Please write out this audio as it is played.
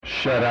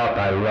Shut up,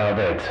 I love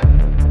it.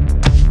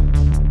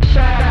 Shut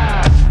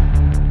up!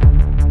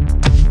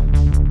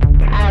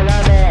 I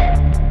love it.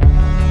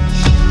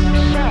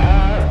 Shut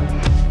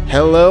up.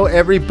 Hello,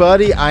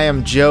 everybody. I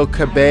am Joe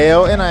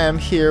Cabello, and I am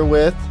here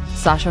with...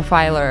 Sasha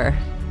Filer.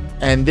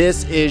 And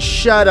this is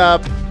Shut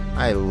Up,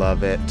 I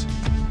Love It.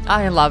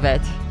 I love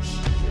it.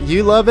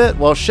 You love it?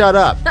 Well, shut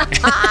up.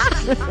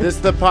 This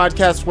is the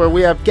podcast where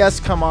we have guests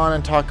come on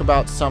and talk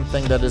about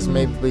something that is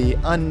maybe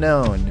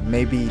unknown,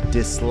 maybe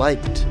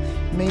disliked,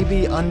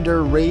 maybe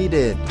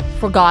underrated.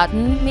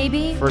 Forgotten,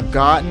 maybe?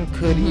 Forgotten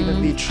could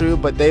even be true,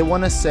 but they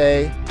want to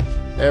say,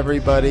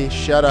 everybody,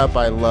 shut up,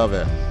 I love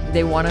it.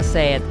 They want to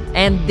say it.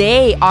 And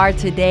they are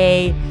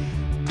today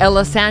a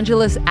Los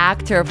Angeles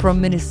actor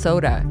from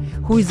Minnesota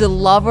who is a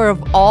lover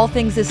of all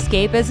things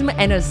escapism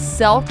and a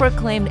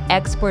self-proclaimed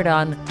expert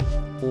on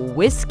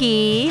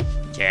whiskey.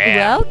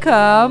 Yeah.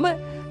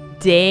 Welcome,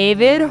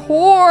 David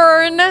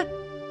Horn.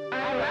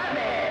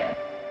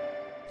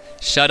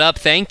 Shut up,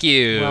 thank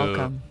you.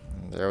 Welcome.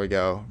 There we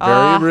go.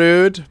 Very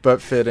rude,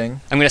 but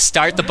fitting. I'm going to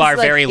start the bar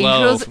like very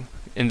low, intros-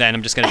 and then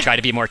I'm just going to try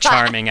to be more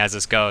charming as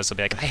this goes. I'll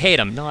be like, I hate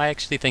him. No, I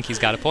actually think he's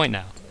got a point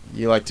now.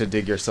 You like to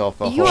dig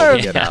yourself a You hole are-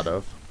 to get out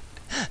of.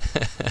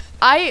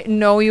 I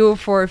know you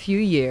for a few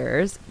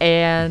years,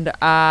 and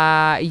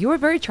you're a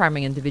very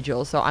charming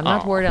individual. So I'm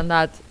not Aw. worried on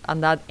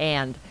that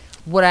end.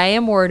 What I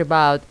am worried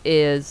about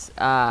is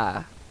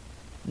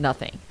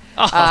nothing.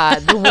 The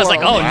world. I was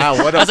like, oh, Wow,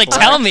 no. what a I was like,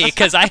 flex. tell me,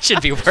 because I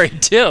should be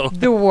worried too.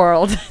 The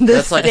world, the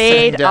That's like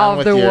sitting state down of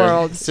with the your,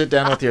 world. Sit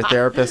down with your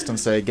therapist and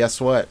say, guess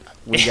what?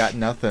 We got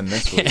nothing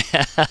this week.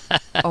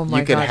 Oh my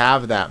You could god!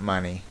 have that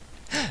money.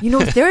 You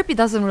know, therapy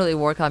doesn't really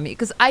work on me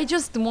because I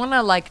just want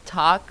to like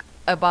talk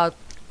about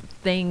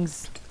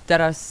things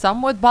that are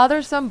somewhat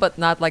bothersome, but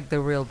not like the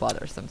real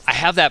bothersome I stuff.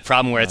 have that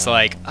problem where it's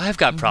like, I've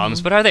got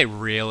problems, but are they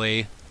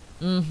really?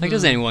 Like,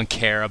 does anyone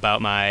care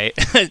about my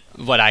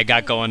what I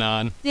got going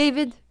on?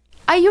 David,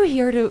 are you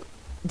here to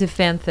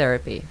defend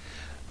therapy?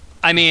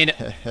 I mean,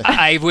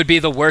 I would be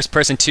the worst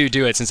person to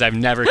do it since I've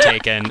never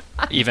taken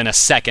even a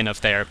second of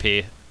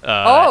therapy.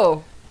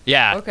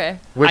 Yeah. Okay.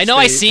 Which I know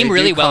I they seem do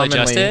really commonly-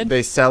 well-adjusted.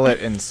 They sell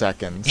it in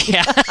seconds.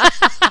 Yeah.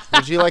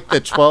 Would you like the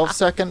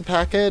 12-second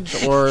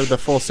package or the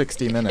full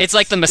 60 minutes? It's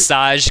like the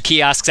massage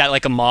kiosks at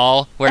like a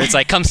mall where it's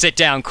like, come sit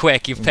down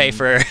quick. You pay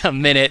for a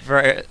minute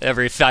for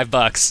every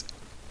 $5.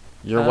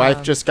 Your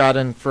wife just got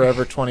in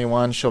Forever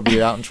 21. She'll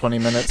be out in 20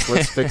 minutes.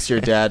 Let's fix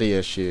your daddy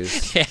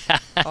issues.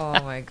 Oh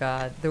my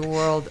God, the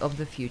world of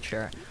the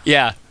future.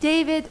 Yeah.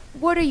 David,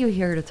 what are you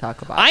here to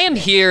talk about? I am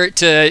here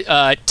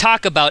to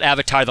talk about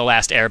Avatar: The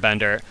Last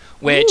Airbender,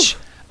 which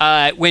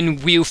when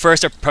you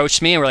first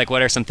approached me and were like,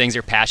 what are some things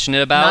you're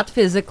passionate about? Not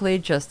physically,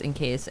 just in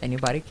case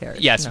anybody cares.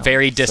 Yes, No.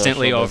 very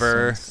distantly Social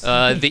over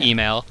distance. the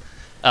email.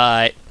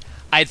 I'd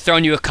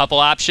thrown you a couple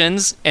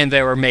options, and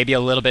they were maybe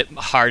a little bit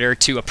harder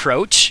to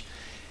approach.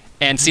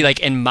 And see, like,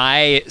 in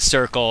my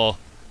circle,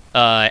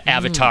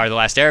 Avatar: The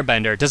Last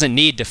Airbender doesn't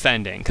need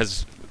defending,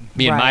 because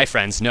me and my Right.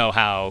 friends know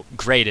how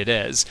great it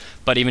is.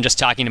 But even just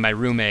talking to my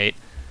roommate,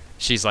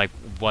 she's like,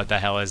 what the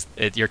hell is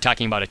it? You're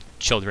talking about a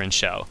children's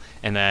show.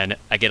 And then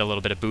I get a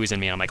little bit of booze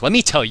in me, and I'm like, let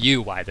me tell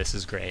you why this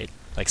is great.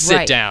 Like, sit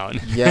Right. down.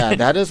 Yeah,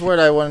 that is what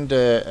I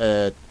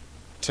wanted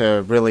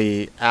to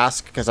really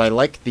ask, because I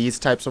like these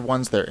types of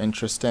ones. They're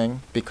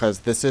interesting, because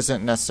this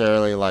isn't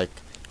necessarily like...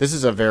 This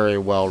is a very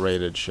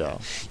well-rated show.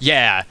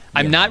 Yeah,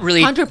 I'm not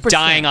really 100%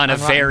 dying on a on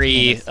Rotten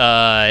very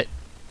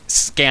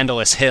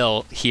scandalous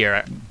hill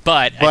here,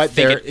 but I But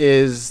think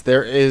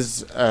there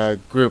is a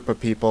group of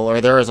people, or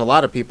there is a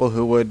lot of people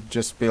who would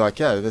just be like,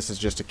 yeah, this is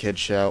just a kid's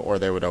show, or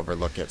they would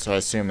overlook it. So I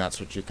assume that's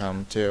what you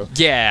come to.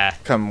 yeah.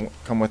 Come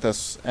with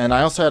us. And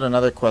I also had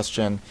another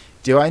question.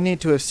 Do I need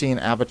to have seen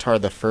Avatar: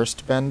 The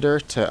First Bender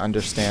to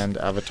understand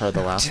Avatar: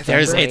 The Last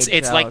There's Bender?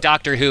 it's like joke.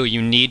 Doctor Who.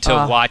 You need to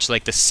Ah. watch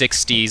like the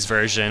 '60s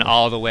version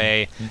all the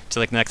way to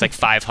like the next like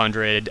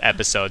 500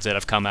 episodes that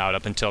have come out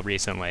up until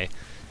recently.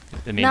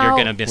 I mean, Now- you're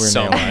gonna miss We're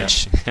so nailing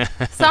much.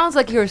 Sounds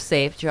like you're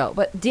safe, Joe.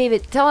 But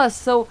David, tell us.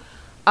 So,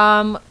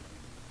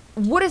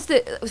 what is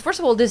the? First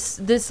of all,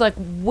 this like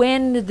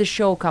when did the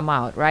show come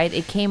out? Right,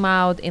 it came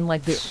out in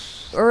like the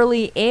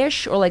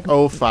early-ish or like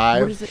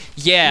 05. What is it?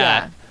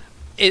 Yeah.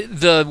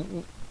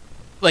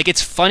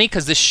 It's funny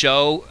because this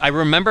show, I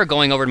remember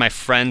going over to my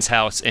friend's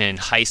house in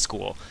high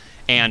school,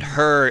 and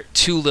her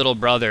two little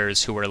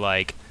brothers who were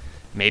like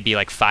maybe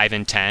like 5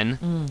 and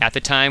 10 at the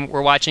time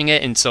were watching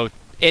it, and so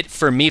it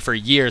for me for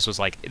years was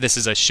like, this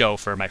is a show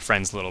for my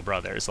friend's little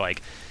brothers.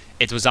 Like,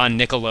 it was on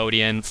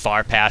Nickelodeon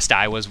far past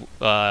I was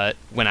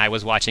when I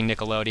was watching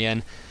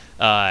Nickelodeon,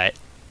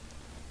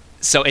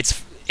 so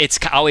it's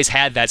always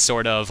had that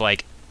sort of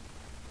like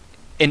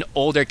an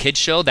older kids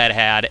show that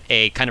had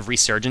a kind of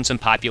resurgence in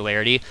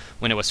popularity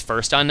when it was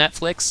first on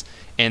Netflix,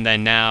 and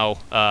then now,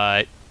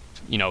 I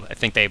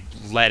think they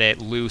let it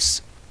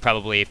loose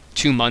probably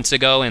 2 months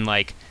ago in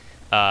like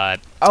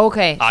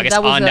Okay, so August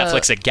that was on a-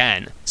 Netflix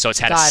again. So it's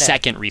had a Got it.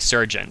 second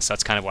resurgence.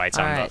 That's kind of why it's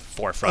on Alright. the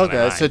forefront of my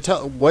Okay, mind.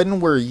 so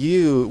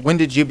when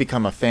did you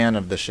become a fan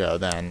of the show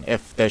then?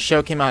 If the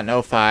show came out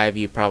in 05,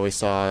 you probably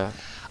saw...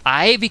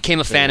 I became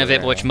a fan of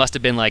it, were. which must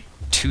have been like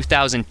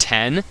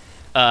 2010.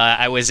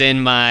 I was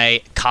in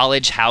my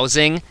college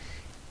housing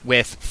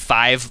with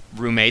 5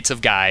 roommates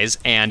of guys,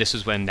 and this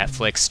was when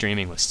Netflix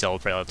streaming was still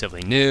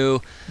relatively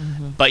new.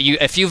 But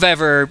if you've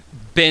ever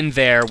been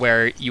there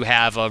where you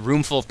have a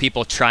room full of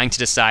people trying to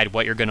decide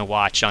what you're going to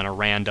watch on a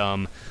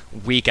random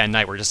weekend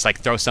night, we're just like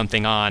throw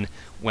something on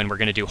when we're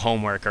going to do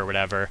homework or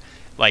whatever,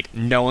 like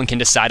no one can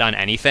decide on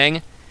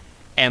anything.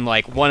 And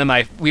like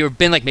we were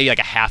been like maybe like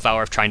a half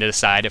hour of trying to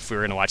decide if we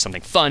were going to watch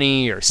something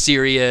funny or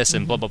serious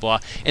and blah, blah, blah.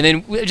 And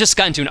then we just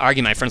got into an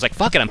argument. My friend's like,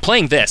 fuck it, I'm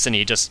playing this. And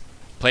he just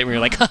played, we were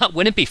like,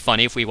 wouldn't it be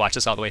funny if we watched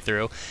this all the way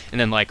through?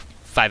 And then like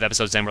 5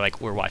 episodes in,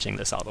 we're watching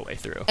this all the way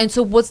through. And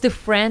so was the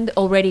friend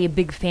already a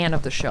big fan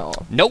of the show?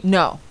 Nope.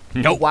 No.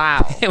 Nope.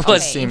 Wow. It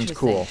was Seemed interesting.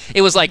 cool.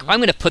 It was like, I'm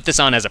going to put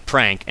this on as a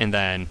prank, and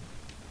then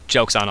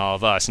joke's on all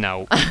of us.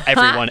 Now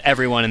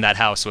everyone in that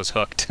house was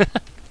hooked.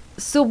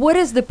 So what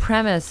is the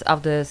premise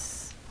of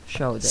this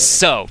show, David?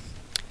 So,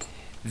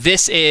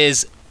 this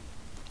is,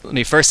 let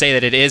me first say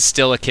that it is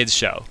still a kids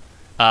show,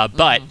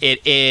 but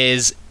it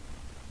is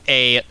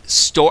a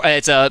story.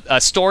 It's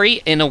a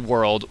story in a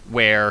world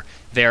where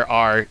there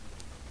are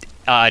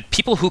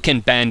people who can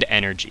bend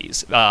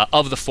energies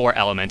of the 4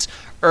 elements: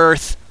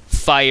 earth,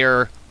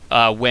 fire,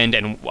 wind,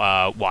 and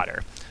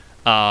water.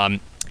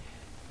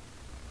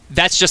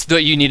 That's just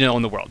what you need to know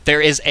in the world.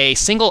 There is a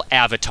single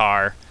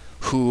avatar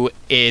who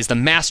is the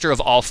master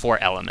of all 4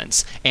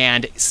 elements,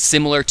 and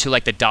similar to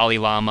like the Dalai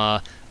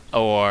Lama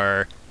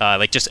or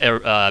like just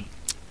a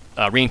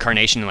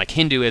reincarnation in like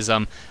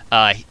Hinduism,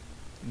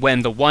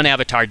 when the one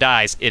avatar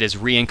dies, it is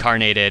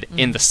reincarnated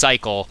in the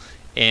cycle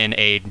in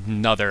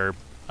another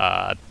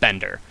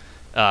bender.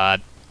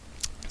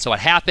 So what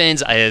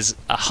happens is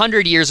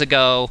 100 years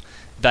ago,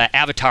 the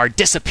avatar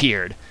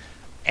disappeared.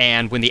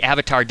 And when the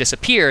avatar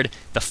disappeared,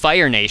 the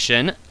Fire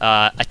Nation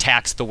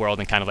attacks the world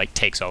and kind of like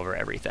takes over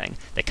everything.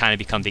 They kind of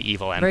become the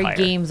evil empire. Very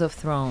Games of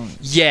Thrones.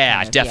 Yeah,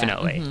 kind of,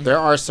 definitely. There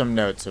are some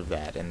notes of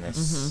that in this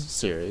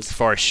series.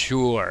 For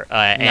sure.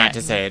 Not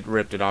to say it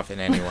ripped it off in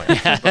any way,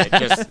 but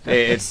just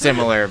it's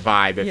similar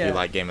vibe if you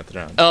like Game of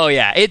Thrones. Oh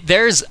yeah,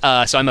 there's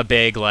so I'm a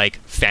big like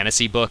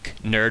fantasy book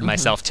nerd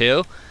myself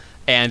too,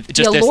 and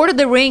just Lord of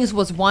the Rings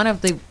was one of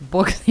the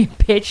books he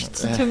pitched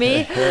to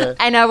me,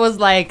 and I was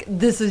like,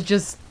 this is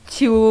just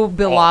too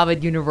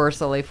beloved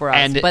universally for us.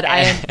 and but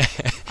and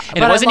it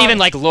wasn't even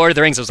like Lord of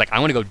the Rings. It was like I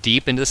want to go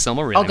deep into the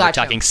Silmarillion. Oh, We're gotcha.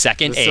 talking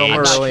second The age.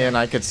 Silmarillion,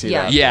 I could see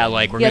Yeah. that. Yeah,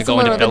 like we're gonna go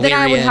into but then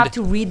I would Beleriand. have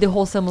to read the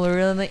whole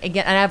Silmarillion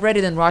again, and I've read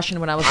it in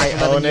Russian when I was like I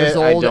 11 own years it.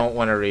 I old. don't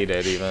want to read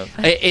it even.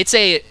 It's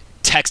a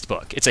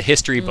textbook. It's a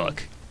history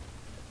book.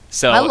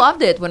 So I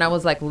loved it when I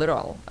was like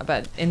little,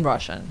 but in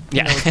Russian. Who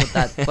Yeah.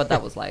 knows what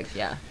that was like?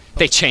 Yeah.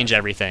 they change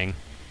everything.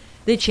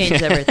 They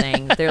changed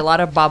everything. There are a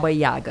lot of Baba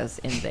Yagas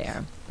in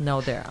there.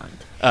 No, there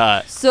aren't.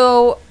 Uh,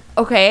 So,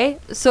 okay.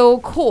 So,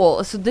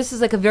 cool. So, this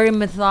is like a very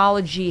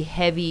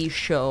mythology-heavy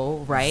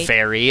show, right?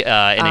 Very in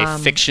a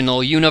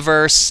fictional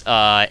universe,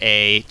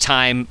 a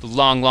time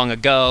long, long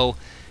ago.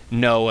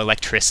 No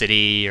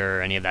electricity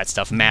or any of that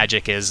stuff.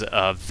 Magic is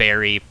a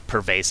very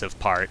pervasive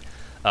part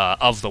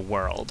of the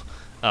world.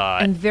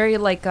 And very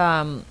like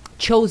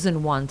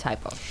chosen one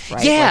type of,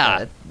 right? Yeah.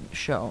 Like a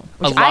show.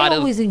 A Which I lot of-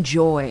 always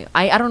enjoy.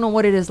 I don't know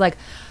what it is like.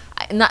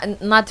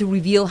 Not to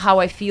reveal how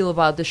I feel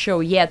about the show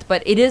yet,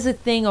 but it is a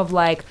thing of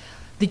like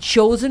the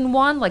chosen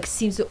one like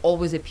seems to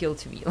always appeal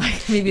to me.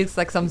 Like maybe it's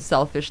like some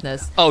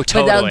selfishness. Oh, But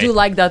I totally. do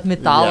like that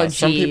mythology. Yeah,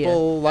 some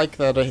people like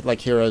that, like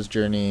Hero's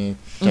Journey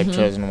type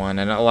chosen one,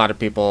 and a lot of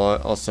people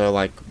also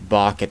like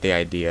balk at the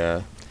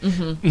idea.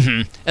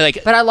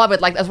 Like, But I love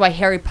it. Like that's why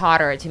Harry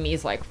Potter to me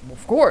is like,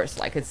 of course,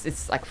 like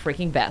it's like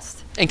freaking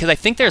best. and because I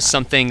think there's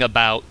something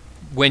about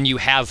when you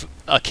have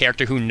a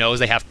character who knows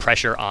they have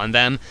pressure on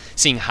them,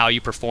 seeing how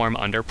you perform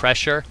under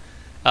pressure,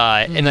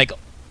 and like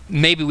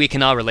maybe we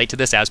can all relate to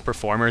this as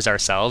performers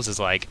ourselves, is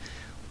like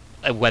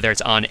whether it's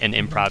on an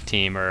improv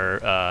team or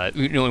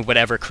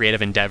whatever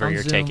creative endeavor On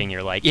you're Zoom. taking,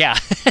 you're like, yeah,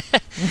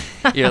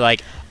 you're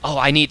like, oh,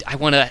 I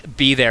want to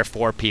be there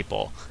for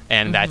people,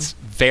 and that's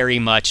very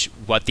much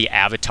what the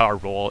avatar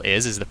role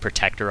is the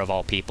protector of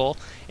all people.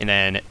 And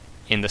then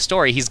in the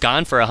story, he's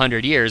gone for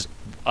 100 years.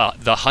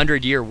 The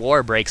 100-year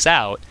war breaks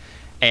out,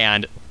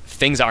 and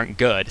things aren't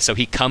good. So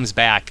he comes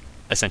back.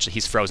 Essentially,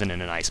 he's frozen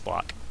in an ice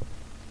block.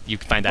 You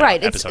can find that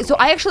Right. in episode So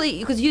 1. I actually,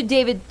 because you,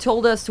 David,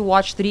 told us to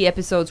watch 3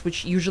 episodes,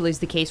 which usually is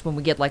the case when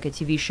we get like a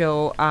TV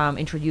show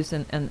introduced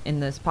in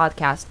this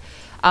podcast.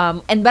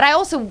 But I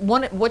also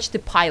watched the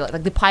pilot.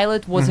 Like the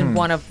pilot wasn't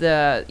one of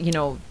the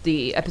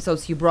the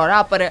episodes you brought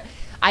up, but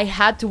I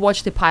had to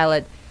watch the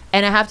pilot.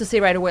 And I have to say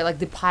right away, like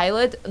the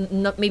pilot,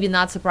 maybe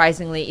not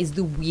surprisingly, is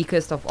the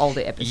weakest of all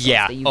the episodes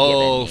Yeah. that you've given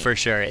Oh, me. for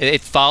sure.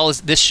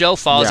 This show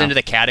falls Yeah. into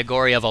the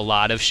category of a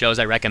lot of shows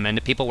I recommend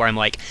to people where I'm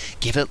like,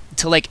 give it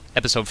to like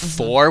episode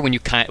 4 when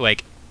you kind of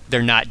like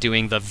they're not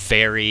doing the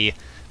very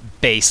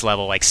base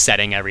level like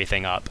setting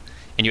everything up,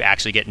 and you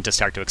actually get to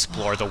start to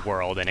explore the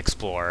world and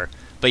explore.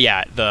 But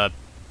yeah,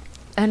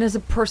 And as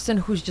a person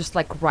who's just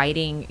like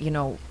writing,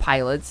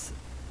 pilots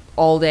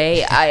all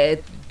day,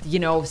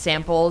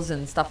 samples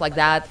and stuff like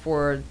that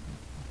for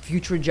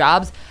future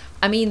jobs.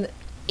 I mean,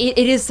 it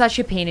is such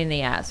a pain in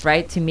the ass,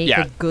 right, to make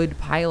Yeah. a good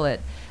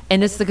pilot.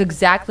 And it's like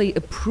exactly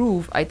a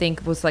proof, I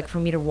think, was like for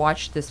me to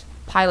watch this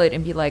pilot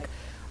and be like,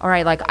 all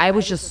right, like I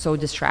was just so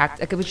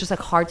distracted. Like it was just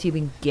like hard to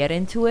even get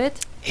into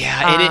it.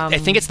 Yeah, I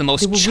think it's the They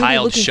most were really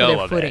child looking for show their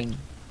of footing.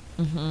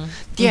 it.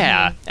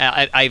 Yeah,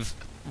 I've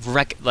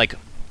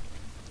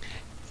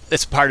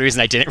that's part of the reason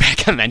I didn't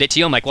recommend it to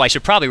you. I'm like, well, I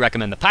should probably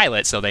recommend the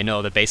pilot so they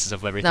know the basis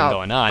of everything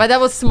going on. But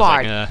that was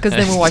smart like, because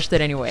then we watched it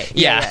anyway.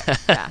 Yeah.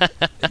 Yeah.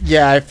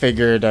 Yeah, I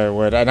figured I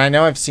would. And I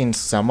know I've seen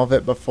some of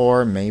it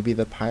before, maybe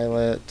the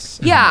pilot.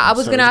 Yeah, I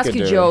was So going to it's ask good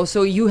you, to- Joe,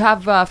 so you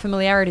have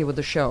familiarity with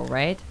the show,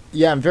 right?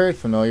 Yeah, I'm very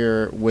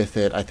familiar with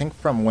it. I think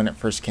from when it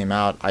first came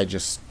out, I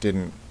just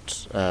didn't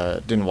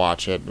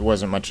watch it.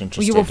 Wasn't much Well,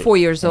 interested. you were 4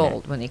 years in it.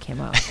 old when it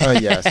came out. Oh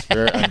yes,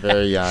 I'm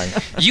very young.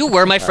 You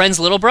were my friend's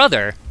little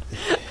brother.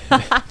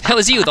 That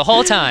was you the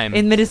whole time.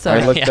 In I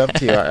Minnesota. looked up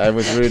to you. I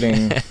was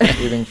rooting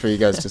for you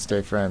guys to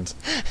stay friends.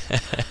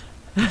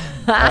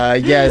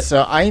 Yeah,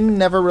 so I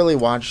never really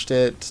watched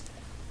it.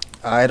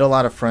 I had a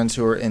lot of friends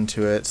who were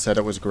into it, said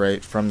it was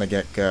great from the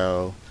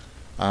get-go,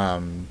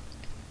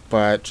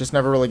 but just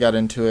never really got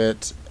into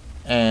it.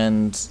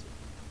 And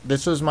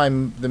this was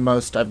the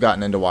most I've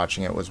gotten into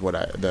watching it was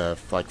the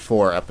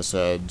 4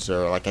 episodes,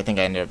 or like I think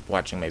I ended up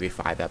watching maybe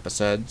 5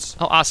 episodes.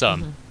 Oh,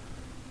 awesome.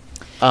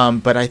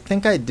 But I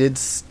think I did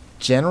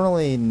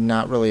generally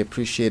not really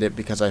appreciate it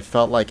because I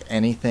felt like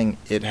anything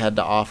it had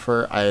to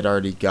offer I had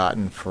already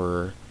gotten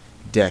for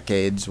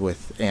decades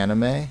with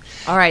anime.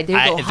 All right, there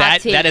you go. Hot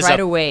that take is right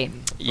a- away.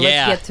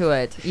 Yeah. Let's get to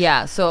it.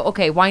 Yeah. So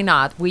okay, why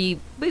not? We've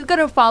got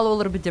to follow a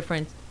little bit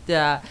different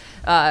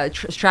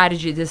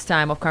strategy this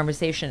time of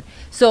conversation.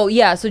 So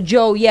yeah. So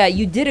Joe, yeah,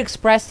 you did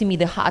express to me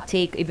the hot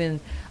take even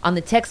on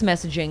the text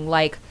messaging.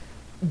 Like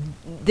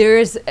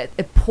there's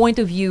a point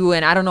of view,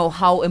 and I don't know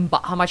how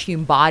much you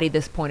embody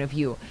this point of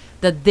view.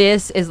 That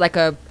this is like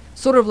a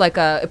sort of like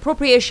a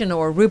appropriation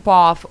or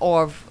ripoff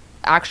of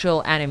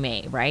actual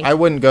anime, right? I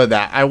wouldn't go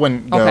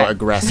Okay.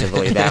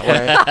 aggressively that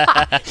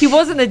way. He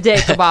wasn't a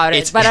dick about it,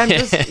 It's- but I'm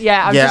just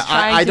I'm just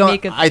trying I to don't.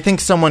 make it. I think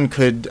someone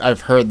could.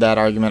 I've heard that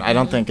argument. I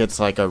don't think it's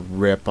like a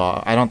rip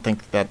off. I don't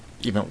think that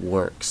even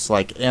works.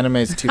 Like anime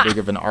is too big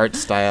of an art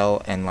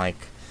style, and like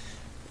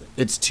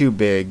it's too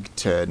big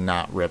to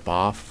not rip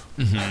off.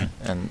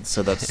 And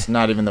so that's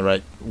not even the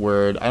right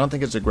word. I don't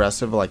think it's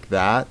aggressive like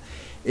that.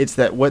 It's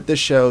that what the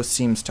show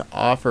seems to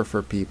offer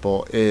for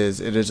people is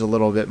it is a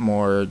little bit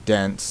more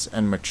dense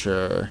and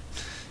mature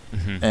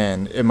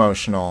and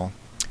emotional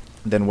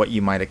than what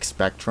you might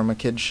expect from a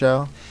kid's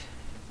show.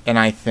 And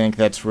I think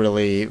that's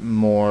really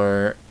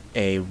more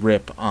a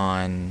rip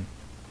on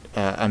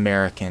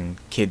American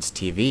kids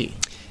TV,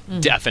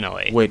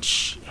 Definitely.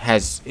 which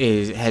has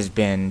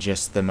been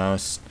just the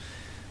most,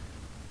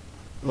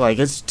 like,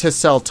 it's to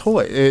sell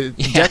toys.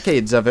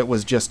 Decades of it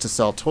was just to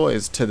sell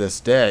toys to this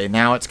day.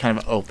 Now it's kind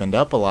of opened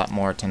up a lot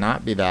more to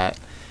not be that.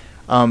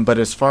 But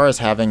as far as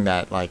having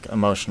that, like,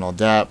 emotional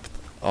depth,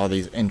 all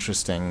these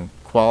interesting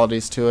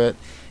qualities to it,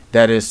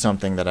 that is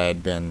something that I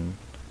had been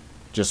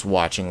just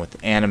watching with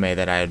anime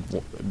that I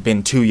had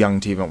been too young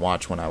to even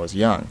watch when I was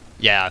young.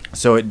 Yeah.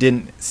 So it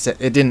didn't,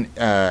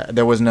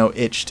 there was no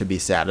itch to be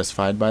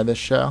satisfied by this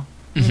show.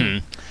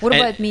 What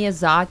And- about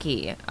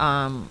Miyazaki?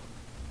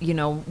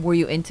 Were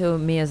you into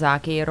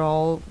Miyazaki at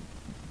all?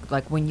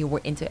 Like when you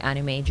were into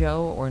anime,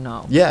 Joe, or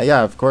no?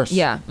 Yeah, of course.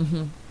 Yeah.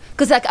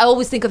 Because like I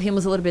always think of him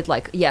as a little bit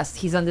like, yes,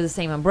 he's under the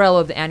same umbrella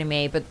of the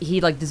anime, but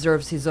he like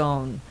deserves his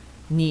own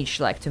niche,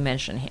 like to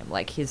mention him,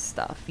 like his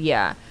stuff.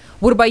 Yeah.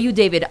 What about you,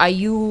 David? Are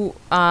you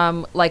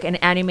like an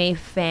anime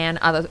fan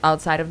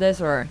outside of this,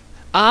 or?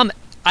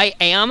 I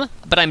am,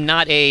 but I'm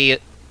not a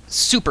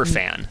super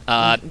fan.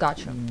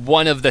 Gotcha.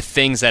 One of the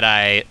things that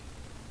I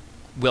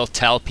will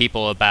tell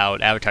people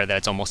about Avatar that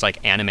it's almost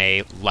like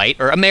anime light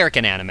or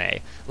American anime.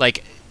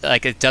 Like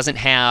it doesn't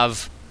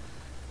have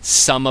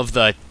some of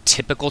the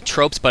typical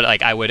tropes, but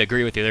like I would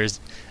agree with you. There's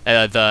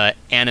the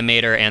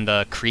animator and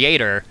the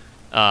creator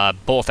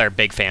both are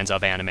big fans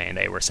of anime, and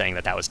they were saying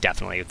that was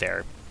definitely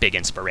their big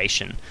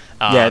inspiration.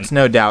 Yeah, it's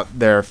no doubt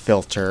their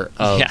filter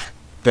of Yeah.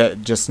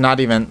 that. Just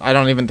not even. I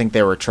don't even think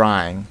they were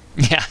trying.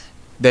 Yeah.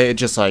 They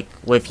just like,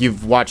 well, if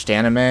you've watched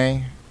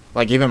anime,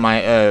 like even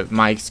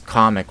my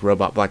comic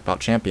Robot Black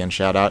Belt Champion,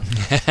 shout out,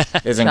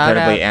 is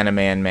incredibly out. anime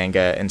and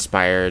manga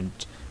inspired.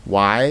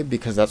 Why?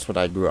 Because that's what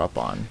I grew up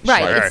on.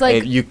 Right, Sure. it's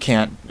like You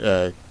can't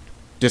it's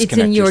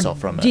disconnect in your yourself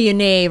from it.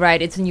 DNA, right?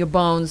 It's in your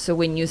bones. So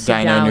when you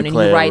sit down and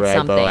you write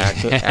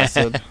something,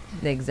 Acid.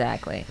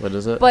 exactly. What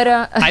is it? But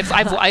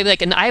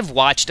I've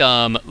watched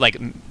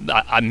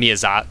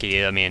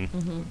Miyazaki. I mean,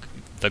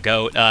 the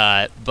goat.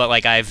 But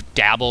like I've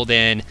dabbled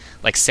in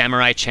like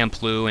Samurai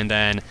Champloo, and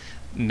then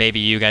maybe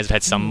you guys have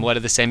had somewhat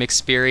of the same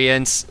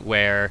experience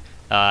where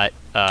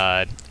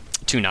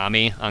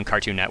Toonami on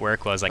Cartoon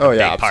Network was like a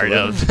big part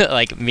of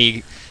like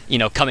me,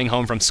 coming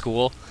home from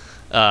school,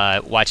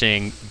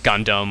 watching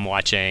Gundam,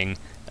 watching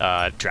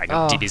Dragon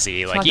Oh,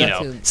 DBZ, like talk you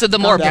about know, to so the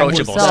more calm down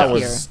approachable yourself stuff. That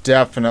here. was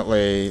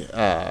definitely,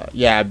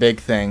 a big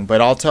thing.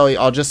 But I'll tell you,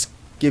 I'll just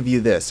give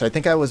you this. I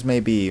think I was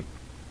maybe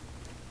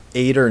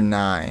 8 or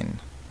 9,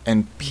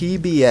 and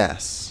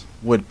PBS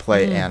would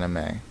play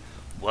anime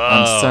Whoa.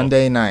 on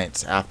Sunday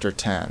nights after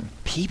 10.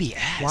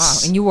 PBS. Wow,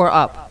 and you were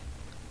up.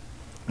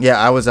 Yeah,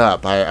 I was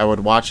up. I would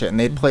watch it, and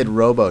they played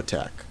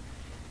Robotech.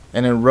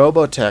 And in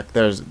Robotech,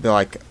 they're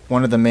like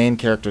one of the main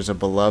characters, a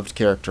beloved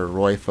character,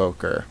 Roy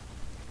Fokker.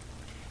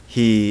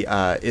 He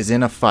is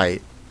in a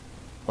fight,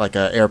 like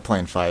an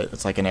airplane fight.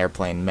 It's like an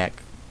airplane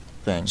mech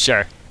thing.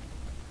 Sure.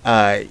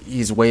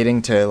 He's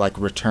waiting to like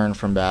return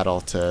from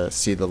battle to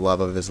see the love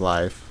of his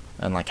life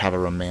and like have a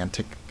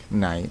romantic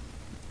night.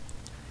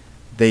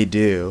 They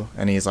do,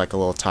 and he's like a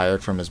little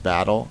tired from his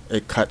battle.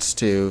 It cuts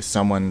to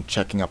someone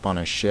checking up on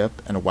his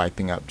ship and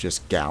wiping up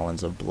just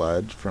gallons of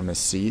blood from his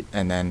seat,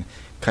 and then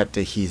cut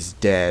to he's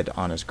dead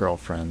on his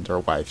girlfriend or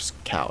wife's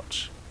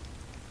couch.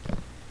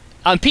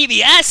 On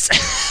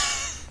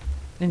PBS.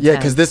 Yeah,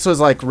 because this was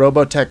like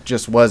Robotech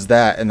just was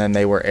that, and then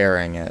they were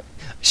airing it.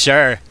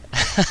 Sure.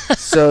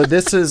 So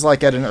this is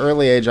like at an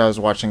early age I was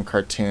watching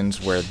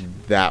cartoons where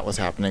that was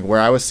happening, where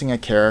I was seeing a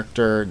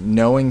character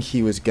knowing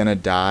he was gonna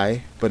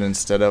die, but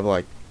instead of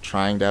like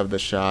trying to have the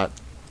shot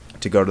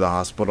to go to the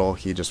hospital,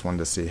 he just wanted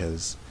to see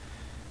his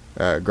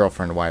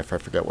girlfriend, wife, I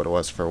forget what it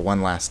was, for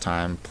one last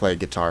time, play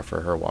guitar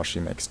for her while she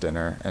makes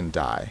dinner and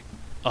die.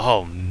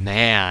 Oh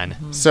man.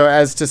 So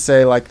as to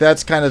say, like,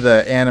 that's kind of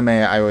the anime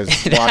I was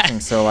watching.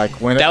 So like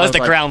when That I was the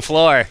like, ground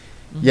floor.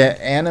 Yeah,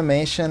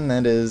 animation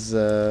that is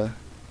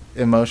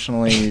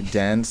emotionally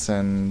dense,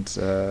 and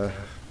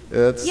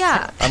it's,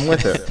 Yeah. I'm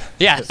with it.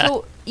 Yeah.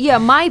 So yeah,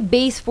 my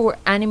base for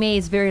anime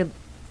is very,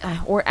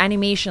 or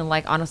animation.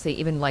 Like honestly,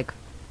 even like,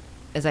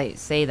 as I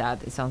say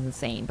that, it sounds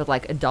insane, but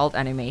like adult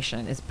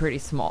animation is pretty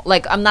small.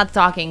 Like I'm not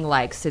talking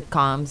like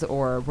sitcoms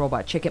or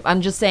Robot Chicken.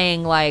 I'm just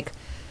saying like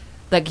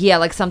yeah,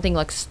 like something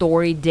like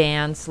story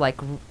dance, like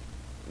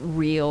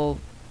real,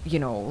 you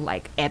know,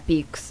 like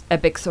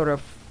epic sort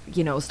of,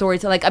 you know,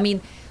 stories. Like I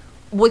mean,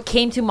 what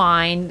came to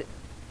mind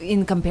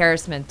in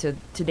comparison to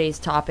today's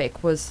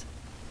topic was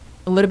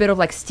a little bit of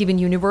like Steven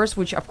Universe,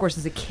 which of course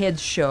is a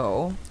kids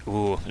show.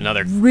 Ooh,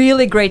 another.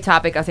 Really great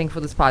topic, I think, for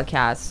this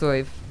podcast. So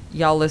if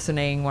y'all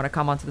listening want to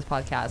come onto this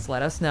podcast,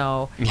 let us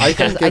know. I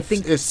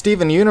think if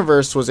Steven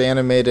Universe was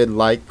animated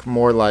like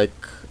more like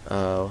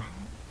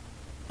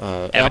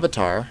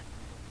Avatar,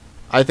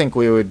 I think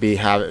we would be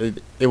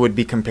it would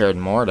be compared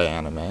more to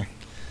anime.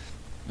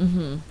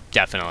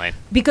 Definitely.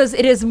 Because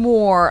it is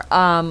more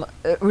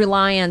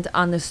reliant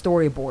on the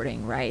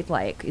storyboarding, right?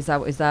 Like, is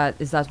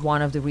that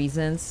one of the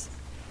reasons?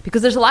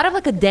 Because there's a lot of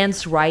like a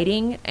dense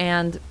writing,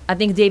 and I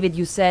think David,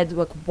 you said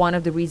like one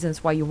of the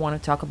reasons why you want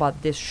to talk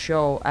about this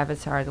show,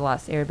 Avatar: The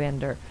Last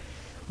Airbender,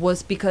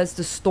 was because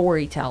the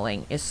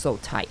storytelling is so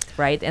tight,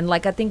 right? And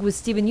like I think with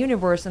Steven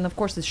Universe, and of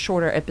course it's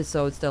shorter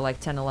episodes, they're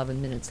like 10,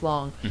 11 minutes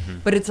long,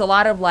 but it's a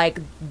lot of like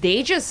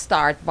they just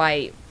start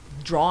by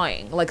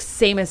drawing, like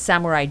same as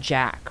Samurai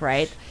Jack,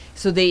 right?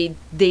 So they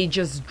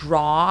just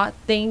draw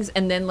things,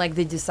 and then like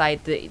they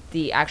decide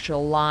the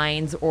actual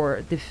lines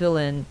or they fill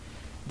in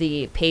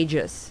the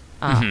pages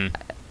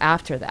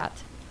after that.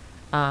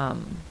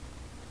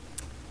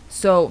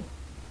 So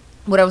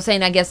what I was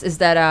saying, I guess, is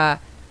that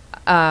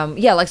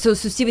yeah, like so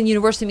Steven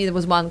Universe to me, there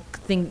was one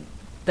thing,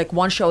 like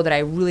one show that I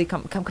really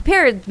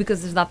compare it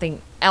because there's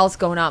nothing else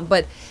going on,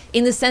 but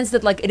in the sense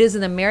that like it is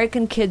an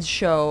American kids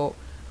show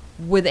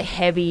with a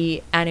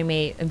heavy anime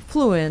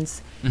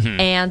influence,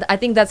 and I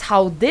think that's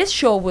how this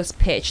show was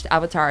pitched,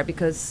 Avatar,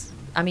 because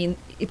I mean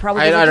it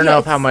probably I don't know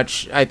if it's- how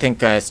much I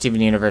think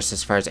Steven Universe,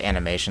 as far as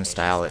animation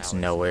style, it's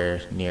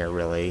nowhere near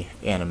really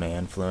anime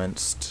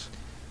influenced.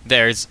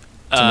 There's.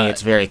 To me,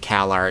 it's very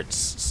Cal Arts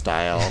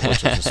style,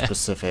 which is a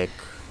specific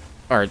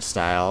art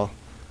style.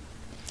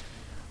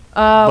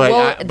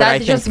 well, I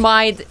that just think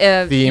might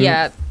theme-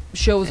 yeah,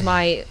 shows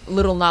my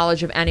little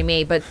knowledge of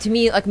anime. But to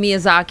me, like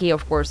Miyazaki,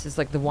 of course, is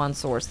like the one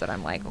source that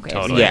I'm like, okay,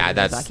 I've Totally. seen Yeah,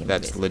 Miyazaki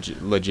that's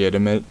movies.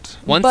 Legitimate.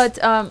 one. But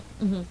go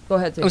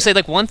ahead. I would say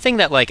like one thing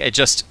that like it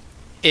just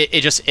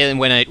and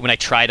when I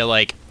try to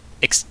like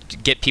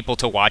get people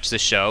to watch the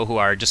show who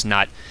are just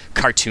not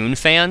cartoon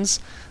fans,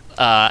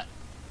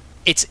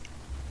 it's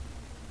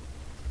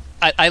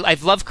I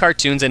love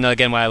cartoons, and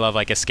again why I love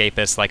like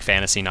escapist like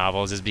fantasy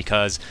novels is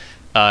because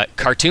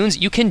cartoons,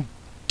 you can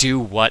do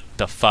what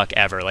the fuck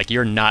ever, like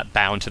you're not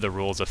bound to the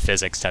rules of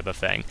physics type of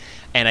thing.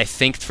 And I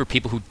think for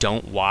people who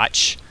don't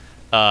watch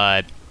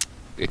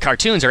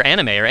cartoons or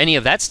anime or any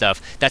of that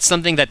stuff, that's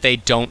something that they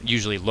don't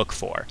usually look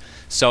for.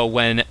 So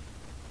when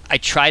I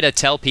try to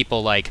tell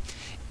people like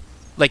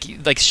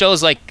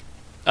shows like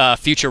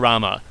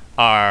Futurama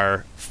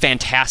are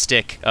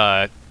fantastic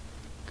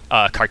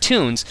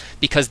cartoons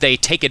because they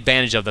take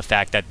advantage of the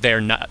fact that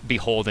they're not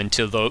beholden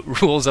to the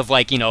rules of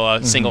like, you know,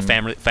 a single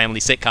family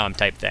sitcom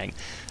type thing.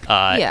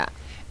 Yeah.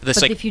 This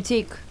But like if you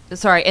take,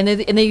 sorry, and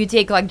then you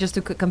take like just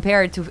to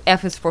compare it to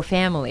F is for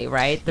Family,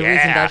 right? The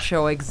reason Yeah. that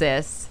show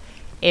exists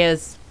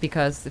is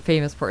because the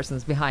famous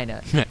person's behind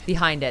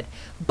it.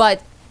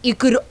 But it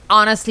could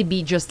honestly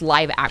be just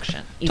live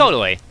action. even.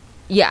 Totally.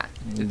 Yeah.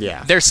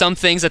 Yeah. There's some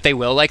things that they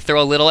will like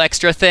throw a little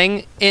extra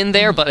thing in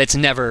there, but it's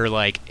never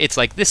like it's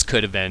like this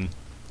could have been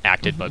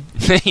acted, but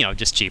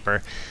just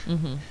cheaper.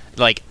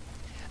 Like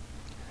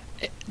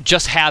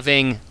just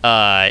having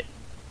like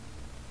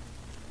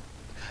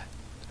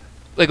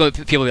when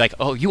people be like,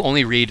 oh, you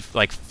only read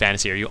like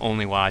fantasy or you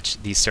only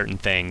watch these certain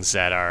things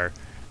that are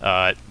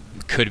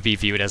could be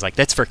viewed as like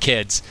that's for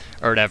kids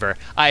or whatever.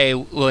 I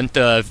want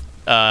the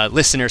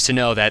listeners to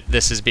know that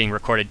this is being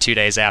recorded 2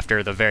 days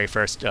after the very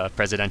first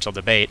presidential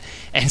debate,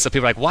 and so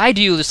people are like, why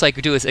do you just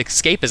like do this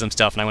escapism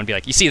stuff? And I want to be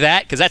like, you see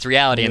that? Because that's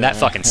reality, and that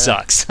fucking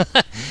sucks.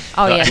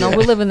 Oh yeah, no,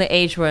 we live in the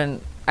age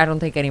when I don't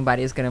think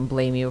anybody is gonna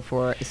blame you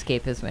for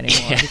escapism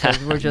anymore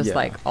because we're just Yeah.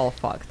 like all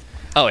fucked.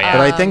 Oh yeah.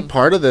 But I think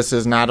part of this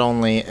is not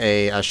only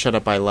a Shut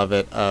Up, I Love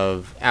It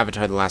of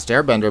Avatar The Last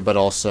Airbender, but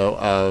also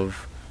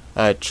of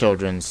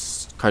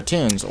children's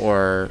cartoons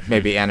or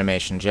maybe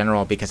animation in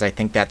general, because I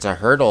think that's a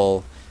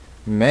hurdle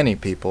many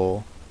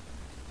people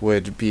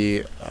would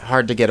be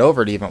hard to get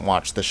over to even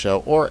watch the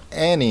show or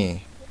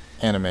any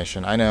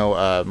animation. I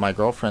know my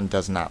girlfriend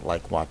does not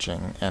like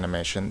watching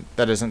animation.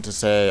 That isn't to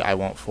say I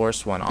won't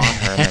force one on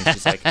her, and then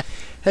she's like,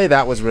 hey,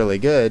 that was really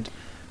good.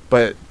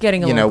 But,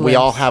 Getting a you know, little we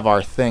all glimpse. have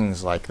our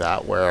things like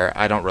that where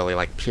I don't really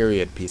like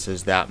period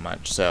pieces that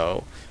much.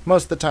 So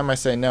most of the time I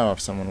say no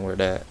if someone were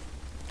to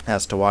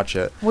ask to watch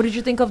it. What did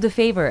you think of The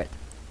Favorite?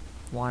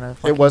 One of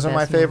the It fucking wasn't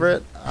my best movies.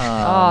 favorite.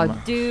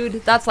 Oh,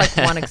 dude, that's like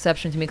one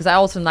exception to me because I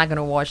also not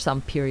gonna watch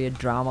some period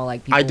drama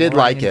like people I did running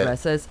like in it.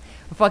 dresses.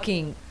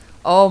 Fucking,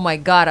 oh my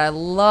god, I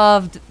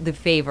loved The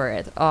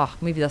Favorite. Oh,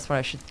 maybe that's what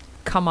I should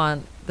come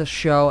on the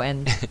show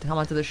and come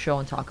onto the show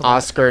and talk about.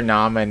 Oscar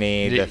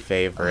nominee, Y- The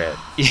Favorite.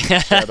 Yeah.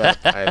 Shut up.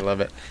 I love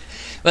it.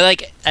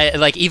 But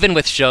like even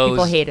with shows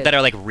People hate it. that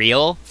are like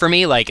real for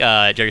me, like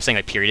you're saying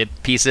like period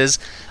pieces,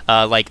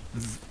 like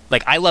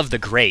I love The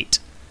Great.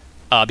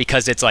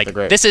 Because it's like The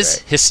Great, this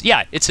is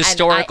great. it's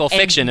historical and-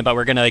 fiction, but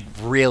we're gonna like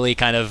really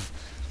kind of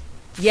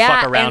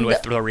Yeah, fuck around and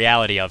with the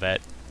reality of it.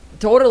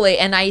 Totally,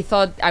 and I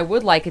thought I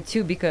would like it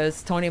too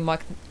because Tony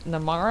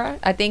McNamara,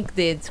 I think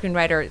the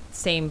screenwriter,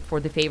 same for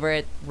The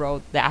Favorite,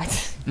 wrote that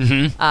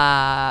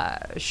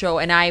show,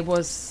 and I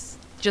was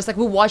just like,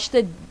 we watched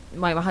it.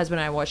 My husband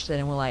and I watched it,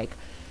 and we're like,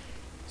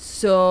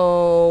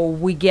 so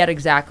we get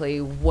exactly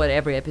what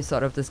every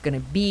episode of this is gonna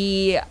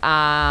be,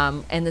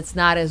 and it's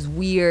not as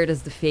weird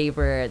as The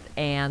Favorite,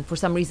 and for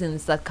some reason,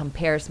 it's that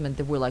comparison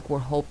that we're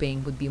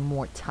hoping would be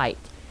more tight,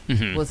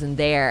 wasn't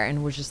there,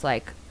 and we're just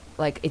like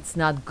it's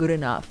not good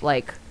enough,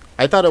 like.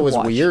 I thought it was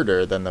watch.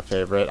 weirder than The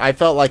Favorite. I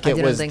felt like I it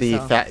didn't was think the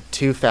so.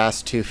 Too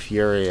Fast, Too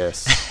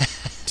Furious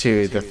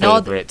to The No,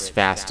 Favorite's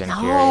Fast and No,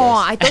 Furious.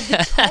 I thought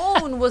the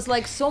tone was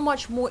like so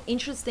much more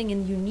interesting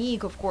and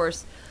unique. Of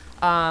course,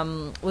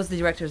 what's the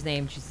director's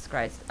name? Jesus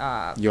Christ,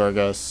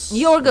 Yorgos.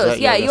 Yorgos. Is that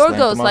Yeah,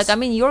 Yorgos. Lanthimos? Like, I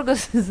mean,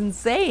 Yorgos is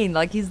insane.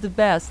 Like, he's the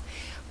best.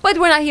 But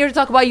we're not here to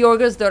talk about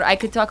Yorgos, though. I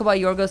could talk about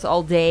Yorgos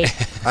all day.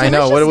 I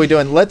know. What are we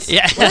doing? Let's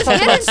Yeah. let's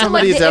talk about some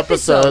of these the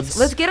episodes.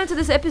 Let's get into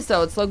these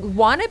episodes. Like,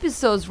 one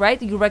episodes,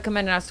 right? You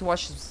recommended us to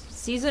watch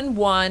season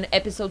 1,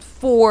 episode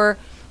 4,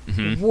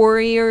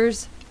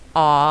 Warriors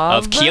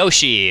Of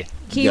Kyoshi.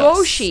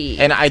 Kyoshi.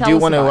 And I Tell do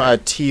us want about to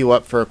it. tee you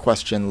up for a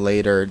question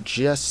later,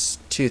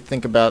 just to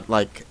think about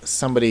like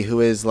somebody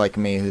who is like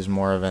me, who's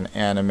more of an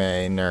anime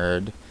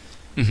nerd,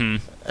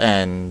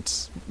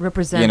 and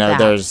Represent you know,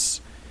 that.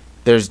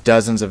 there's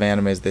dozens of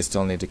animes they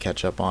still need to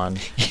catch up on.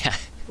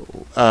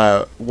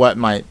 Yeah. What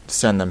might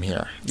send them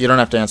here? You don't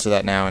have to answer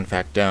that now. In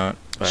fact, don't.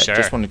 But Sure.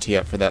 just want to tee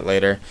up for that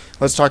later.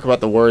 Let's talk about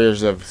the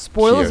Warriors of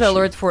Spoilers Kyoshi.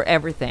 alert for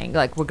everything.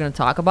 Like, we're going to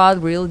talk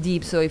about real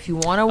deep. So if you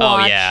want to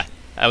watch. Oh yeah.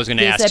 I was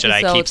gonna this ask, should I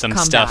episode, keep some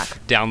come stuff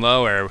back. down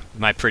low, or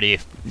am I pretty?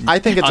 I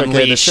think it's okay.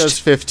 The Unleashed. show's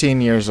 15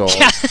 years old.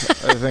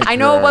 I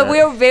know, but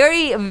we're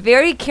very,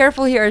 very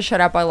careful here at Shut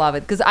Up, I Love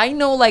It. Because I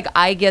know, like,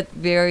 I get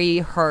very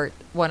hurt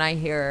when I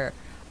hear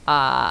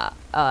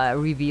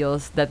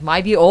reveals that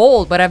might be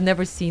old, but I've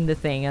never seen the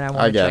thing and I I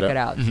want to get check it. it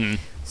out.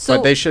 So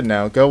But they should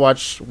know. Go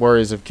watch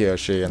Warriors of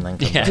Kyoshi and then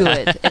come back. do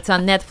it. It's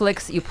on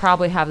Netflix. You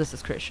probably have the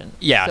subscription.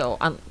 Yeah. So,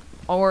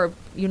 or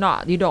you're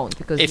not. You don't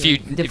because If you're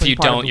you in a if different you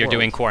part of don't, the you're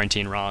doing world.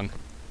 quarantine wrong.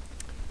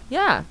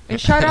 Yeah, and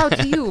shout out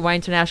to you, my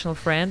international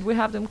friend. We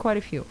have them quite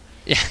a few.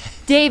 Yeah.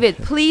 David,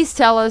 please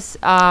tell us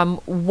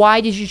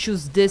why did you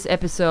choose this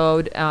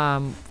episode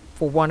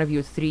for one of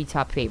your 3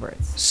 top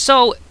favorites?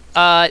 So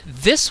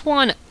this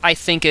one I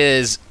think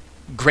is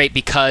great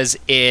because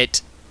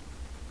it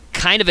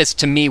kind of is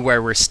to me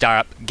where we're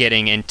stop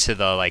getting into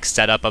the like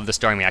setup of the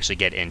story and we actually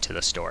get into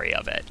the story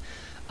of it.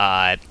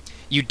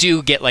 You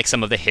do get like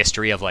some of the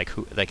history of like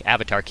who like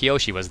Avatar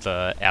Kyoshi was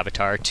the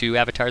Avatar 2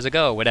 avatars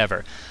ago,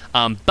 whatever.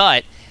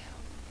 But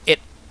it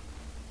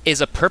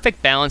is a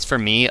perfect balance for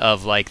me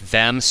of like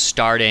them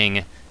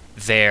starting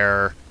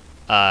their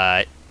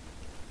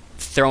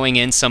throwing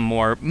in some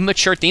more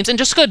mature themes and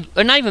just good,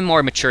 or not even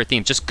more mature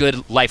themes, just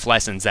good life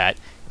lessons that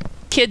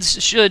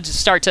kids should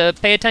start to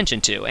pay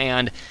attention to.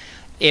 And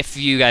if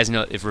you guys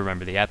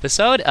remember the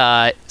episode,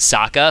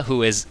 Sokka,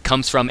 who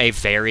comes from a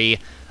very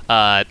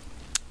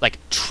like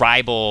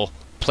tribal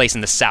place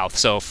in the south.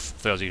 So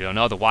for those of you who don't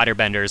know, the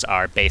waterbenders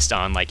are based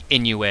on like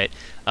Inuit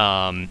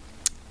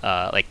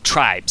like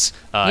tribes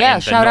in the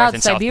shout North out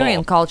and South Siberian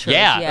Pole. cultures. Yeah,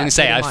 Yeah, I was gonna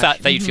say pretty I much.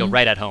 thought you'd feel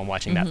right at home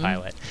watching that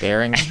pilot.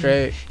 Bering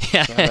Strait.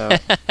 Shout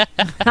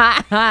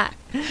out.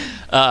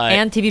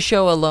 And TV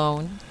show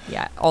Alone.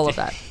 Yeah, all of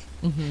that.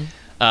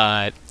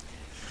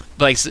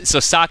 Like so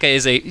Sokka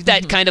is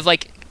that kind of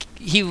like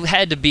he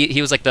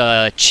was like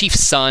the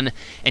chief's son,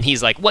 and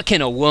he's like, what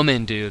can a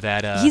woman do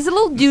that He's a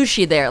little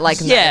douchey there,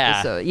 like in Yeah. that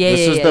episode. Yeah, This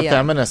yeah, is yeah, the yeah.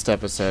 feminist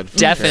episode. for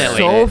Definitely.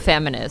 sure. So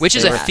feminist. which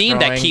is They a were theme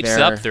that throwing keeps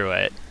their- up through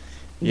it.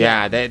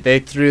 Yeah, they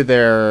threw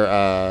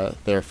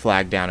their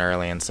flag down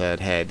early and said,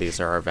 "Hey, these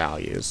are our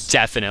values."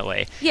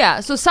 Definitely.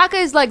 Yeah, so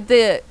Sokka is like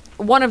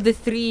one of the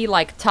three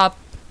like top,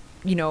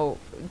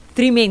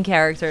 three main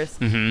characters.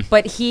 Mm-hmm.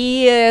 But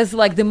he is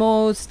like the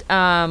most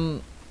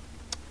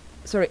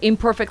sort of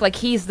imperfect. Like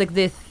he's like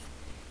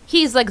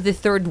the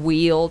third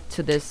wheel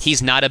to this.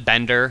 He's not a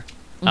bender.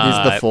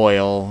 He's the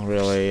foil,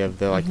 really, of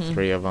the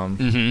three of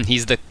them.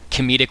 He's the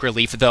comedic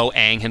relief, though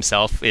Aang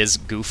himself is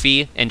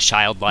goofy and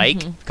childlike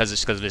because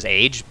of his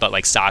age. But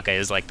like Sokka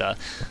is like the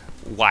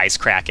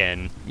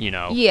wisecracking,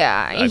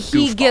 Yeah,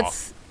 he goofball.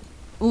 gets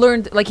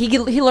learned like he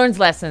learns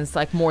lessons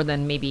like more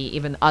than maybe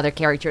even other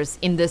characters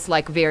in this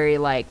like very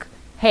like,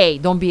 hey,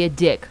 don't be a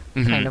dick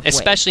kind of way.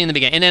 Especially in the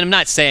beginning. And then I'm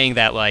not saying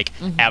that like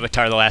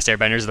Avatar: The Last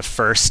Airbender is the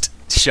first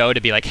show to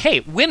be like,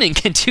 hey, women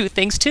can do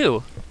things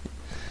too.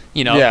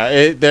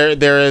 Yeah,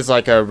 there is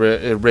like a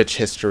rich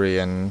history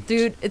and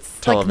Dude, it's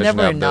like television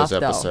never of enough those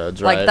though.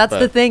 episodes, Like right? that's the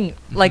But thing.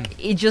 Like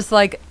it just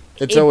like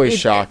it's it- always it-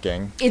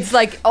 shocking. It's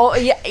like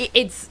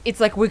it's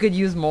like we could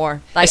use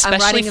more. Like Especially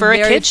I'm writing for a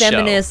a very kid's show.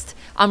 feminist.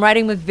 I'm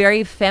writing with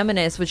very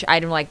feminist, which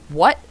I'm like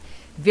what?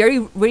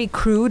 Very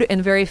crude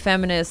and very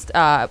feminist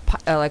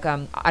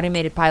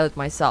animated pilot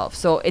myself.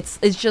 So it's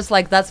just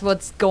like that's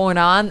what's going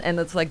on, and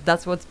it's like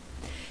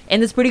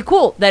and it's pretty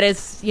cool that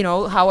it's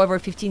however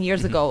 15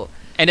 years ago.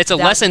 And it's a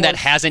That lesson that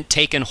was- hasn't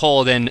taken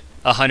hold in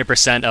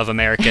 100% of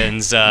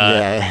Americans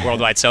Yeah.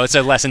 worldwide. So it's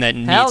a lesson that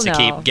Hell needs to no.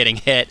 keep getting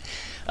hit.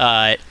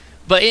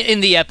 But in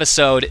the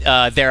episode,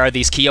 there are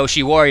these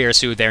Kyoshi warriors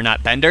who they're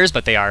not benders,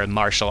 but they are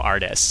martial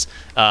artists.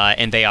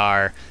 And they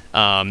are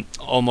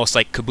almost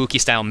like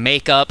kabuki-style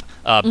makeup,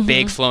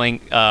 big flowing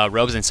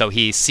robes. And so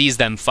he sees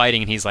them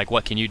fighting, and he's like,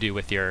 what can you do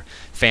with your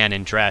fan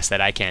and dress that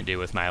I can't do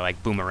with my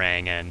like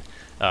boomerang and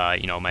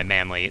my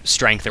manly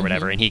strength or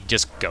whatever, and he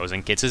just goes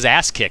and gets his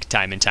ass kicked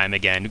time and time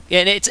again.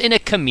 And it's in a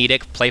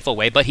comedic, playful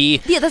way, but he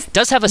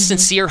does have a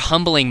sincere,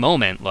 humbling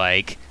moment,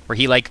 like, where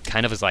he, like,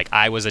 kind of is like,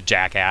 I was a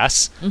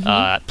jackass.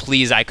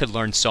 Please, I could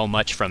learn so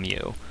much from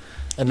you.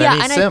 And then Yeah,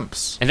 he and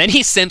simps. And then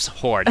he simps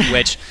hard,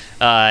 which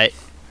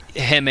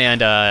him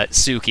and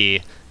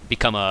Suki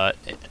become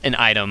an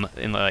item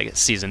in, like,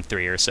 season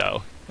 3 or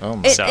so. Oh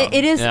my.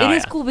 It is yeah.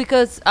 cool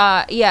because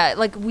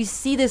like we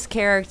see this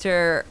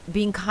character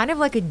being kind of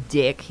like a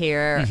dick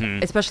here,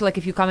 especially like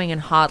if you're coming in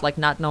hot, like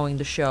not knowing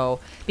the show.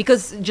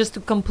 Because just to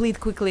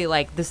complete quickly,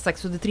 like this, like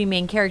so the three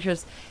main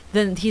characters,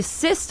 then his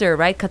sister,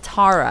 right,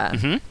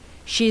 Katara,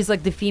 she's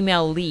like the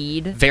female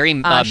lead.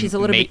 Very she's a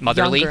little bit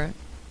motherly. younger.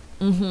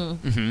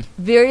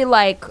 Very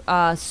like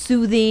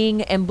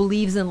soothing and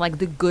believes in like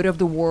the good of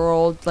the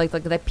world, like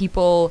that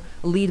people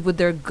lead with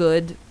their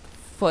good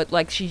foot.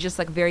 Like she's just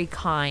like very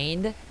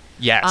kind.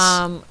 Yes.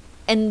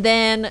 And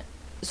then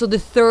so the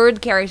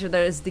third character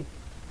that is the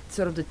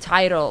sort of the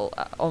title,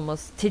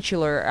 almost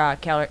titular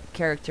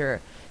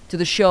character to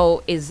the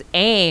show is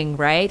Aang,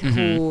 right?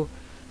 Who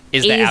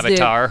is the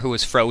Avatar who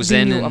was the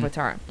frozen. new and-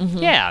 Avatar.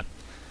 Yeah.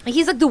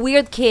 He's like the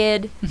weird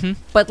kid,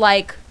 but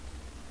like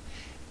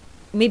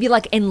maybe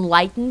like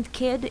enlightened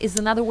kid is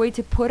another way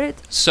to put it.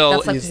 So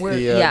That's like He's we're-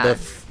 the,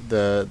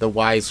 yeah. the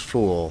wise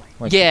fool.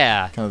 Like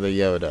Yeah. Kind of the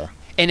Yoda.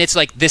 And it's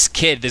like this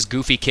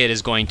goofy kid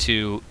is going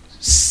to,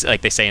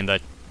 like they say in the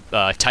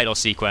title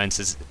sequence,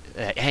 is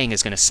Aang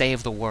is going to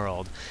save the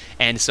world.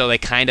 And so they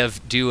kind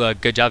of do a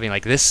good job being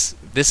like, this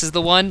is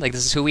the one, like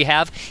this is who we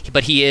have.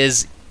 But he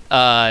is,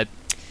 if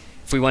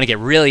we want to get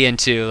really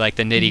into like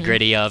the nitty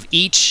gritty of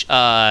each,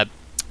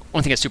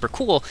 one thing that's super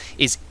cool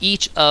is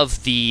each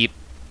of the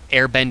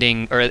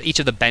airbending, or each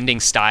of the bending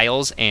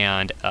styles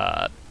and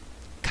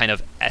kind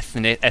of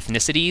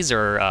ethnicities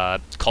or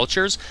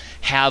cultures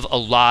have a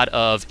lot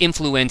of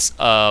influence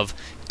of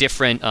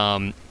different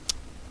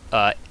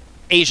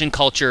Asian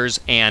cultures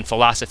and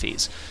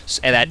philosophies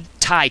and that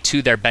tie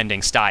to their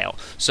bending style.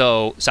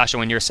 So, Sasha,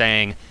 when you're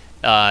saying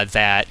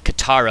that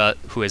Katara,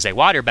 who is a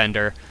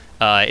waterbender,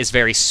 is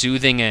very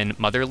soothing and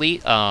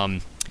motherly,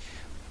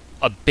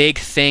 a big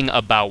thing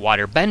about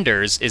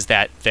waterbenders is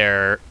that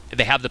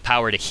they have the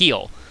power to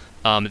heal.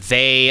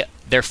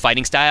 Their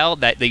fighting style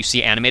that you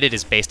see animated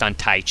is based on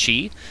Tai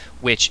Chi,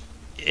 which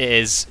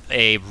is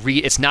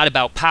it's not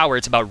about power,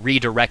 it's about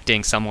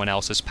redirecting someone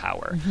else's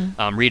power,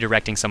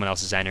 redirecting someone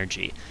else's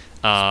energy.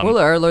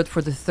 Spoiler alert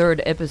for the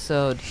third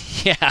episode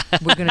Yeah.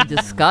 we're gonna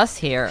discuss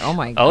here. Oh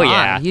my god! Oh,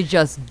 yeah. You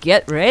just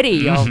get ready,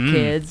 y'all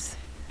kids.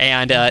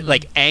 And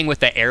like Aang with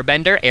the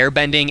airbender,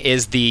 airbending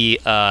is the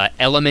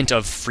element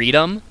of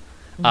freedom.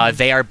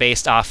 They are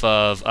based off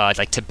of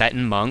like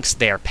Tibetan monks.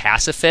 They are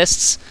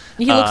pacifists.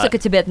 He looks like a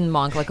Tibetan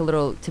monk, like a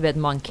little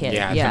Tibetan monk kid.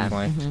 Yeah, Yeah.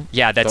 definitely.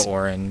 Yeah, that's The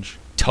orange.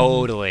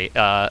 totally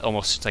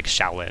almost like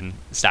Shaolin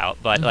style,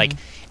 but like,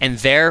 and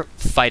their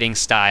fighting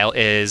style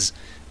is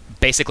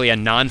basically a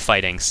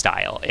non-fighting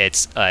style.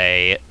 It's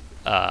a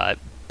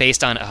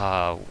based on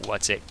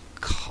what's it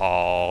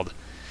called?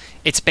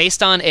 It's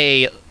based on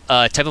a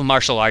type of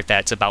martial art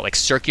that's about like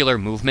circular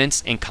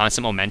movements and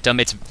constant momentum.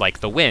 It's like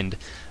the wind.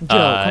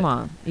 Joe, come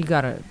on. You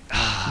gotta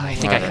I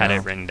think I had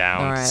it written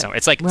down. All right. So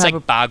it's like We it's have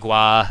like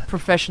Bagua.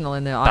 professional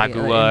in the audio,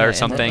 Bagua or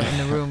something. in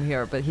the room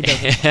here, but he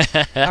doesn't.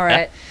 All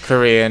right.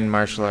 Korean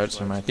martial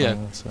arts are my Yeah.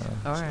 thing. So.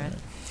 All right.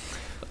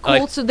 Uh,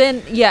 Cool. So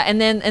then, yeah,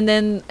 and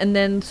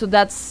then, so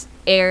that's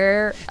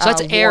air. So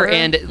that's air, water.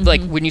 and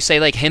like when you say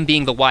like him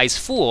being the wise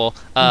fool,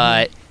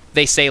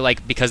 they say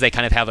like because they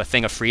kind of have a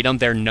thing of freedom,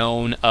 they're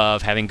known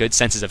of having good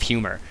senses of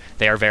humor.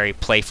 They are very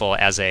playful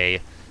as a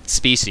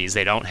species.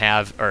 They don't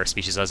have, or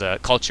species as a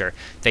culture.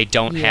 They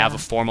don't have Yeah. a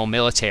formal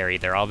military.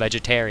 They're all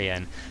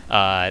vegetarian.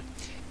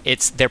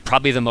 They're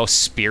probably the most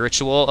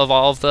spiritual of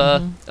all of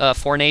the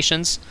four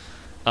nations.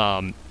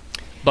 But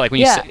like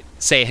when Yeah. you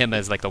say him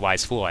as like the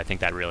wise fool, I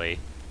think that really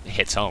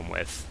hits home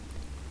with.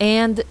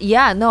 And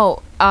yeah,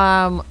 no,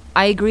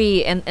 I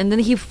agree. And then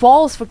he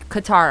falls for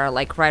Katara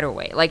like right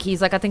away. Like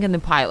he's like, I think in the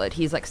pilot,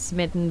 he's like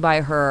smitten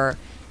by her.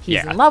 He's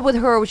Yeah. in love with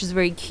her, which is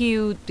very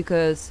cute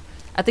because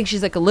I think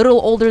she's like a little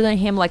older than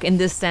him, like in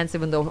this sense,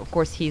 even though of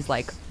course he's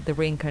like the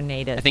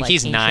reincarnated. I think like,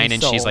 he's ancient 9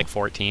 and she's soul. like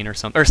 14 or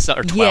something, or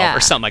 12 or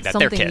something like that.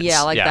 They're kids.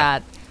 Yeah, like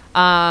that.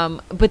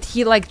 But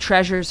he like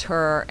treasures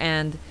her,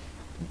 and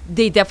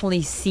they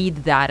definitely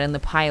seed that in the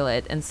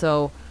pilot. And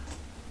so,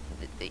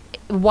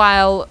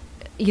 while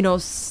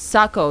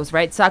Sako's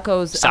right,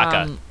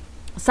 Sokka.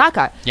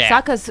 Sokka, Yeah.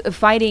 Sokka's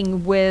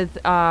fighting with the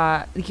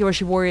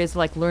Kyoshi warriors,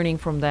 like learning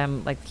from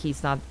them. Like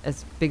he's not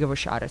as big of a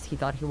shot as he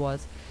thought he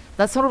was.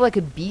 That's sort of like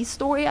a B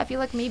story. I feel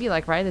like maybe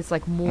like right. It's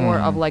like more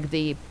of like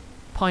the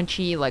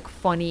punchy, like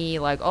funny,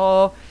 like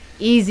oh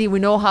easy. We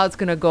know how it's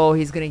gonna go.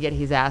 He's gonna get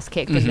his ass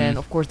kicked, and then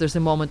of course there's a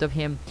moment of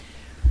him.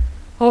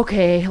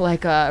 Okay,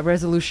 like a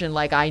resolution,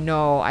 like I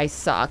know I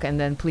suck, and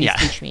then please Yeah.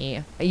 teach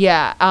me.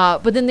 Yeah,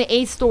 but then the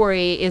A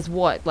story is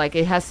what? Like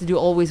it has to do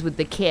always with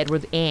the kid,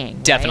 with Aang.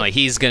 right? Definitely,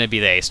 he's going to be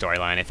the A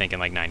storyline. I think in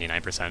like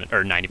 99%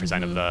 or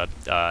 90% of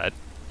the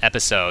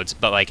episodes.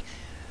 But like,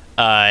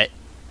 I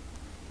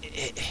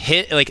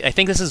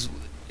think this is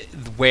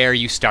where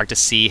you start to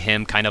see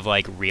him kind of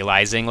like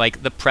realizing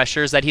like the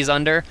pressures that he's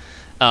under.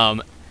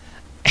 One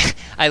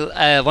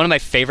of my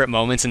favorite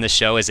moments in the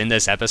show is in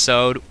this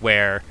episode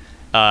where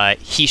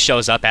he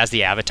shows up as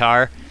the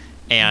Avatar,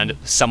 and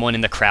someone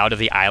in the crowd of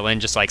the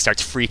island just like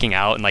starts freaking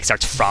out and like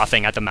starts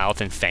frothing at the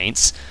mouth and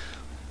faints.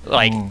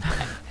 Like,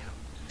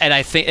 and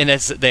I think, and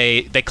it's,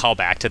 they call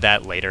back to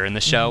that later in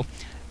the show.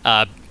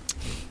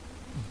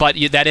 But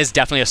that is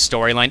definitely a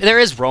storyline. There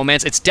is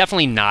romance. It's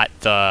definitely not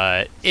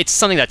it's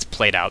something that's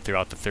played out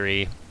throughout the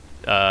 3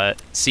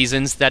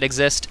 seasons that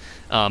exist.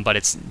 But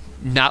it's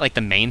not like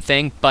the main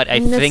thing. But I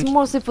And think it's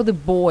mostly for the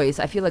boys.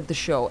 I feel like the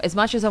show, as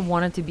much as I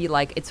want it to be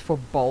like it's for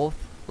both,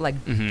 like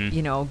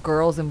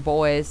girls and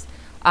boys.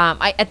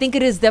 I think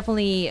it is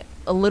definitely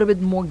a little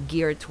bit more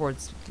geared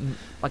towards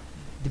like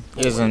the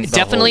boys. Isn't the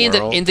definitely whole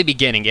world? in the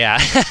beginning, yeah.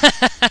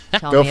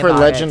 Tell Go me for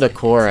about Legend it. of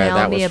Korra. Tell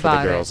That me was for the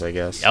about it. girls, I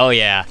guess. Oh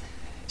yeah,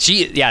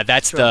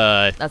 that's Sure.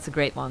 That's a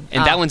great one.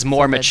 and that one's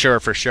more so good. mature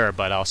for sure,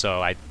 but also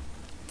I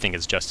think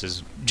it's just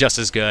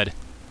as good.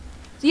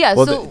 Yeah.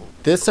 Well, so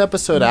this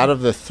episode out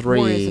of the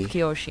Warriors 3 of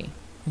Kyoshi.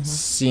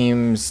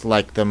 seems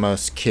like the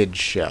most kids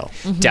show,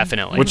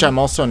 Definitely. which I'm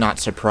also not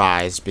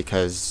surprised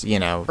because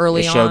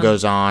Early the show on.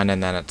 goes on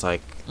and then it's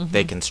like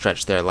they can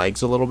stretch their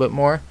legs a little bit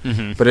more.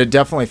 But it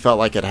definitely felt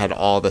like it had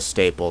all the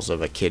staples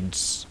of a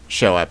kids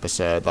show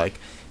episode, like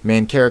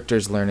main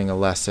characters learning a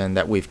lesson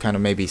that we've kind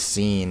of maybe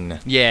seen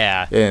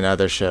Yeah. in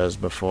other shows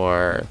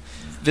before.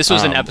 This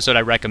was an Um, episode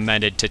I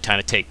recommended to kind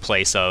of take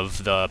place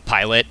of the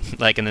pilot,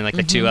 like, and then like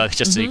the 2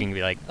 just so you can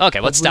be like, okay,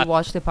 let's We stop.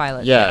 watched the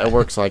pilot. Yeah, it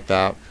works like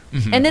that.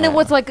 And then it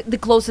was like the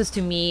closest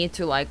to me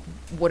to like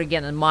what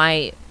again in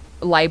my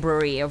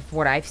library of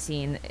what I've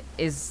seen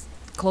is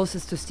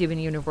closest to Steven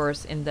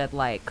Universe in that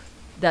like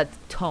that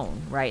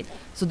tone, right?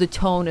 So the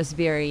tone is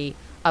very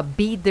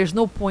upbeat. There's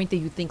no point that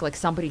you think like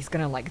somebody's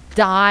gonna like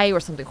die or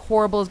something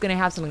horrible is gonna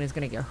happen, someone is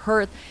gonna get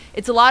hurt.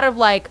 It's a lot of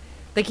like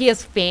he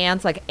has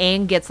fans, like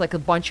Aang gets like a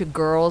bunch of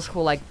girls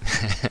who like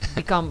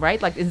become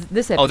right like in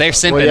this episode. Oh, they're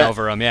simping Well, yeah.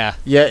 over him, yeah.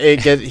 Yeah,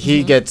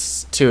 he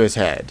gets to his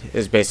head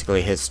is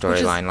basically his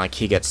storyline. Like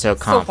he gets so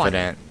funny.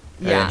 confident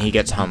Yeah. and he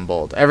gets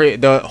humbled.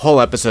 The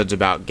whole episode's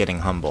about getting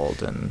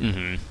humbled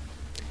and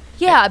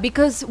Yeah,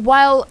 because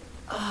while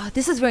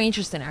this is very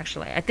interesting,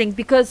 actually, I think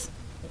because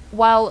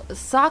while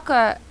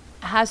Sokka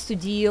has to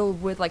deal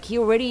with like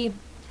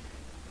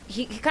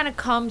he kind of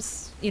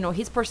comes,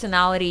 his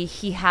personality,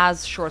 he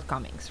has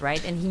shortcomings,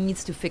 right, and he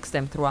needs to fix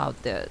them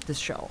throughout the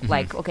show.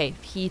 Like, okay,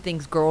 he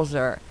thinks girls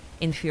are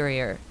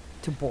inferior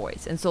to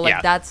boys, and so like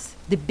Yeah. that's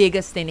the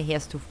biggest thing he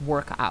has to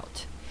work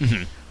out.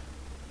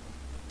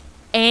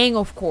 Aang,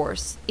 of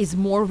course, is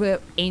more of an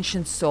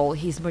ancient soul.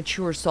 He's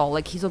mature soul.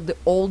 Like, he's of the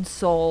old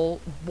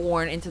soul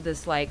born into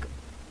this, like,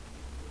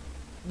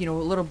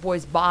 little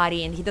boy's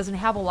body, and he doesn't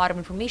have a lot of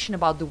information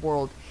about the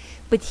world.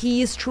 But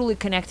he is truly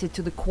connected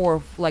to the core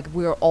of, like,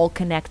 we're all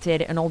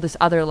connected and all this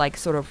other, like,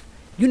 sort of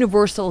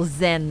universal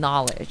Zen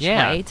knowledge,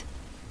 right?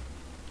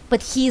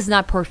 But he's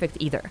not perfect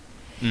either.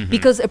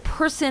 Because a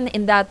person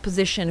in that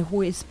position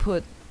who is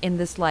put in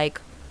this, like,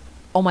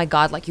 oh my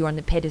God, like, you're on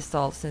the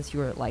pedestal since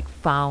you're, like,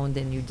 found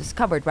and you're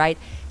discovered, right?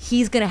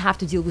 He's going to have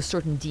to deal with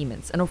certain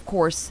demons. And, of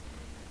course,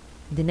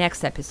 the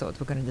next episode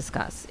we're going to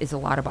discuss is a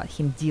lot about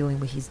him dealing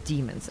with his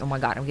demons. Oh my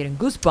God, I'm getting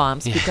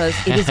goosebumps because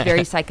it is a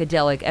very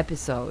psychedelic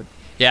episode.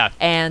 Yeah.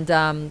 And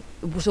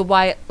so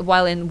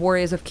while in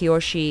Warriors of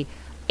Kyoshi,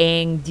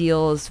 Aang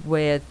deals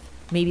with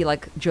maybe,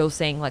 like Joe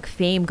saying, like,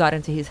 fame got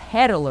into his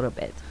head a little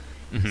bit.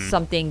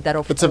 Something that,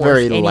 of course... It's a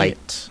very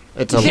light...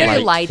 It's a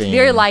very light, theme.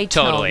 very light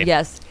Totally. tone,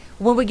 yes.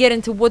 When we get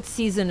into what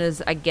season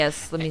is, I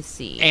guess, let me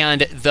see.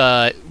 And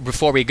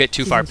before we get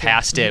too far Season two.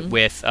 past it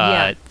with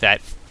Yeah.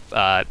 that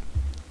first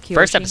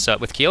Kyoshi. episode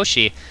with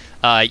Kyoshi,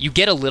 you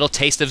get a little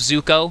taste of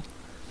Zuko,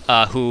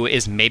 who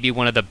is maybe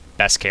one of the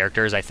best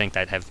characters I think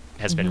that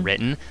has been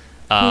written.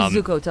 Who's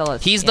Zuko? Tell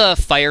us. He's the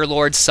Fire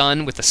Lord's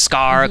son with the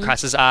scar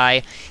across his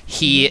eye.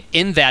 He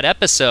in that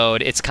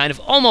episode, it's kind of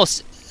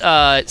almost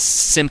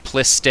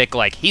simplistic,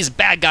 like, he's a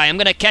bad guy, I'm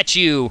gonna catch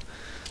you,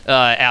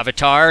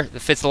 Avatar,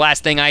 if it's the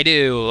last thing I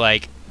do,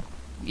 like,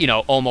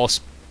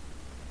 almost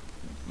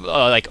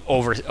like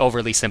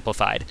overly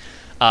simplified.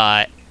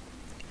 But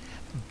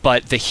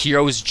the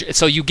hero's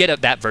so you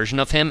get that version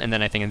of him, and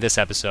then I think in this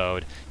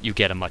episode you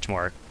get a much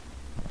more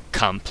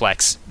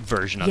complex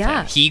version of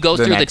him. He goes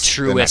through the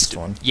truest.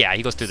 Yeah,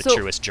 he goes through the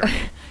truest journey.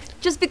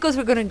 Just because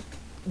we're gonna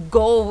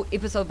go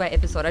episode by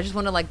episode, I just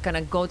want to, like, kind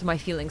of go to my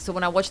feelings. So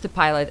when I watched the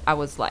pilot, I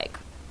was, like,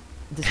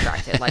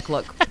 distracted. Like,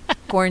 look,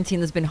 quarantine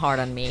has been hard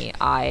on me.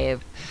 I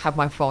have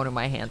my phone in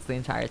my hands the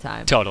entire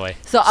time. Totally.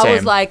 So I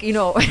was Same. like,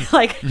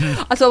 like,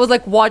 so I was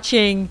like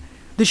watching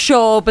the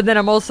show, but then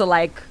I'm also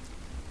like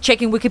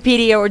checking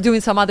Wikipedia or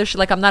doing some other shit.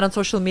 Like, I'm not on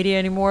social media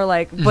anymore.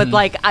 Like, but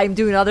like I'm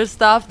doing other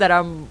stuff that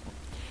I'm.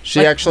 She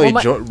like, actually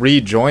well,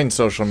 rejoined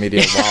social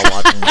media while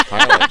watching the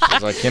pilot.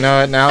 She's like, you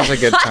know what? Now's a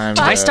good time.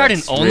 Did I start an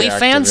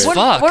OnlyFans?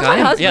 Fuck. When my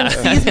husband yeah.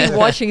 sees me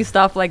watching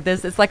stuff like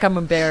this, it's like I'm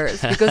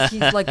embarrassed because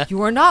he's like,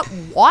 you are not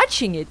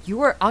watching it.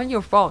 You are on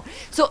your phone.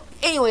 So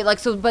anyway, like,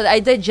 but I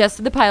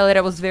digested the pilot.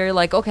 I was very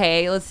like,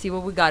 okay, let's see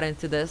what we got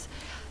into this.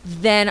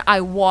 Then I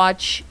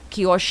watch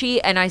Kyoshi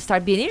and I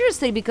start being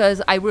interested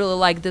because I really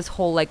like this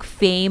whole, like,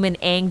 fame and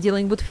Aang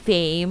dealing with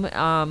fame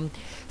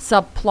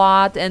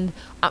subplot, and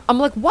I'm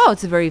like, wow,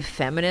 it's a very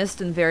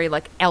feminist and very,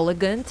 like,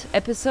 elegant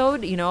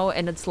episode,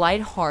 and it's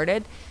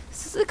lighthearted.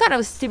 This is kind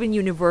of Steven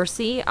Universe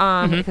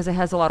because it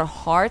has a lot of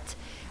heart.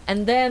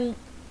 And then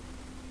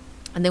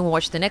we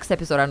watch the next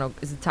episode. I don't know,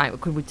 is it time?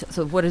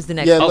 So what is the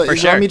next? Yeah, for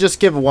sure. let me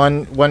just give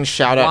one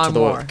shout out to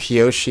the One more.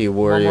 Kyoshi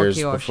Warriors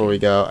Kyoshi. before we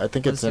go. I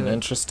think Let's it's do it.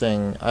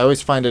 interesting. I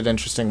always find it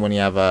interesting when you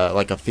have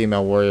a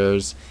female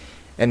warriors,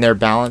 and they're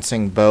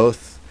balancing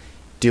both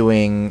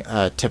doing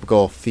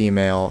typical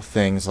female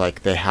things,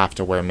 like they have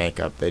to wear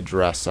makeup, they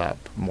dress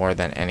up more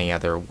than any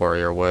other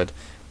warrior would,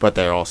 but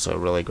they're also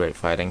really great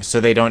fighting.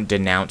 So they don't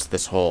denounce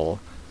this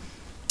whole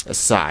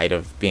side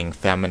of being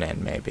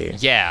feminine, maybe.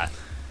 Yeah.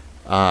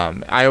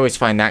 I always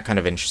find that kind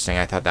of interesting.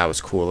 I thought that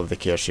was cool of the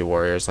Kyoshi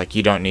Warriors. Like,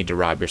 you don't need to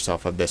rob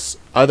yourself of this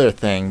other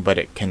thing, but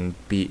it can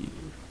be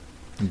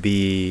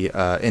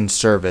in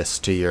service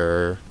to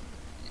your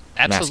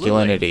Absolutely.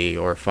 masculinity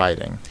or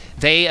fighting.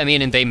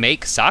 They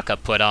make Sokka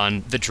put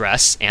on the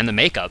dress and the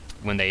makeup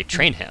when they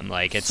train him.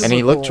 Like, it's And he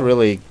Super looked cool.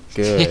 really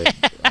good.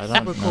 I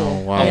don't know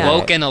cool. why. Yeah. that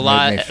Awoken a made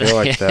lot. me feel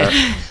like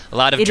that. a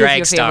lot of It is drag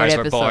your stars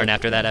favorite were born episode.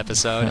 after that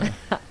episode.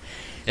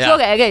 So,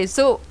 okay.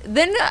 So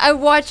then I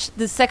watched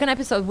the second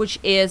episode, which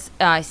is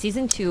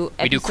season 2.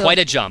 We do episode quite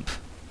a jump.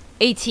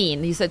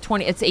 18. You said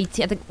 20. It's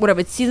 18. I think whatever.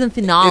 It's season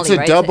finale. It's a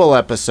right? double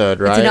episode,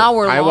 right? an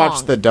hour I long.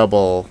 watched the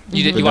double.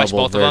 You the watched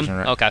double both of them? version,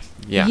 right? Okay.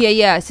 Yeah.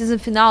 Yeah. Season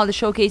finale that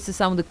showcases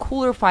some of the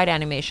cooler fight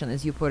animation,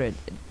 as you put it,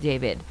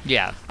 David.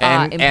 Yeah.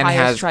 And Empire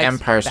has Strikes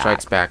Empire Back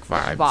Strikes Back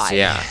vibes. vibe.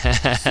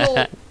 Yeah.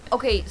 So,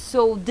 okay,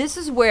 so this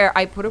is where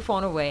I put a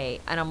phone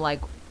away and I'm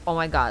like, oh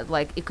my God,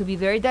 like, it could be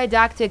very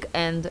didactic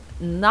and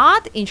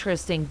not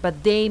interesting,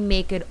 but they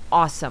make it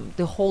awesome.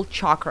 The whole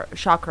chakra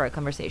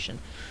conversation.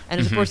 And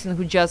as a person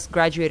who just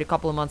graduated a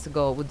couple of months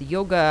ago with the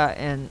yoga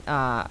and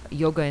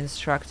yoga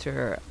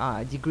instructor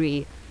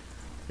degree,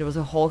 there was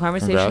a whole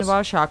conversation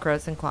Congrats. about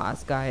chakras in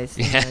class, guys,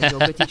 in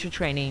yoga teacher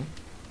training,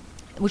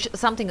 which is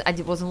something I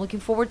wasn't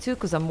looking forward to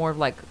because I'm more of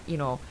like,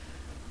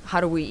 how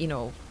do we,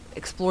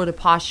 explore the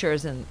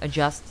postures and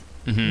adjust,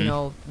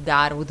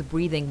 that with the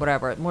breathing,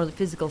 whatever, more the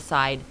physical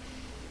side.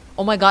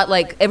 Oh my God,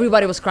 like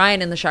everybody was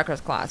crying in the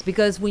chakras class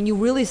because when you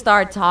really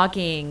start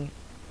talking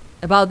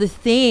about the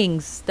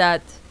things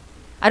that,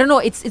 I don't know,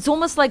 it's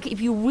almost like if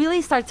you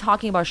really start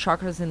talking about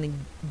chakras in the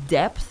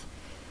depth,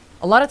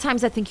 a lot of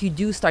times I think you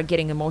do start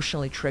getting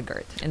emotionally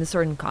triggered in a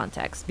certain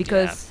context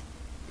because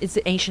it's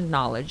ancient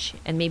knowledge,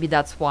 and maybe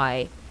that's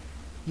why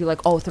you're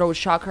like, oh, throat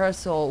chakra.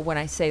 So when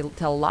I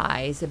tell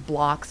lies, it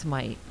blocks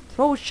my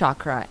throat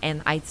chakra,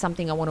 and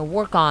something I want to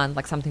work on,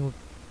 like something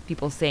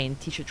people say in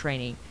teacher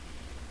training,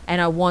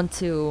 and I want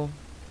to,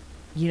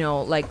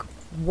 like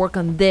work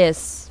on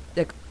this,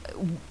 like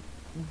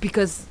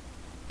because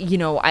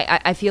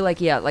I feel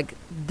like like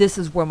this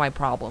is where my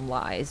problem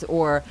lies,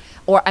 or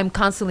I'm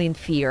constantly in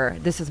fear.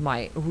 This is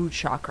my root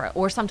chakra,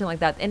 or something like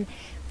that. And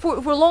for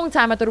a long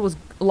time, I thought it was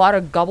a lot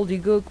of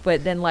gobbledygook,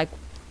 but then like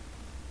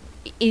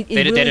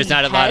there's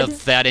not a lot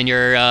of that in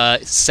your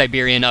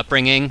Siberian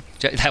upbringing.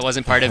 That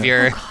wasn't part of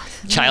your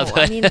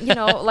childhood.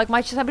 No, I mean, like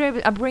my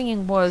Siberian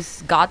upbringing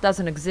was God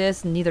doesn't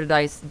exist, neither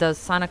does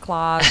Santa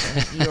Claus,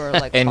 and you're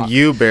like, and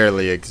you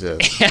barely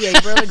exist. Yeah,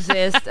 you barely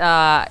exist,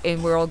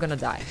 and we're all gonna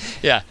die.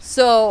 Yeah.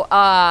 So,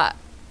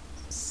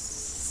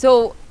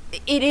 so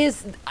it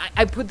is.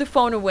 I put the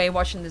phone away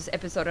watching this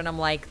episode, and I'm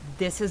like,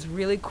 this is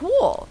really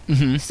cool.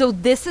 Mm-hmm. So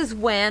this is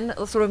when,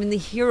 sort of in the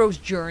hero's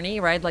journey,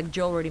 right? Like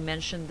Joe already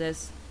mentioned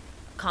this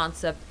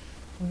concept,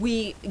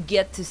 we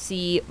get to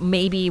see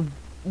maybe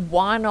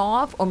one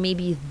of, or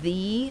maybe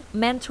the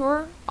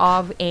mentor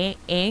of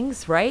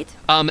Aang's, right?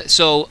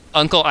 So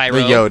Uncle Iroh.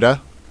 The Yoda.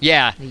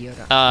 Yeah. The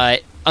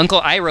Yoda.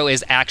 Uncle Iroh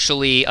is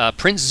actually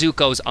Prince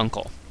Zuko's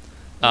uncle.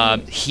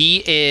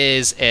 He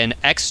is an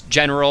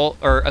ex-general,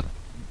 or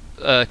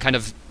a kind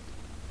of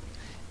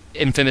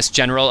infamous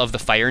general of the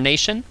Fire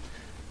Nation.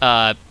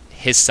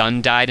 His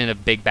son died in a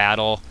big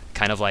battle,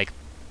 kind of like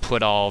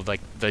put all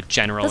like the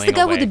generaling That's the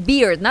guy away. with the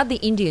beard, not the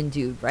Indian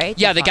dude, right?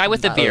 Yeah, You're the guy talking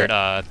with the about.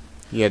 beard.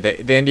 Yeah,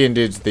 the Indian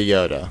dude's the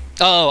Yoda.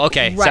 Oh,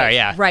 okay. Right, Sorry,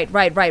 yeah.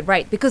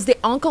 Right. Because the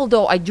uncle,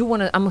 though,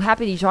 I'm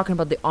happy that you're talking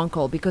about the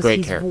uncle, because Great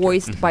he's character.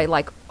 voiced by,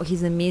 like,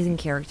 he's an amazing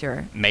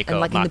character. Mako, and,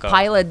 like, in the Mako.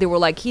 pilot, they were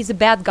like, he's a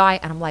bad guy.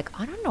 And I'm like,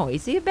 I don't know,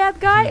 is he a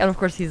bad guy? And, of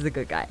course, he's the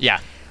good guy. Yeah.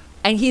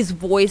 And he's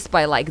voiced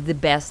by, like, the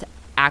best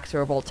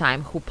actor of all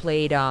time, who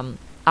played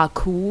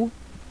Aku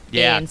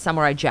Yeah. in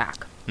Samurai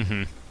Jack.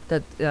 Mm-hmm.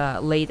 The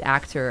late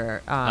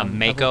actor.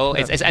 Mako.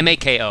 It's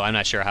M-A-K-O. I'm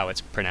not sure how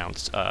it's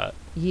pronounced.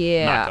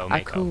 Yeah,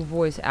 Mako. Aku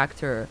voice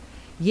actor.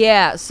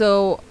 Yeah,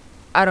 so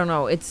I don't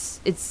know. It's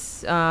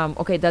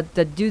okay.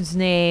 That dude's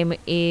name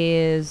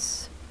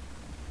is.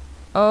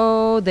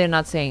 Oh, they're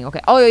not saying. Okay.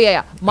 Oh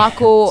yeah.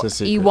 Mako It's a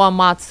secret.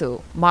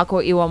 Iwamatsu.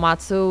 Mako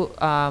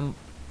Iwamatsu.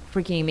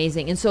 Freaking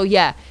amazing. And so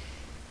yeah,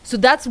 so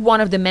that's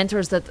one of the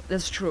mentors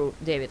that's true,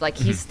 David. Like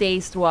he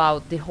stays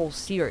throughout the whole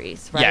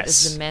series, right?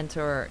 Yes. As the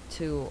mentor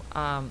to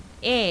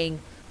Aang.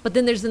 But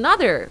then there's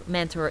another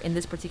mentor in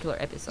this particular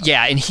episode.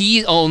 Yeah, and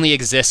he only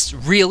exists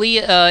really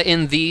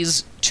in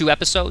these 2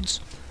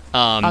 episodes.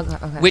 Okay.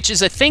 Which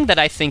is a thing that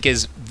I think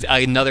is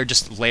another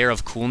just layer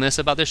of coolness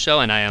about this show,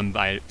 and I am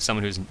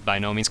someone who's by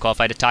no means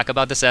qualified to talk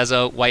about this as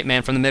a white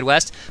man from the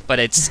Midwest, but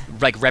it's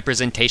like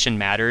representation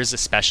matters,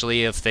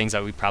 especially of things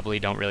that we probably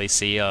don't really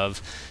see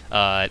of,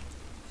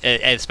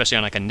 especially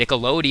on like a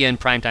Nickelodeon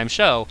primetime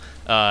show,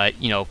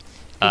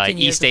 15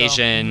 years East ago.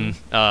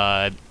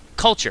 Asian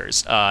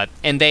cultures,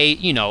 and they,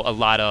 a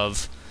lot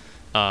of,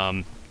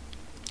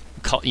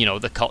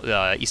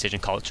 East Asian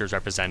cultures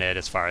represented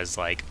as far as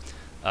like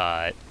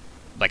I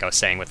was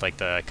saying with like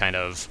the kind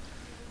of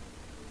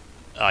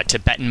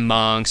Tibetan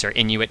monks or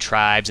Inuit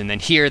tribes, and then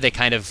here they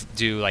kind of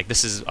do like,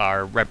 this is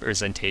our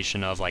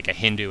representation of like a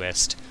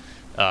Hinduist,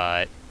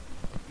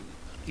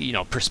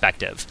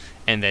 perspective,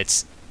 and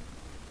it's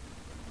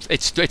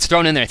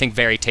thrown in there, I think,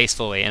 very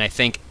tastefully, and I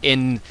think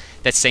in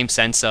that same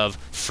sense of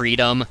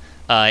freedom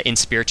in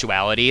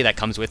spirituality that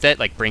comes with it,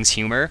 like brings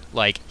humor.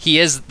 Like he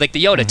is like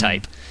the Yoda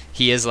type.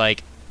 He is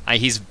like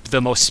he's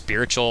the most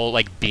spiritual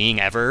like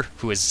being ever,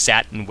 who has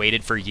sat and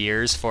waited for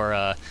years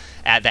for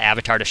the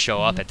Avatar to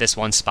show up at this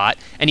one spot,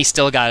 and he's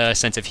still got a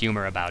sense of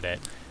humor about it.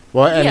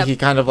 Well, and Yeah. he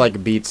kind of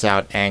like beats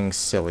out Aang's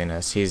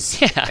silliness.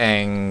 He's Yeah.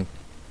 Aang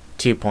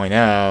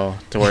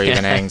 2.0, to where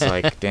even Aang's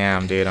like,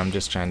 damn, dude, I'm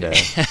just trying to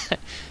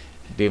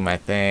do my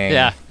thing.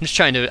 Yeah, I'm just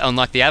trying to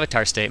unlock the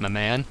Avatar state, my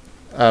man.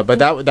 But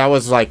that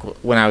was like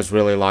when I was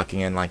really locking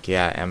in, like,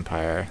 yeah,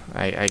 Empire.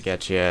 I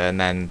get you. And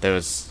then there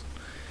was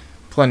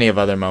plenty of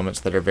other moments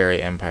that are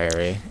very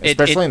Empire-y,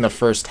 especially in the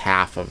first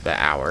half of the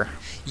hour.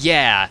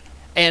 Yeah,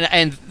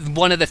 and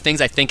one of the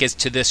things I think is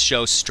to this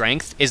show's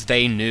strength is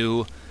they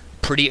knew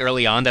pretty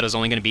early on that it was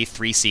only going to be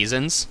 3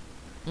 seasons.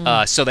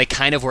 So they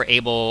kind of were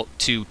able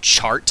to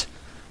chart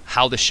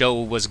how the show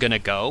was going to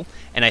go.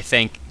 And I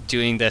think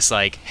doing this,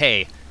 like,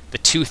 hey, the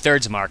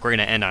 2/3 mark, we're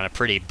going to end on a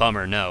pretty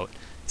bummer note,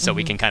 so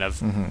we can kind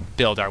of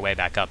build our way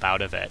back up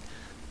out of it.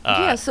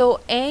 Yeah, so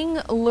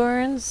Aang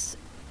learns.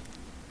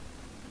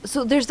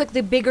 So there's like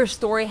the bigger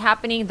story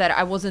happening that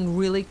I wasn't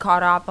really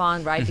caught up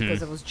on, right?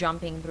 Because I was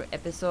jumping through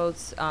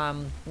episodes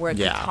where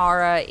Yeah.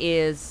 Katara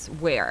is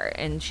where,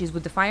 and she's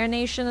with the Fire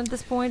Nation at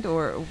this point,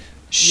 or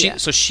yeah.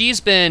 So she's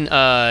been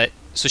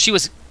so she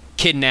was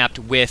kidnapped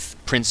with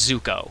Prince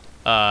Zuko.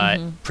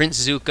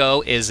 Prince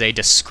Zuko is a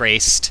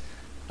disgraced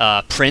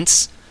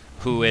prince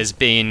who is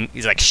being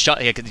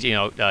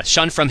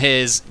shunned from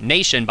his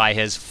nation by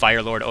his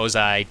Fire Lord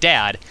Ozai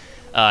dad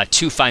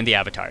to find the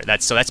Avatar.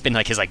 That's been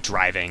like his like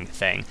driving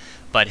thing.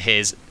 But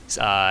his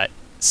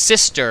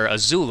sister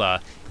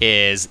Azula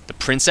is the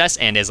princess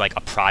and is like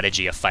a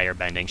prodigy of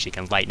firebending. She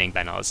can lightning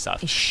bend, all this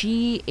stuff.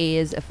 She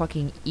is a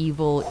fucking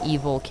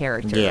evil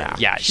character. Yeah.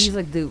 Yeah, She's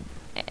like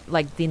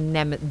the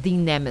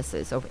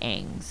nemesis of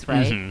Aang's,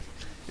 right? Mhm.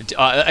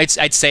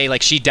 I'd say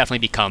like she definitely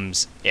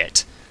becomes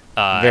it.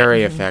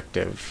 Very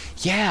effective.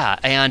 Yeah,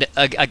 and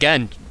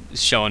again,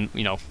 showing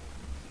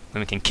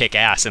women can kick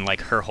ass, and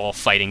like her whole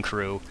fighting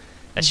crew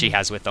that she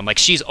has with them. Like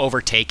she's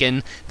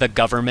overtaken the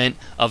government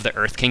of the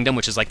Earth Kingdom,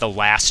 which is like the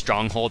last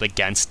stronghold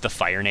against the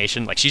Fire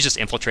Nation. Like she's just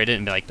infiltrated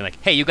and been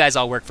like, hey, you guys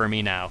all work for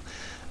me now.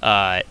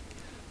 But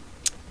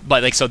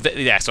like so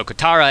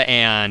Katara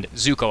and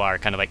Zuko are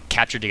kind of like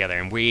captured together,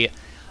 and we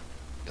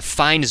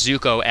find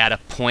Zuko at a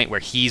point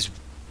where he's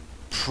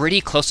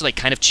pretty close to like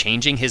kind of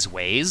changing his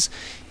ways.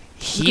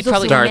 He Because of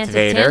probably the Darth romantic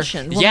Vader.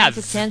 tension, Yeah.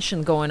 romantic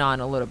tension going on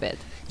a little bit.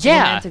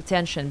 Yeah. Romantic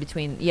tension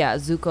between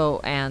Zuko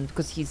and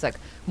because he's like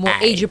more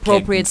I age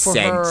appropriate can for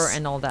her sense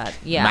and all that.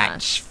 Yeah.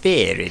 Much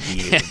fear in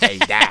you,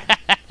 like that.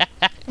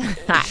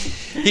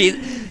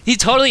 He's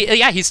totally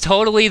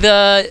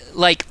the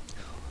like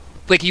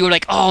you were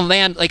like, oh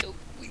man, like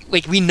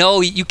we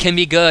know you can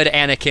be good,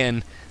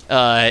 Anakin.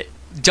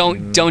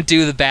 Don't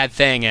do the bad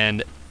thing,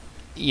 and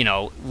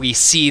we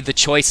see the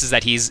choices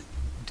that he's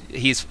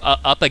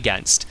up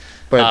against.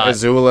 But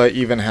Azula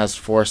even has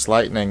Force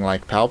lightning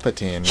like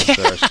Palpatine,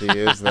 so she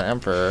is the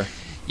Emperor.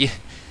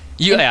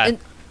 Yeah.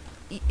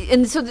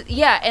 And so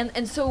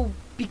and so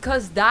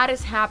because that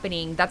is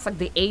happening, that's like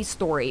the A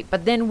story.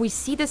 But then we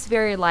see this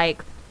very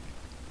like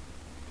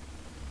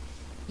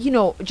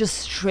just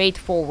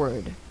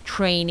straightforward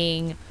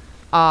training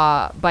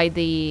by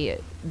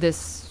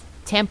this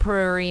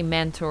temporary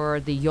mentor,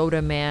 the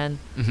Yoda man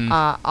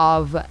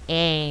of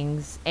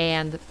Aang's,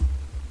 and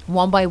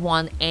one by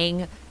one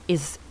Aang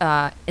is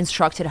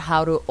instructed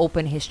how to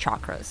open his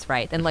chakras,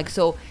 right? And like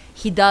so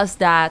he does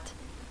that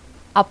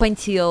up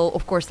until,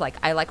 of course, like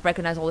I like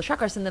recognize all the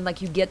chakras, and then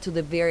like you get to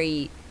the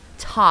very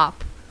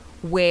top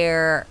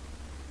where,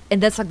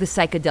 and that's like the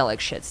psychedelic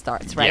shit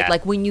starts, right? Yeah.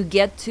 Like when you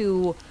get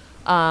to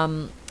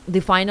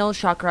the final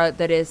chakra,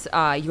 that is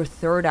your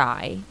third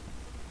eye,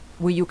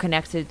 where you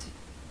connected,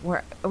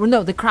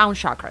 the crown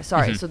chakra.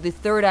 Sorry, so the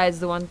third eye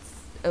is the one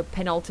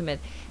penultimate,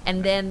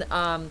 and then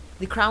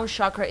the crown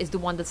chakra is the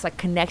one that's like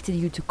connected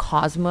you to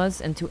cosmos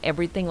and to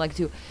everything, like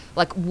to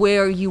like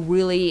where you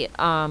really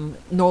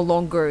no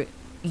longer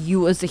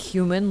you as a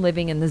human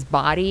living in this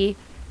body,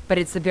 but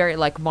it's a very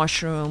like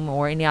mushroom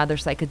or any other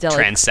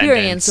psychedelic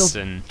experience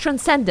of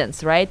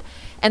transcendence, right?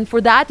 And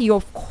for that, you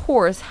of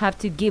course have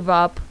to give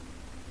up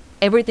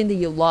everything that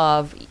you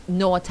love,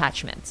 no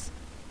attachments,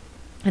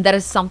 and that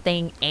is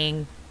something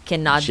Aang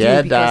cannot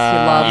do because he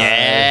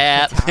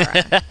loves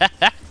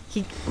Katara.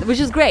 Which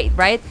is great,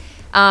 right?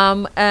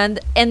 And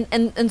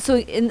so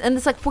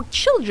it's like for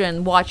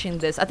children watching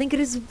this, I think it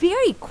is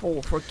very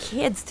cool for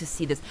kids to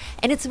see this,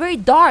 and it's very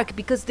dark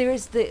because there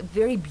is the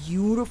very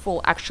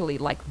beautiful, actually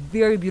like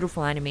very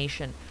beautiful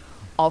animation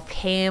of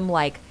him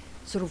like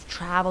sort of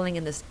traveling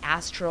in this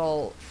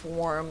astral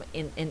form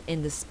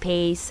in the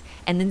space,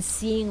 and then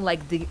seeing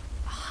like the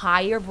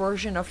higher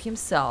version of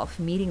himself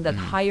meeting that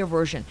higher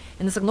version,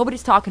 and it's like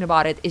nobody's talking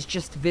about it, it's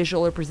just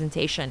visual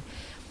representation.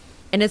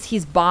 And as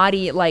his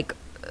body like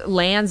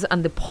lands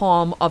on the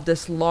palm of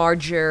this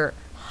larger,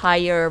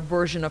 higher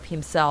version of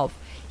himself,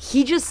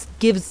 he just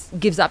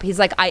gives up. He's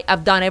like,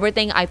 I've done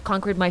everything. I've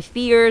conquered my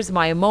fears,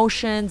 my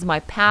emotions,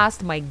 my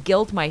past, my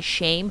guilt, my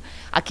shame.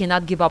 I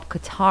cannot give up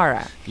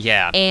Katara.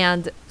 Yeah.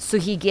 And so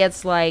he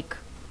gets like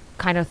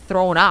kind of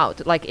thrown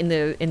out, like in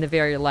the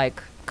very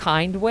like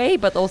kind way,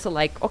 but also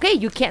like, okay,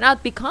 you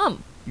cannot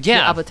become the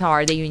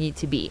avatar that you need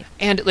to be.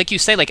 And like you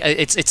say, like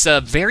it's a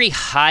very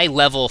high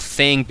level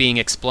thing being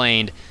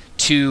explained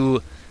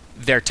to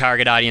their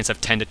target audience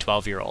of 10 to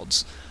 12 year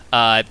olds.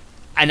 And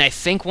I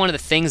think one of the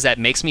things that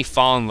makes me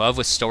fall in love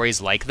with stories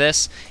like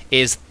this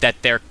is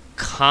that they're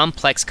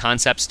complex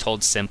concepts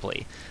told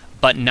simply,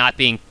 but not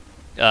being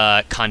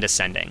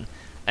condescending.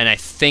 And I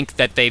think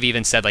that they've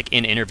even said like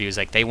in interviews,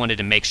 like they wanted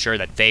to make sure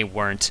that they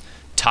weren't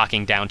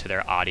talking down to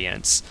their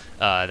audience.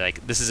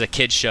 Like this is a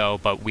kid's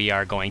show, but we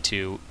are going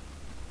to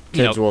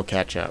Kids will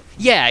catch up.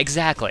 Yeah,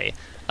 exactly.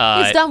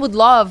 It's done with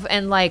love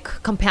and like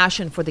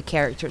compassion for the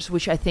characters,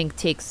 which I think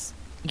takes,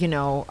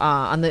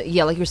 on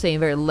the like you're saying,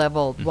 very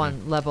level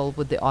one level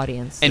with the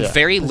audience. And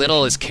very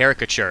little is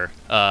caricature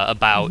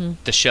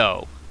about the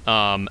show.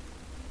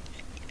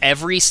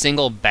 Every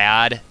single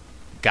bad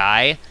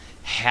guy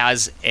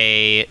has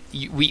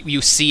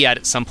you see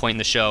at some point in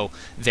the show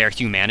their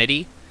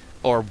humanity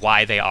or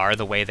why they are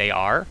the way they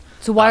are.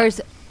 So why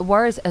is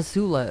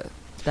Azula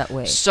that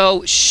way?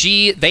 So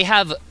they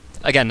have.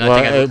 Again,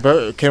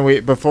 but can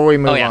we, before we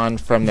move on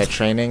from the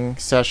training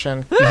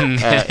session,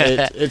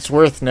 it's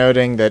worth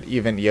noting that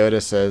even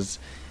Yoda says,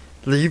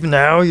 "Leave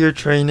now your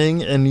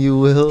training, and you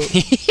will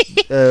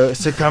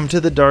succumb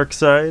to the dark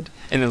side."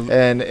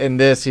 And in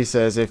this, he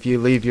says, "If you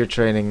leave your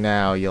training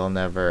now, you'll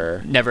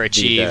never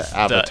achieve the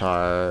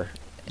Avatar,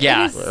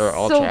 or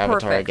Ultra so Avatar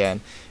perfect.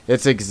 again."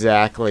 It's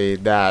exactly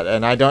that,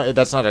 and I don't.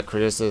 That's not a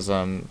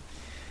criticism.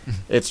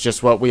 it's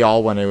just what we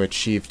all want to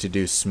achieve to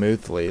do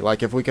smoothly.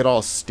 Like if we could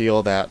all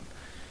steal that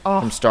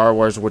from Star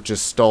Wars, which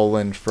is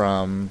stolen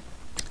from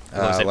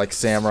like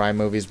samurai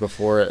movies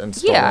before it and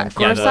stolen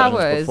from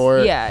Kurosawa before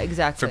it. Yeah,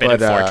 exactly. Forbidden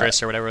But,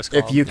 Fortress or whatever it's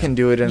called. If you can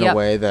do it in Yep. a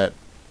way that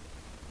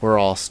we're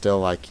all still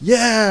like,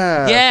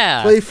 yeah,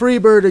 Yeah. play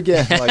Freebird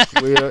again. Like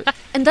we,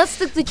 And that's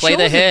the Play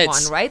the chosen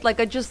hits. one, right? Like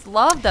I just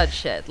love that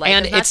shit. Like,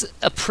 And it's it's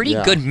a pretty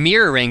Yeah. good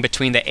mirroring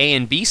between the A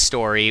and B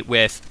story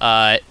with,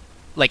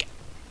 like,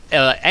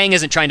 Aang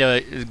isn't trying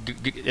to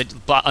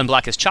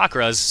unblock his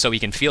chakras so he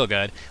can feel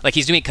good. Like,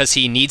 he's doing it because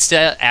he needs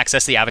to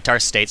access the Avatar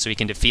state so he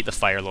can defeat the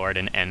Fire Lord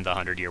and end the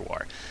 100-Year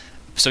War.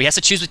 So he has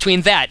to choose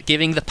between that,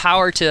 giving the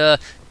power to,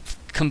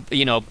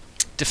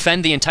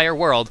 defend the entire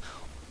world.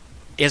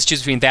 He has to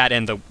choose between that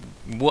and the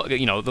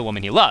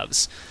woman he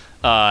loves.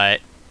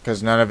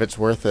 because none of it's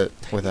worth it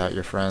without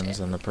your friends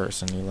and the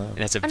person you love. And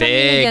it's a And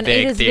big, again,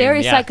 big it is theme.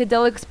 very yeah.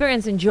 psychedelic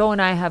experience, and Joe and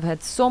I have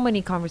had so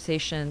many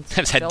conversations.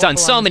 I've done available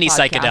so on many this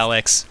podcast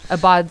psychedelics.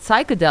 about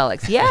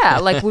psychedelics. Yeah,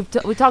 like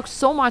we talked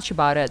so much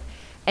about it,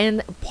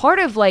 and part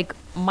of like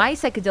my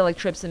psychedelic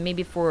trips, and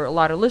maybe for a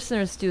lot of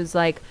listeners too, is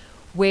like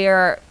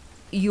where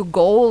your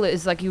goal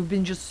is like you've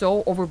been just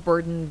so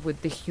overburdened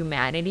with the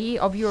humanity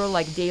of your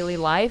like daily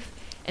life,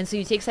 and so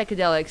you take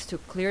psychedelics to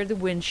clear the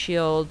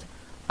windshield,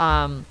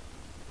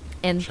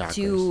 and Chakras.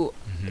 to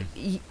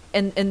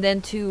and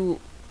then to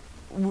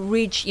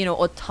reach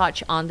or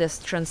touch on this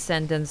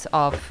transcendence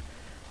of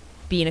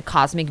being a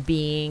cosmic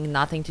being,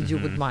 nothing to do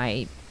with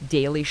my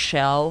daily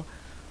shell,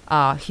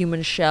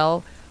 human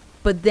shell.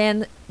 But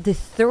then the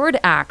third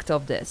act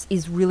of this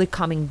is really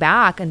coming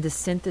back and the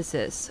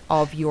synthesis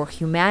of your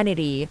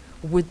humanity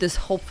with this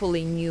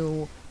hopefully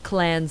new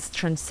cleansed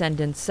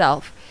transcendent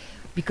self,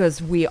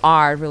 because we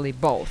are really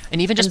both.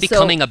 And even just so-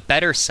 becoming a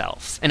better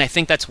self. And I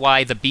think that's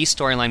why the B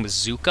storyline with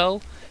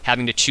Zuko,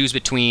 having to choose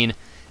between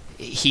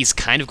he's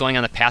kind of going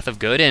on the path of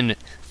good and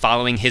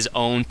following his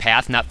own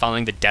path, not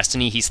following the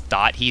destiny he's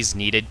thought he's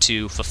needed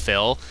to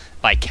fulfill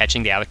by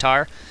catching the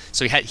Avatar.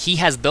 So he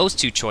has those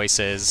two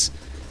choices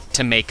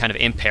to make kind of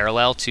in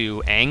parallel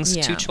to Aang's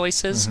two Yeah.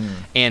 choices.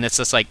 And it's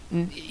just like,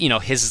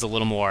 his is a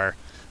little more,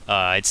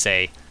 I'd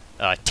say,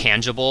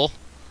 tangible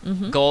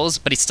goals,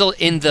 but he's still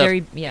in the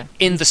Very- yeah,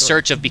 in the sure.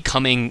 search of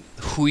becoming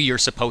who you're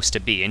supposed to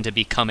be, into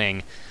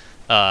becoming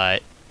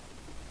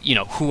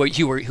who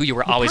you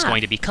were always path.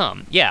 going to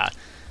become. Yeah,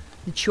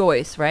 the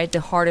choice, right? The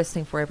hardest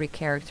thing for every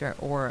character,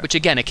 or which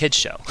again, a kid's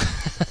show.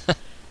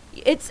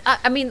 it's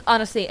I mean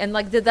honestly, and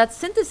like that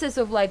synthesis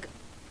of like,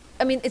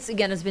 I mean it's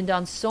been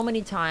done so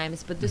many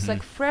times, but this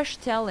like fresh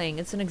telling,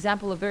 it's an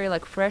example of very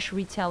like fresh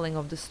retelling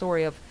of the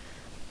story of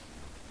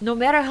no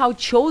matter how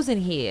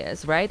chosen he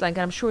is, right? Like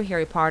I'm sure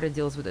Harry Potter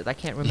deals with it, I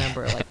can't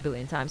remember like a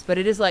billion times, but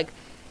it is like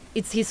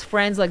it's his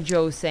friends, like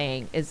Joe's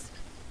saying, is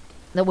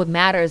that what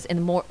matters,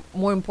 and more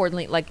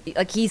importantly,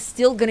 like he's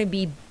still gonna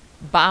be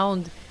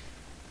bound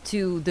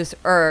to this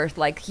earth.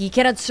 Like he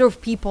cannot serve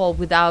people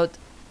without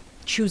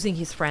choosing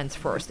his friends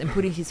first and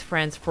putting his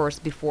friends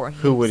first before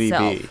himself. Who would he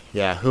be?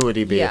 Yeah, who would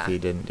he be Yeah. if he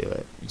didn't do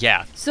it?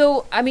 Yeah,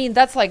 So I mean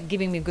that's like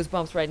giving me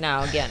goosebumps right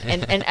now again,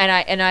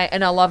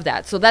 and I love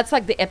that. So that's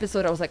like the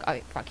episode I was like, I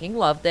fucking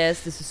love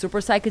this. This is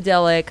super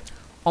psychedelic.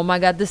 Oh my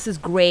god, this is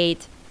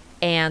great.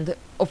 And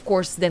of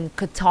course, then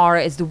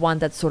Katara is the one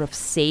that sort of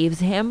saves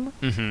him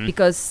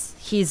because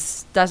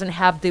he's doesn't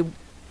have the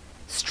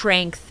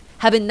strength,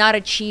 having not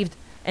achieved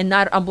and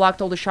not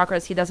unblocked all the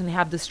chakras. He doesn't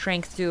have the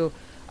strength to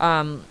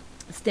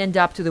stand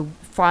up to the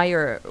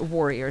fire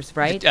warriors,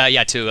 right? to And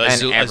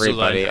Azula.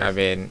 everybody, I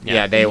mean,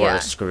 they were Yeah.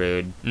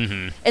 screwed.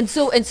 And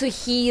so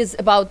he is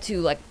about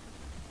to like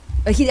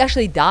he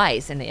actually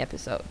dies in the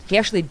episode. He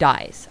actually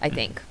dies, I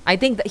think. I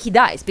think that he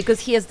dies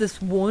because he has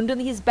this wound on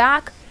his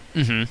back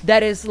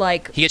that is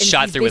like He gets and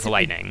shot he's through with basically-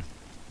 lightning.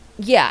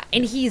 Yeah,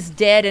 and he's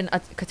dead in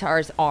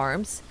Katara's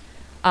arms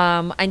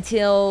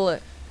until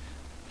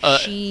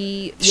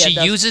she She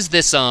does- uses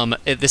this.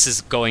 This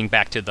is going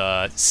back to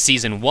the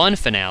season 1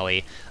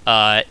 finale.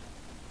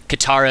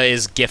 Katara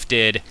is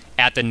gifted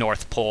at the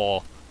North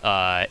Pole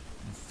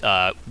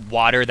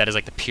water that is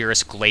like the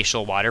purest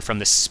glacial water from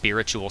the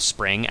spiritual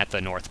spring at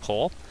the North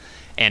Pole,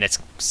 and it's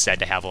said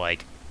to have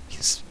like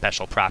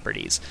special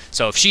properties.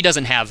 So if she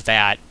doesn't have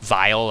that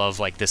vial of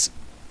like this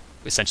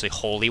essentially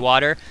holy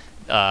water,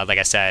 like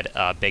I said,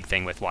 a big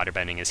thing with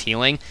waterbending is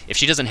healing. If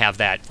she doesn't have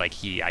that, like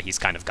he's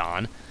kind of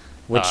gone.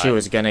 Which she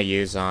was gonna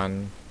use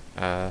on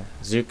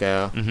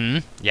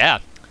Zuko Yeah.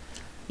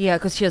 Yeah,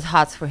 because she has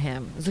hots for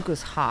him.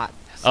 Zuko's hot.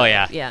 Oh,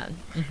 yeah. Yeah.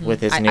 with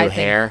his I new think-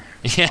 hair.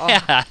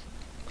 Yeah.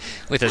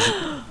 With his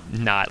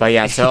not. But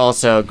yeah, so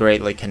also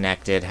greatly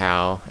connected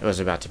how it was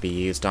about to be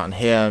used on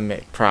him.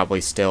 It probably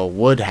still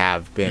would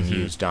have been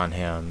used on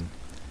him,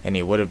 and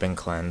he would have been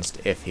cleansed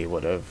if he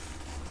would have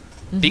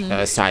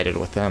sided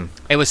with them.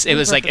 It was like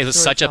Perfect it was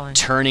such a storytelling.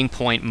 turning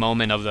point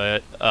moment of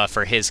the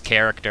for his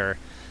character,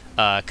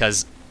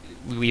 because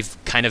we've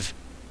kind of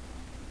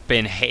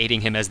been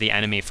hating him as the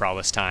enemy for all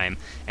this time,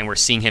 and we're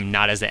seeing him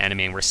not as the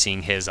enemy, and we're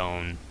seeing his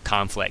own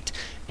conflict.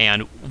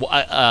 And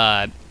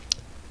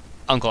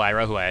Uncle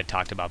Iroh, who I had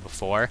talked about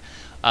before,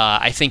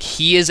 I think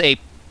he is a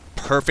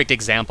perfect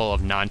example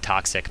of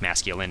non-toxic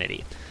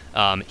masculinity.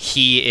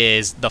 He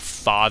is the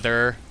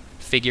father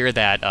figure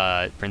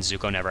that Prince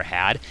Zuko never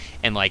had,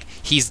 and like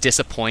he's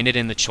disappointed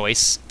in the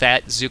choice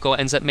that Zuko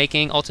ends up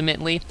making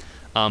ultimately,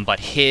 but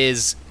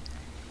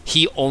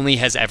he only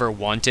has ever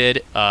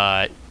wanted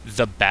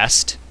the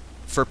best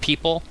for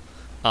people,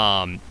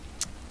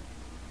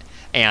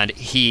 and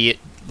he,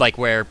 like,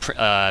 where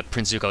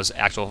Prince Zuko's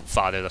actual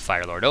father, the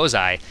Fire Lord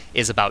Ozai,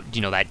 is about,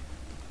 you know, that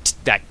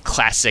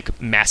classic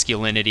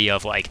masculinity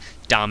of like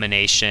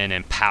domination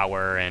and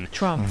power and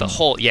Trump. the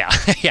whole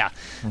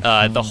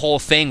the whole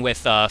thing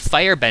with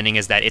firebending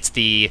is that it's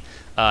the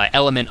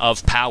element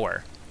of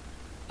power,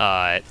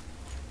 and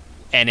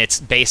it's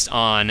based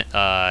on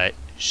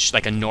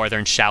like a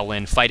northern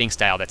Shaolin fighting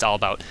style that's all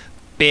about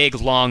big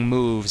long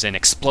moves and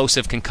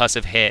explosive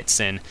concussive hits,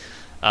 and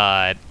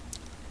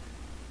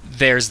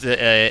there's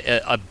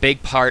a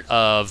big part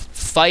of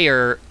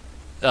fire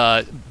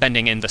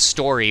bending in the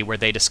story where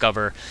they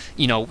discover,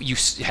 you know, you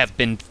have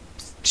been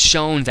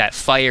shown that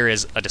fire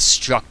is a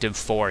destructive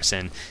force,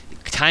 and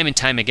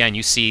time again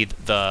you see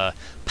the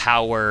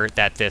power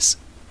that this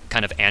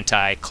kind of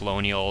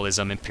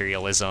anti-colonialism,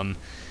 imperialism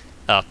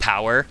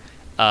power,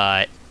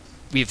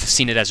 we've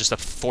seen it as just a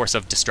force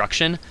of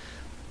destruction,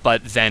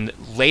 but then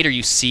later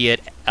you see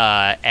it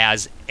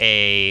as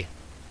a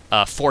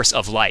force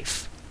of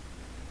life.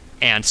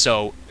 And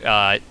so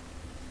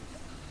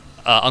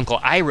Uncle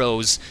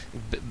Iroh's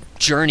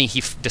journey,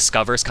 he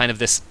discovers kind of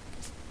this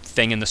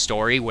thing in the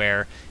story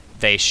where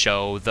they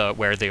show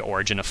where the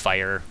origin of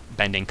fire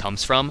bending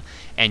comes from,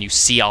 and you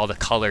see all the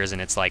colors,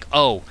 and it's like,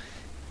 oh,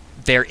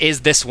 there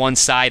is this one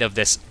side of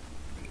this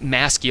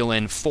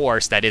masculine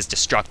force that is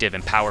destructive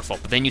and powerful,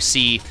 but then you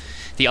see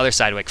the other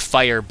side, like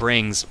fire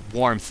brings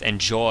warmth and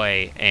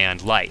joy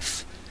and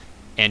life,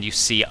 and you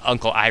see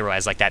Uncle Iroh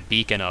as like that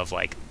beacon of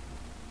like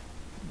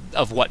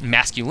of what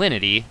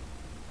masculinity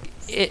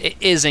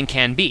is and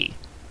can be.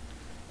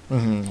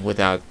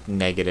 Without the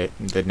negative.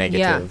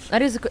 Yeah,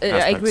 that is. I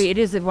aspects. agree. It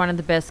is one of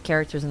the best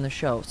characters in the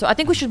show. So I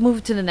think we should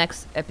move to the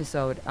next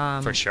episode.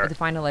 For sure. The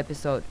final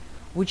episode,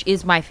 which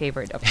is my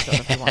favorite episode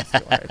of The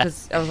Monster Order,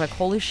 because I was like,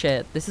 holy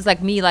shit, this is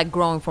like me like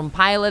growing from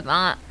pilot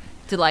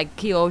to like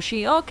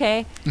Kyoshi,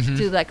 okay,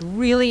 to like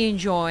really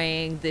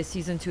enjoying the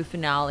season 2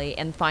 finale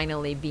and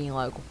finally being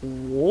like,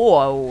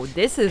 whoa,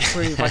 this is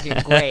pretty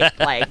fucking great.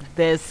 Like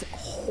this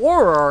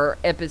horror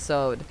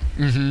episode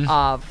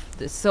of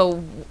this.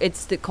 So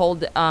it's called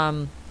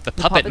the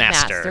Puppet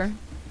Master.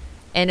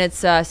 And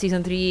it's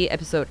season 3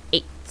 episode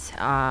 8.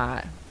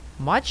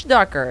 Much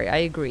darker, I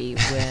agree,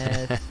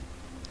 with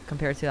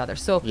compared to the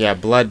others. So Yeah,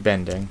 blood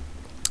bending.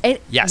 and,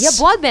 Yes. yeah,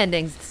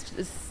 bloodbending.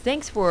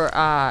 Thanks for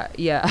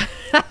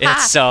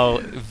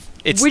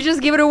It's we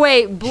just give it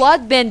away.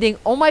 Bloodbending.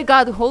 Oh my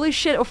god, holy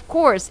shit, of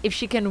course. If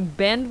she can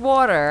bend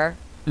water,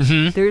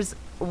 there's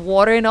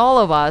water in all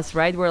of us,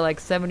 right? We're like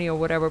 70 or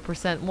whatever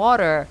 %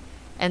 water.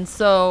 And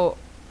so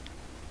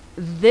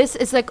this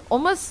is like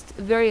almost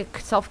very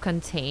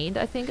self-contained,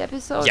 I think,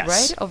 episode, Yes.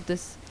 right? Of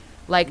this,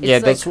 like, it's Yeah,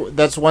 like,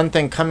 that's one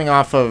thing coming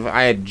off of.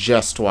 I had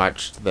just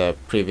watched the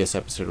previous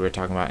episode we were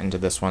talking about into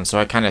this one, so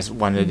I kind of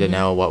wanted to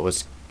know what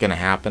was gonna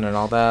happen and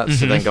all that.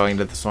 So then going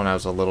to this one, I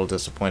was a little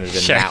disappointed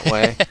in Sure. that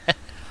way.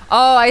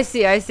 oh, I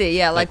see.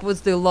 Yeah, like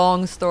was the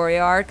long story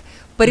arc,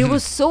 but it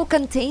was so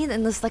contained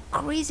in this like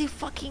crazy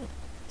fucking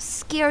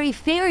scary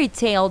fairy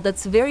tale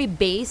that's very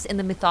based in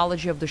the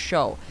mythology of the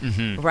show,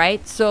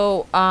 right?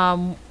 So,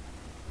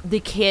 the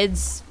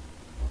kids,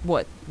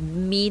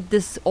 meet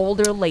this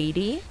older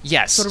lady,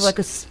 yes, sort of like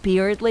a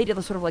spirit lady,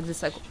 sort of like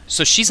this like.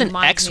 so she's an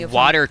reminds me of,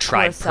 ex-water like,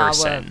 tribe Kurosawa.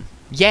 person.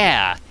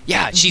 Yeah,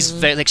 she's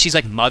she's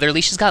like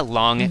motherly. She's got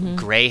long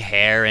gray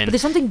hair, and But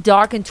there's something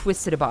dark and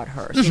twisted about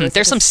her. So There's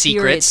like some a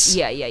spirit- secrets.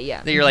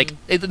 Yeah. that you're like,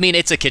 I mean,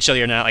 it's a kid show.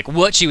 You're not like,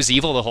 what? She was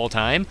evil the whole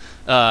time.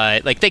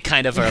 Like they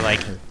kind of are like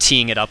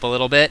teeing it up a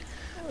little bit.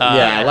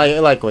 Yeah,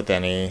 like with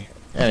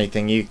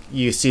anything,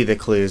 you see the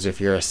clues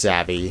if you're a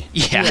savvy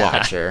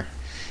watcher.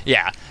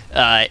 Yeah.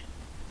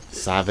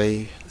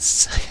 Savvy.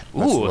 Ooh,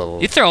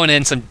 little- you throwing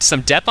in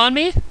some dep on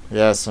me?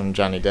 Yeah, some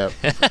Johnny Depp.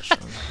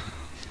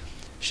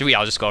 Should we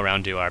all just go around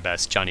and do our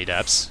best Johnny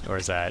Depps, or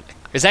is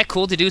that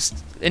cool to do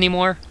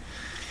anymore?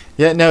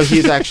 Yeah, no,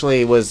 he's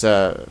actually was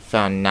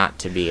found not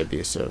to be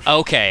abusive.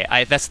 Okay,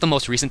 that's the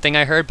most recent thing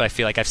I heard, but I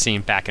feel like I've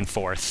seen back and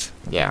forth.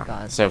 Yeah,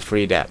 God. so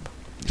free Depp.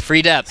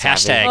 Free Depp,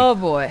 Savvy. hashtag. Oh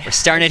boy. We're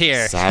starting it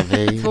here.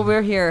 Savvy. That's what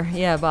we're here,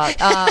 about.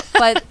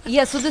 But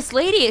yeah, so this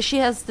lady, she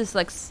has this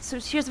like, so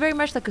she has very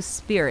much like a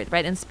spirit,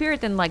 right? And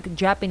spirit in like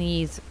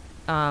Japanese,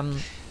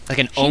 Like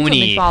an Shinto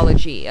Oni.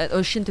 mythology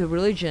or Shinto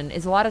religion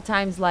is a lot of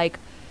times like,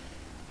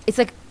 it's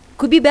like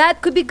could be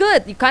bad, could be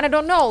good. You kind of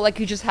don't know. Like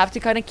you just have to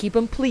kind of keep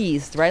them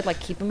pleased, right? Like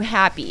keep them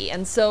happy.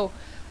 And so,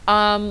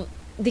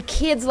 the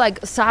kids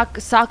like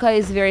Sokka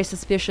is very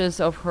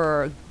suspicious of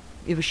her,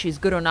 if she's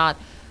good or not.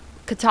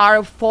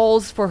 Katara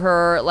falls for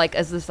her like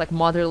as this like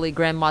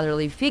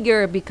grandmotherly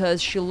figure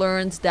because she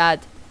learns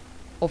that,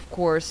 of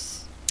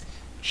course,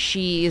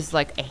 she is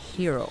like a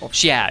hero.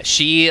 Yeah,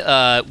 she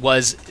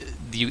was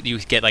you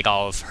get like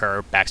all of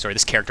her backstory.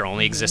 This character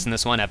only exists in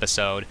this one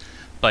episode,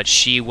 but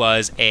she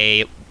was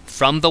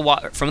from the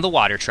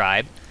Water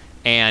Tribe,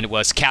 and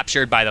was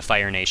captured by the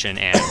Fire Nation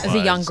and As a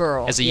young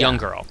girl. As a young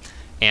girl,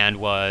 and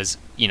was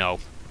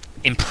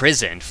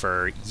imprisoned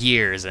for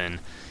years, and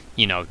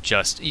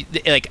just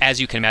like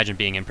as you can imagine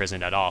being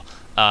imprisoned at all.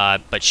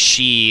 But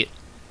she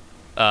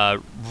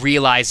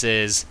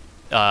realizes,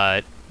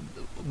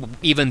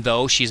 even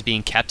though she's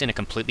being kept in a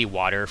completely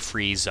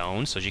water-free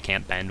zone, so she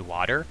can't bend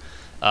water,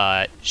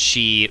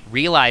 she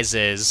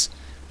realizes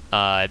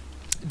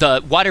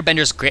the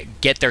waterbenders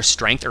get their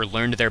strength or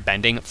learned their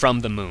bending from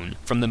the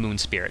moon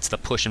spirits, the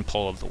push and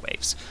pull of the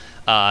waves.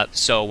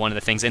 So one of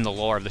the things in the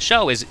lore of the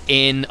show is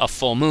in a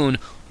full moon,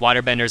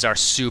 waterbenders are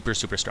super,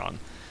 super strong.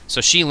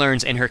 So she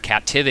learns in her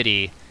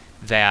captivity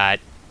that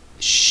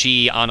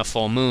she, on a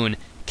full moon,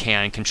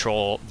 can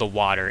control the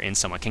water in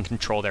someone, can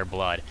control their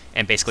blood,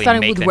 and basically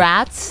Starting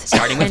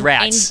with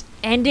rats.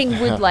 Ending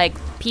with like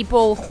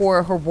people who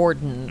are her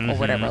warden or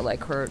whatever,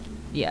 like her.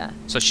 Yeah.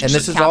 So and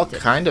this is all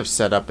kind of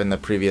set up in the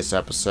previous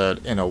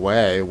episode in a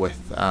way,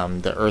 with the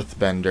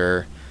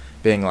Earthbender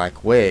being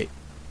like, "Wait,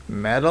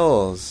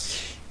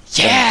 metals."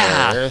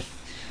 Yeah.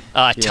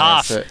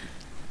 Tough. So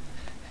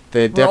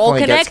they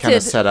definitely gets kind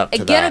of set up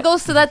to Again, that. it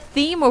goes to that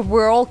theme of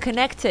we're all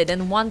connected,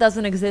 and one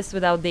doesn't exist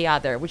without the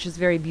other, which is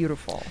very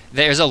beautiful.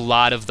 There's a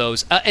lot of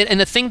those, and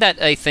the thing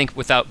that I think,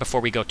 before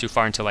we go too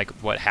far into like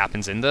what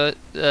happens in the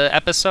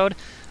episode,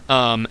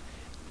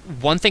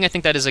 one thing I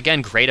think that is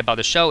again great about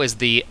the show is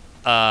the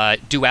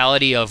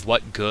duality of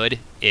what good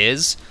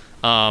is.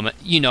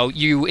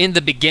 You in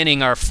the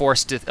beginning are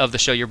of the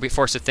show, you're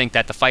forced to think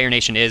that the Fire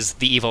Nation is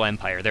the evil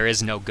empire. There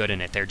is no good in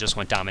it. They're just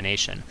one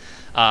domination.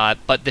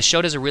 But the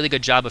show does a really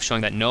good job of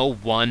showing that no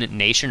one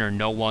nation or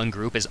no one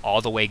group is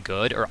all the way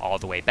good or all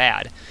the way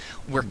bad.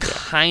 We're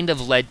kind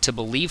of led to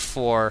believe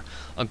for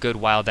a good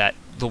while that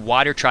the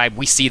Water Tribe,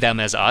 we see them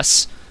as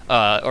us,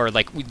 or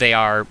like they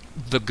are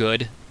the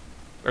good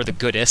or the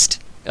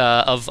goodest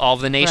of all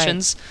the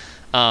nations.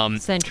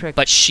 Right. Centric.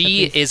 But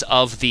she is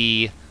of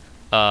the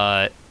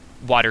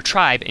Water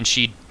Tribe, and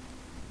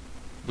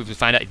we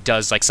find out,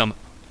 does like some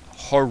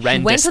horrendous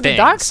She went to things. the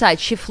dark side.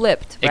 She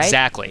flipped, right?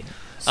 Exactly.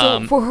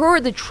 So for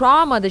her, the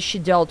trauma that she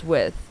dealt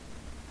with,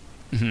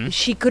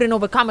 she couldn't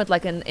overcome it,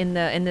 like in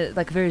the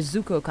like very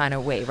Zuko kind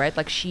of way, right?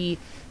 Like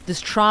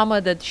this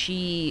trauma that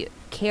she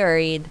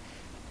carried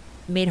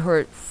made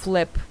her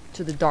flip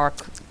to the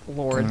Dark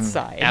Lord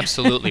side.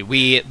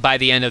 Absolutely. By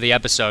the end of the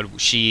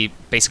episode, she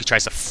basically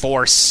tries to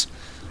force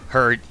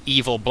her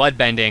evil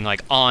bloodbending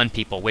like on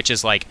people, which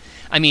is like,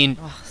 I mean,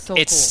 so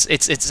it's cool.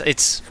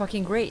 it's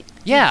fucking great.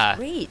 Yeah. It's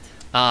great.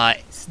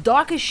 It's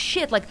dark as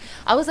shit. Like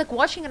I was like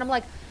watching it, I'm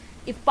like,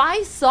 if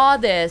I saw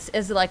this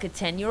as like a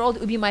 10-year-old, it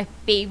would be my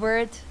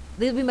favorite.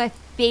 This would be my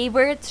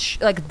favorite,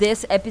 like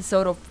this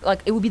episode of,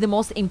 like, it would be the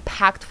most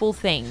impactful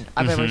thing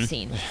I've ever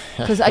seen.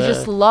 Because I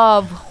just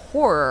love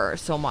horror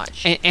so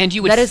much. And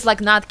you would... That is,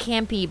 like, not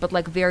campy, but,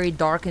 like, very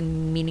dark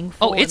and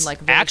meaningful. Oh, it's and, like,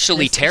 very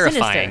actually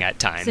terrifying at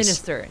times.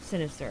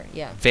 Sinister,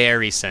 yeah.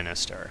 Very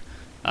sinister.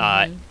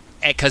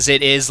 Because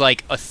it is,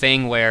 like, a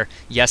thing where,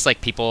 yes, like,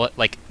 people,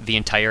 like, the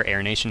entire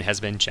Air Nation has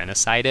been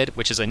genocided,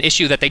 which is an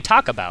issue that they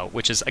talk about,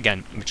 which is,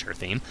 again, mature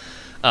theme.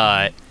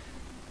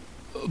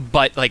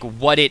 But, like,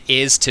 what it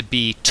is to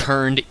be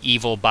turned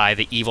evil by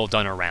the evil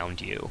done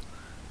around you.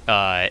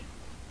 And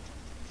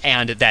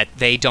that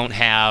they don't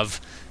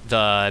have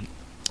the...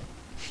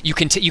 You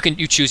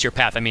choose your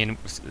path. I mean,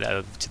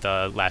 to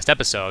the last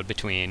episode,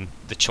 between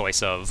the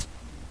choice of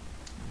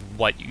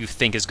what you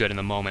think is good in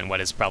the moment,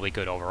 what is probably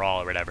good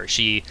overall or whatever.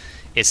 She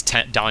is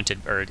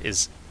daunted, or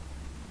is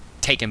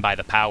taken by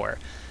the power.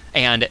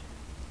 And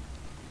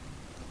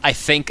I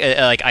think,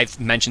 like I've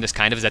mentioned this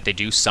kind of, is that they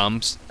do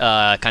some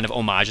kind of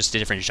homages to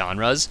different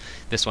genres.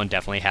 This one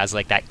definitely has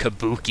like that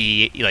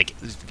kabuki, like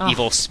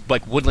evil,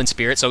 like woodland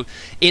spirit. So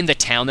in the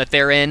town that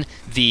they're in,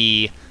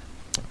 the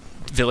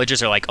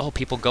villagers are like, oh,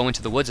 people go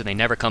into the woods and they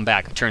never come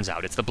back. It turns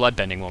out it's the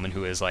bloodbending woman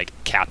who is like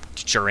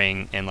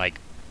capturing and like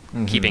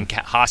keeping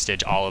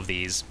hostage all of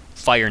these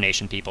Fire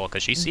Nation people,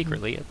 because she's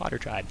secretly a Water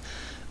Tribe.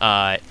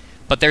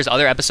 But there's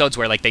other episodes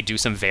where like they do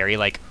some very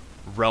like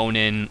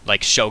Ronin,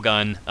 like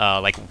Shogun,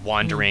 like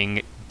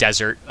wandering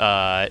desert,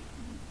 like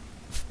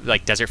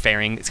desert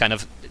faring. It's kind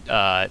of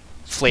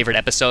flavored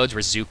episodes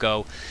where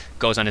Zuko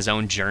goes on his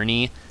own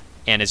journey,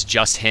 and it's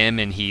just him,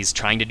 and he's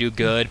trying to do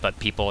good, but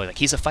people are like,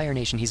 he's a Fire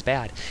Nation, he's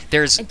bad.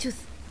 There's it's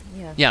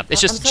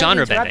just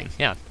genre bending.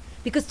 Yeah.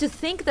 Because to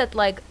think that,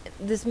 like,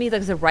 this me,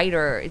 like, as a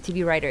writer, a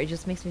TV writer, it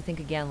just makes me think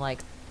again, like,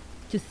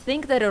 to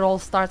think that it all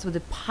starts with a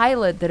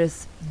pilot that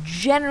is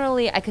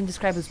generally, I can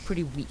describe as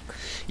pretty weak.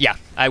 Yeah,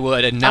 I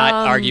would not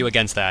argue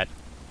against that.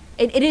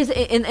 It is,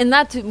 and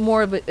not to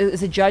more of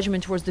as a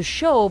judgment towards the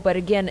show, but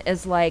again,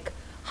 as like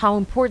how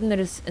important it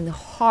is and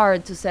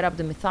hard to set up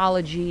the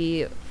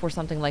mythology for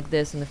something like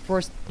this in the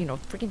first,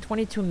 freaking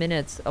 22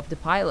 minutes of the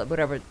pilot,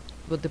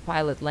 what the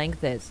pilot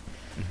length is.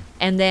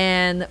 And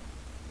then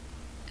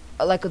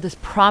like this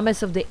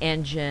promise of the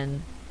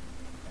engine,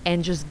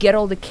 and just get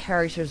all the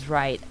characters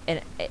right.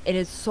 And it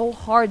is so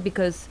hard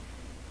because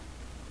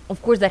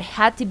of course, that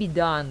had to be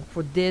done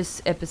for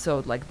this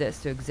episode like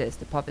this to exist,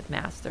 the Puppet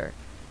Master.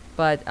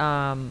 But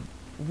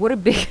what a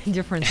big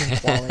difference in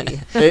quality.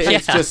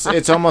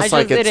 It's almost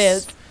like it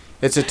is.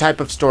 It's a type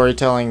of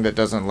storytelling that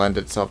doesn't lend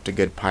itself to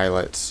good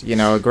pilots. You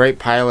know, a great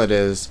pilot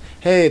is,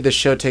 hey, the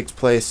show takes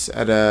place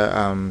at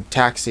a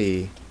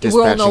taxi dispatching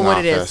We all know what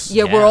office. it is.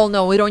 Yeah, we Yeah. all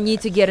know. We don't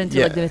need to get into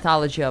Yeah. like the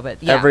mythology of it.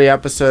 Yeah. Every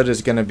episode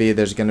is going to be,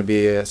 there's going to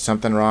be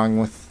something wrong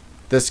with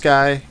this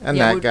guy and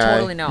yeah, that we guy.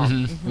 totally know.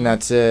 Mhm. And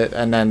that's it.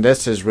 And then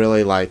this is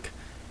really like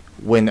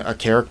when a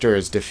character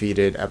is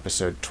defeated,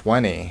 episode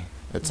 20.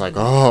 It's like,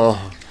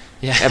 oh,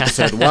 Yeah.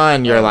 episode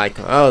 1, you're like,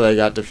 oh, they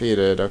got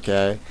defeated.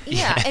 Okay.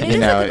 Yeah, and it You is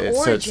know, like an so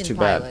it's origin too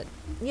bad. pilot.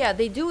 Yeah,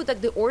 they do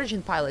like the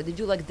origin pilot. They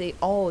do like they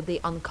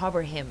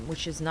uncover him,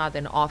 which is not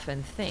an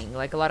often thing.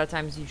 Like a lot of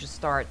times you just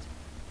start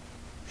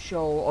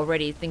show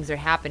already things are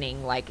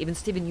happening. Like even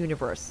Steven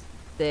Universe,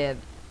 the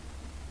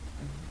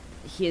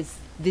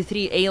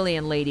 3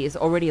 alien ladies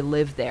already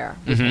live there.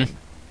 with Mhm. him.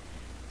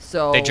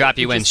 So They drop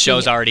you in. just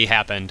Show's seeing it- already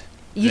happened.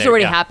 It's There-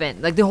 already yeah.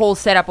 happened. Like the whole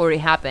setup already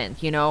happened,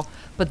 you know.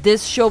 But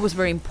this show was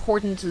very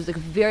important. It was like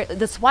very.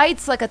 That's why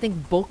it's like I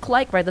think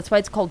book-like, right? That's why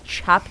it's called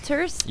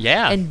chapters.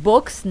 Yeah. And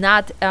books,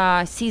 not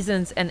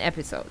seasons and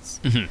episodes.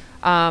 Mhm.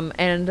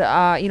 And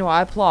you know,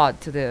 I applaud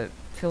to the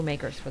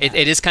filmmakers for that.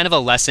 It is kind of a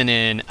lesson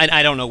in, and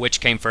I don't know which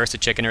came first, the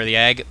chicken or the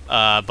egg,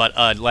 but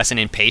a lesson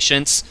in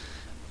patience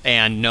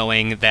and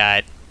knowing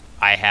that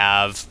I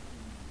have,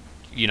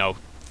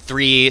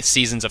 3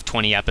 seasons of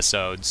 20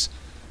 episodes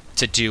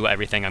to do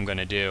everything I'm going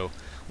to do.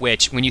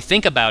 Which, when you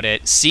think about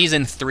it,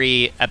 season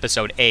 3,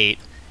 episode 8,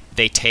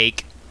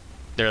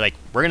 they're like,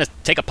 we're going to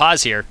take a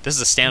pause here. This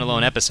is a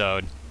standalone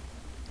episode.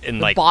 And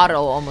the like,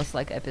 bottle almost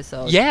like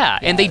episode. yeah,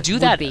 and they it do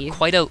would that be.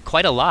 quite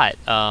a lot.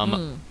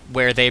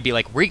 Where they'd be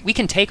like, we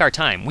can take our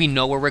time. We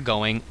know where we're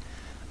going,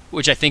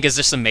 which I think is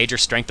just a major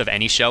strength of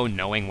any show,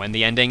 knowing when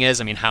the ending is.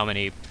 I mean, how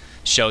many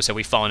shows have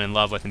we fallen in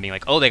love with and being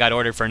like, oh, they got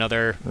ordered for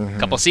another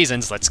couple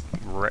seasons. Let's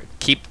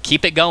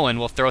keep it going.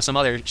 We'll throw some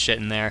other shit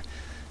in there.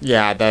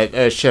 Yeah,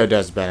 that show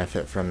does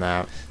benefit from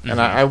that.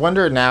 And I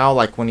wonder now,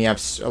 like when you have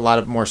a lot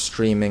of more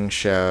streaming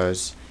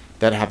shows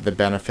that have the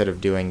benefit of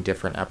doing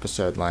different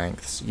episode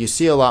lengths, you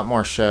see a lot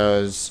more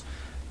shows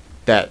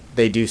that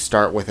they do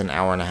start with an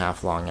hour and a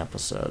half long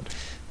episode.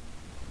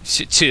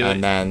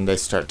 And then they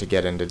start to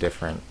get into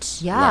different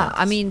Yeah, I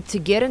lengths. mean, to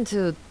get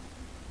into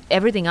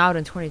everything out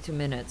in 22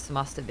 minutes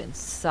must have been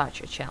such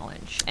a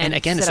challenge. And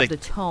again, set it's up like- the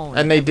tone.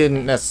 And they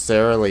didn't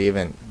necessarily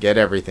even get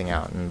everything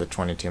out in the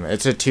 22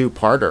 minutes. It's a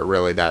two-parter,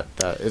 really. That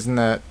isn't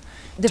that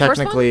The first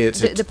technically one?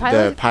 it's The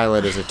pilot? the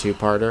pilot is a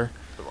two-parter.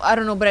 I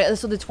don't know, but I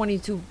saw the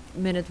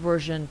 22-minute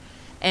version,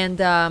 and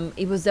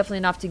it was definitely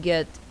enough to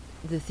get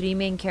the 3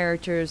 main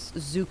characters,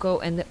 Zuko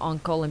and the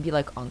uncle, and be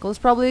like, Uncle is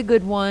probably a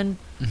good one.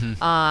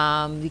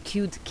 The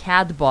cute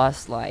cat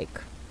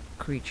boss-like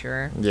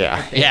creature.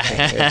 Yeah.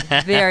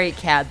 Yeah. Very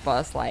cat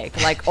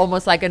boss-like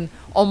almost like an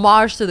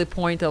homage to the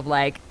point of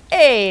like,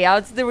 hey,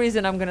 that's the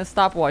reason I'm gonna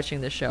stop watching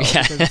the show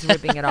because it's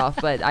ripping it off,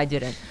 but I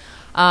didn't.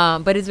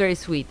 But it's very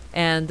sweet,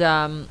 and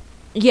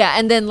yeah,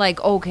 and then like,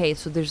 okay,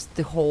 so there's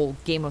the whole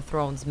Game of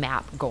Thrones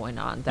map going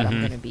on that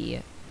I'm gonna be,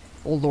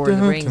 or Lord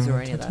of the Rings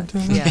or any of that.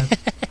 Yeah.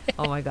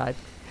 Oh my God,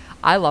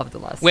 I love the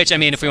last. Which, I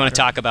mean, if we want to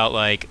talk about,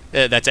 like,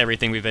 that's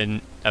everything we've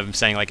been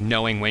saying, like,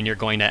 knowing when you're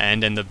going to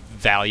end and the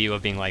value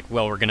of being like,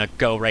 well, we're going to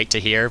go right to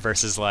here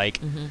versus, like,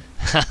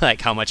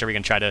 like, how much are we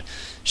going to try to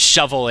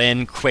shovel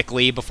in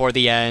quickly before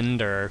the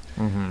end or,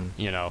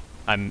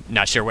 I'm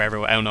not sure where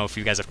I don't know if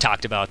you guys have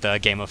talked about the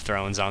Game of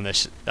Thrones on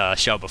this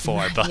show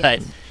before, but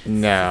Yes.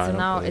 No, I don't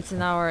believe It's so.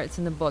 an hour. It's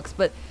in the books,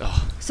 but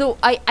so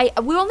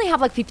we only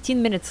have like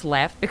 15 minutes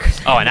left because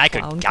I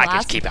clown could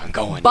class. keep on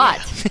going. But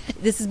yeah.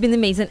 this has been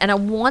amazing, and I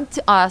want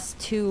us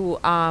to,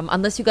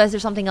 unless you guys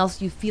there's something else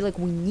you feel like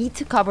we need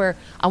to cover,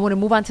 I want to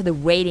move on to the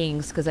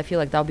ratings because I feel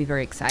like that would be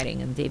very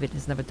exciting. And David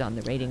has never done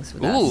the ratings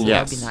with us. Ooh. So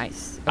that would Yes. be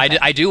nice.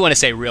 I do want to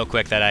say real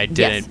quick that I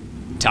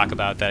didn't talk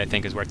about that I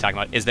think is worth talking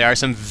about is there are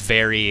some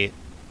very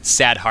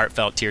sad,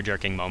 heartfelt,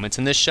 tear-jerking moments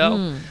in this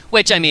show,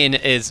 which I mean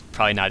is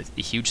probably not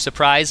a huge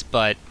surprise,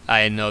 but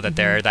I know that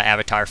there are the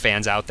Avatar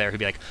fans out there who'd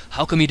be like,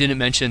 "How come you didn't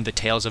mention the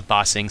Tales of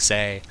Ba Sing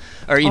Se?"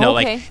 Or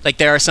Okay. like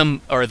there are some,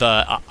 or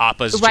the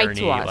Appa's Write journey,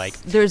 to us. like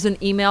There's an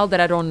email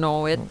that I don't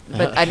know it,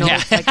 but I know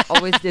Yeah. it's like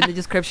always in the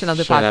description of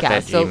the Shut up podcast.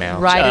 that So email.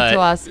 write it to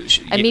us, sh-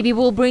 and y- maybe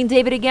we'll bring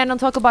David again and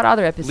talk about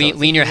other episodes. lean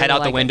if your you head really out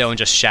the like window it. and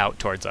just shout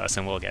towards us,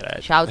 and we'll get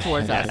it. Shout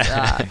towards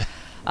us.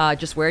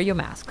 Just wear your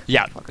mask.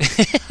 Yeah.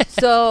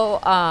 So,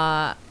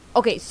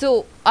 okay,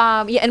 so,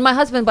 yeah, and my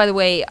husband, by the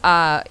way,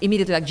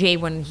 immediately, like, Jay,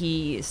 when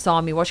he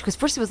saw me watch, because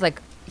first he was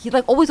like, he,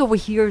 like, always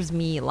overhears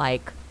me,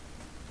 like,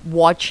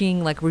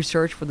 watching, like,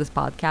 research for this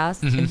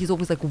podcast, and he's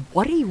always like,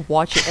 what are you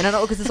watching? And I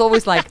know, because it's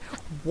always like,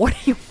 what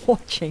are you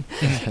watching?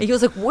 And he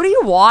was like, what are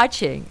you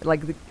watching?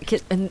 Like, the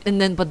kid, and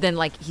then, but then,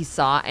 like, he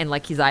saw, and,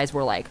 like, his eyes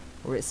were like,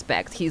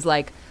 respect. He's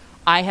like,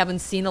 I haven't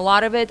seen a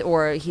lot of it,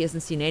 or he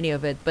hasn't seen any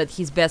of it, but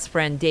his best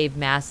friend, Dave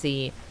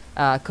Massey,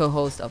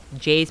 co-host of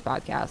Jay's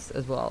podcast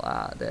as well,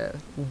 the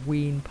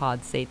Ween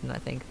Pod Satan, I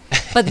think.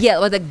 But yeah,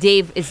 like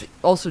Dave is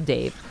also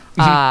Dave.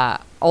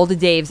 all the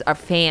Daves are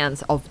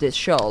fans of this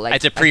show. Like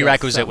It's a I guess,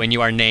 prerequisite so. when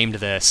you are named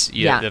this.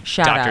 The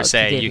shout out doctors to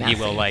say Dave he Matthews.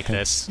 will like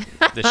this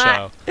the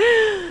show.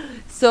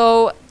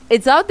 So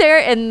it's out there,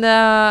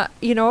 and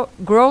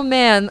grown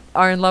men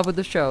are in love with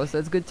the show, so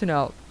it's good to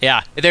know.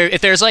 Yeah,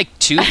 if there's like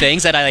two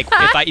things that I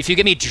like, if you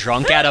get me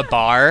drunk at a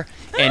bar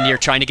and you're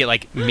trying to get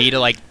like me to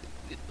like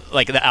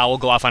the owl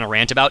go off on a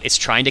rant about, it's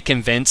trying to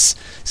convince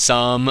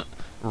some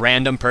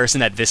random person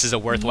that this is a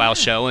worthwhile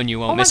show and you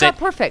won't miss Oh my God, it.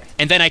 perfect.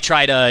 And then I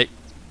try to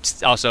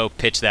also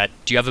pitch that.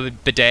 Do you have a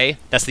bidet?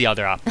 That's the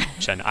other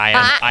option.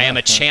 I am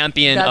a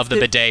champion That's of the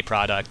the- bidet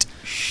product.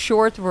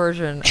 Short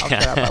version of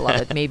Shut Up, I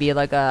love it. Maybe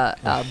like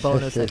a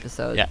bonus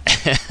episode.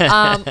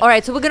 Yeah. All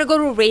right, so we're gonna go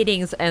to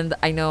ratings, and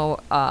I know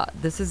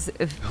this is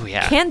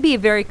yeah. can be a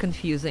very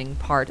confusing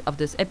part of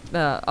this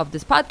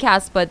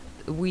podcast, but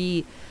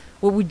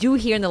what we do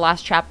here in the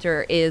last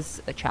chapter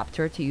is a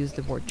chapter, to use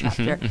the word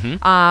chapter.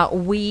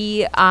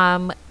 We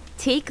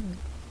take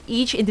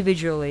each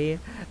individually,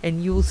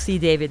 and you'll see,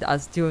 David,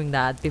 us doing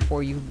that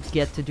before you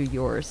get to do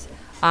yours.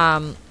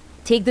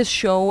 Take this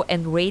show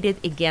and rate it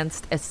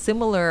against a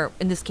similar,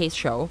 in this case,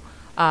 show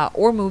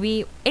or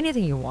movie,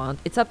 anything you want.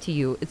 It's up to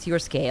you. It's your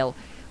scale.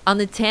 On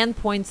the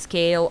 10-point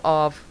scale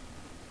of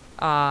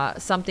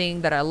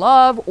something that I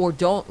love or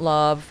don't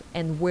love,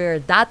 and where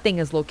that thing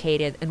is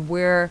located, and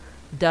where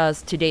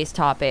does today's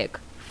topic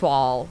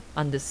fall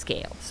on this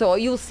scale. So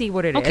you'll see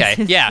what it is. Okay,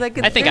 yeah. I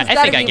think I there's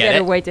gotta be a get better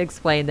it. way to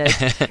explain this.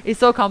 It's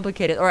so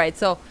complicated. All right,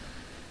 so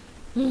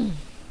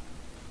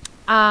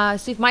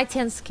so if my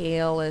 10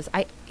 scale is,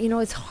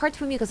 it's hard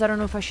for me because I don't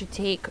know if I should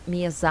take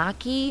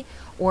Miyazaki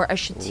or I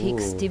should take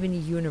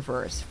Steven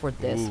Universe for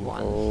this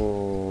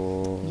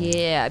one.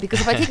 Yeah,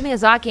 because if I take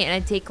Miyazaki and I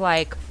take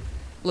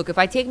if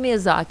I take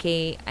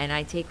Miyazaki and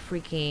I take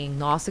freaking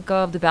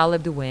Nausicaa of the Valley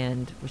of the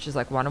Wind, which is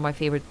like one of my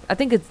favorite, I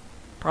think it's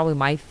probably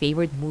my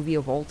favorite movie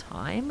of all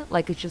time.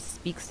 Like it just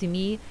speaks to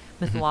me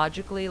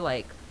mythologically,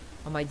 like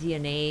on my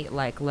DNA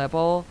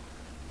level.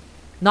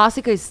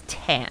 Nausicaa is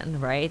 10,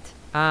 right?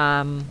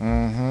 And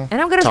I'm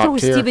gonna Top throw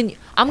tier.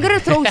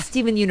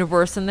 Steven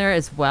Universe in there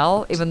as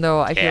well, even though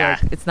I feel Yeah.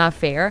 like it's not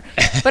fair.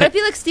 But I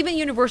feel like Steven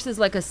Universe is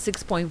like a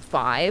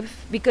 6.5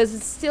 because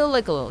it's still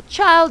like a little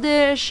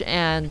childish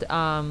and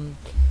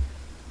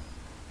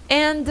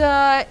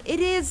it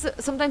is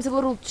sometimes a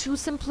little too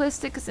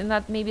simplistic in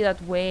that maybe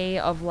that way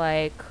of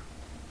like,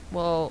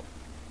 well,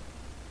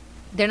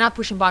 they're not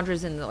pushing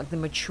boundaries in like the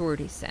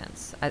maturity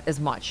sense as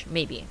much,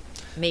 maybe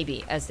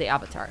as the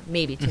Avatar,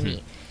 maybe to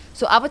me.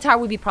 So Avatar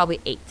would be probably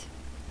 8.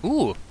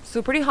 Ooh,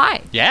 So pretty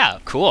high. yeah,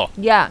 cool.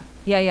 Yeah.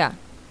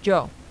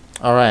 Joe.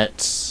 All right.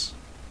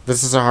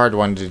 This is a hard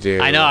one to do.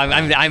 I know.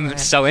 I'm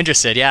so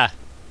interested. Yeah.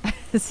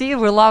 See,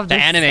 we love The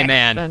this anime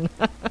man.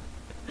 section.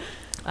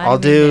 I'll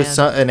Anime do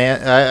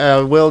man.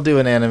 I will do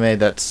an anime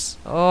that's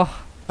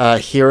Oh.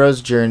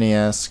 Hero's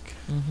Journey-esque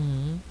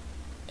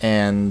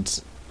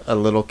and a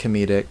little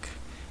comedic.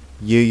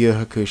 Yu Yu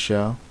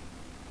Hakusho,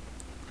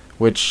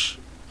 which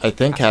I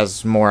think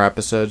has more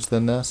episodes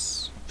than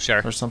this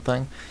Sure. or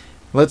something.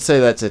 Let's say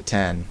that's a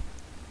 10.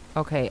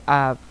 Okay.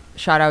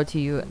 Shout out to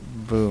you,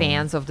 Boom.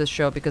 fans of this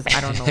show, because I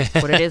don't know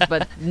what it is,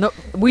 but no,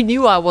 we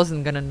knew I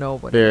wasn't gonna know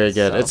what it Very is.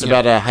 good. So. It's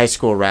about a high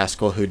school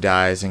rascal who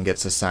dies and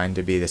gets assigned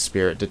to be the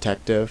spirit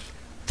detective.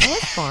 Oh,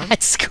 that's fun.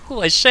 That's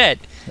cool as shit.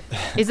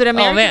 Is it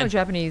American man. or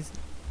Japanese?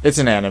 It's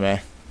an anime.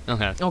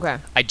 Okay. Okay.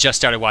 I just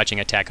started watching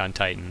Attack on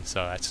Titan,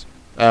 so that's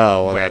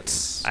Oh, well, where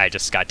that's I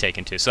just got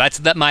taken to. So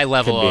that's my could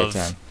level be a of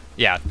 10.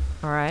 yeah.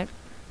 All right.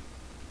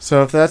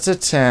 So if that's a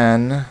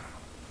 10,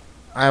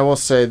 I will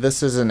say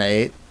this is an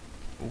 8.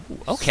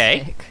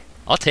 Okay, Sick.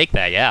 I'll take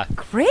that. Yeah.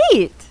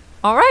 Great.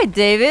 All right,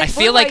 David. I what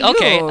feel like about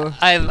okay. you?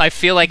 I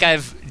feel like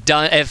I've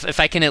done if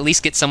I can at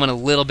least get someone a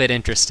little bit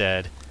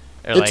interested.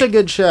 Or It's a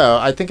good show.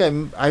 I think I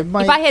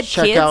might If I had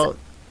check kids, out.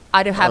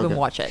 I'd have Okay. him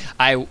watch it.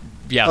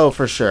 Yeah. Oh,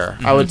 for sure.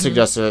 I would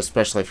suggest it,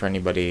 especially for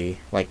anybody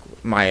like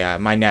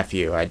my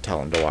nephew. I'd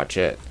tell him to watch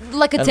it.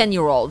 Like a And-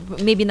 10-year-old,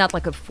 maybe not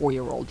like a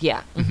 4-year-old.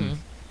 Yeah.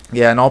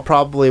 Yeah, and I'll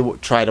probably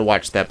try to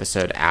watch the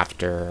episode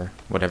after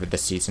whatever the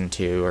season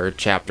 2 or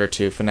chapter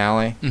 2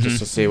 finale, just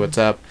to see what's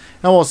up,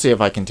 and we'll see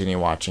if I continue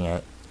watching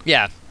it.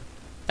 Yeah.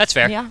 That's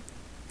fair. Yeah.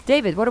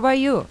 David, what about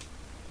you?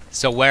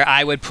 So where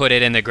I would put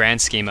it in the grand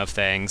scheme of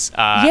things.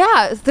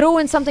 Yeah, throw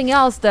in something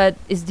else that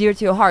is dear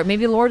to your heart.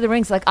 Maybe Lord of the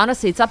Rings. Like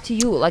honestly, it's up to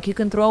you. Like you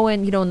can throw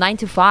in, 9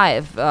 to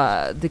 5,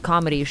 the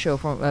comedy show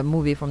from a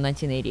movie from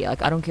 1980.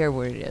 Like I don't care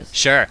what it is.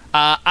 Sure.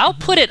 I'll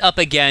put it up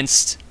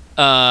against.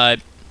 As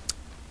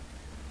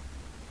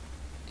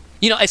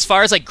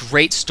far as like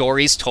great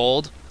stories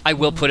told, I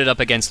will put it up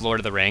against Lord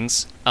of the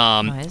Rings.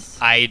 Nice.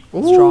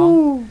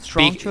 Strong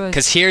choice.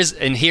 Because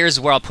here's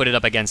where I'll put it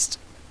up against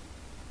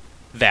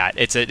that.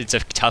 It's a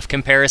tough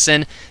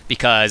comparison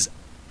because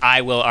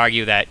I will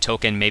argue that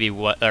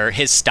Tolkien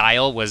his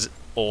style was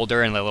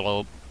older and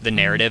the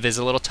narrative is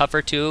a little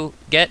tougher to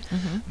get.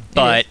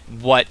 But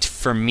what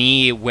for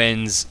me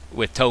wins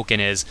with Tolkien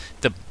is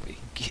the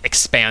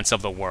expanse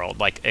of the world,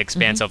 like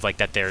expanse of like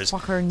that there's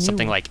Fucker knew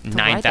something like to write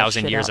that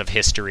 9,000 shit years up. of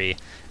history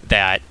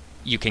that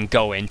you can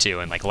go into,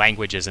 and like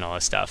languages and all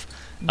this stuff,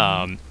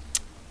 and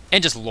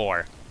just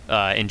lore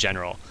in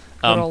general.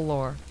 Good old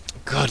lore.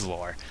 Good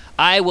lore.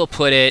 I will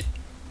put it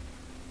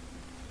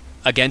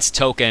against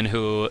Token,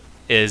 who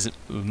is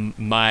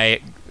my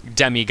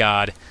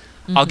demigod.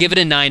 I'll give it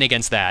a 9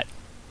 against that.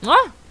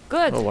 Oh,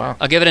 good. Oh wow.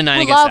 I'll give it a 9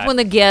 We against love that. when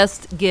the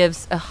guest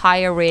gives a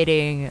higher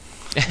rating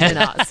than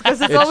us,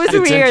 because it's always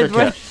it's weird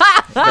when,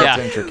 intricate. Yeah.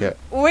 It's intricate.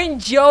 when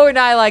Joe and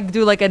I like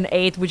do like an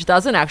 8, which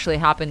doesn't actually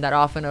happen that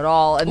often at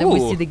all, and then we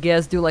Ooh. see the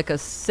guest do like a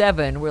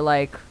 7. We're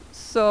like,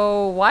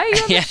 so why are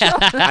you on the show?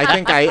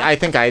 I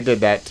think I did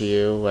that to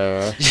you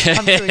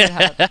I'm sure you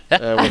have.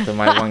 with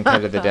my One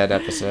Cut of the Dead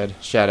episode.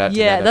 Shout out to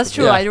Yeah, that that's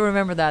true. episode. I do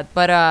remember that.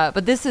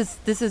 But this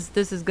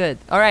is good.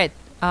 All right.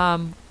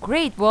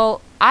 Great.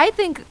 Well, I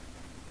think,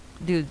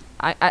 dude,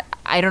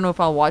 I don't know if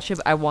I'll watch it,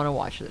 but I want to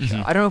watch the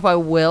show. I don't know if I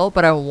will,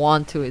 but I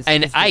want to.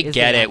 And I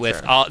get it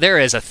with all. There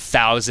is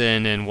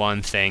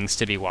 1,001 things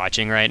to be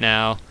watching right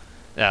now.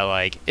 That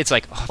like it's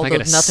like, oh, am I Although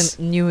gonna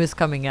nothing new is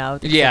coming out.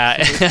 except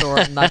Yeah. for the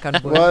store, knock on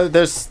wood. Well,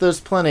 there's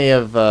plenty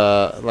of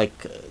like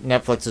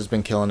Netflix has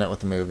been killing it with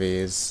the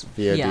movies,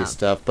 VOD Yeah.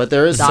 stuff, but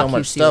there is so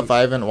much stuff. Docuseries. I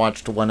haven't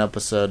watched one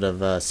episode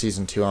of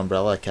season 2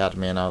 Umbrella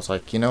Academy, and I was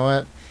like, you know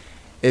what?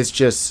 It's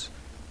just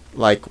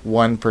like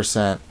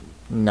 1%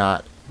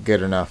 not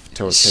good enough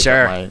to take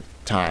Sure. up my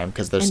time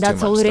because there's And too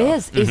that's much all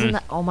it stuff. is. Isn't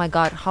that? Oh my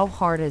God, how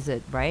hard is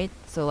it, right?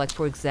 So like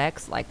for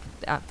execs, like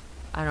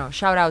I don't know.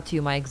 Shout out to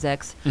you, my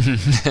execs.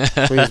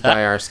 Please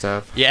buy our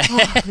stuff. Yeah.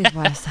 Oh, please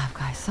buy stuff,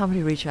 guys.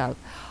 Somebody reach out.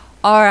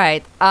 All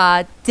right,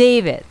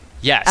 David.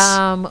 Yes.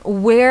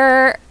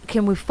 Where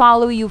can we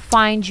follow you,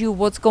 find you?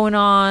 What's going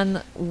on?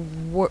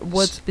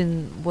 What's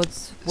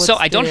So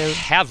I don't the-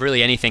 have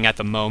really anything at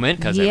the moment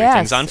because Yes,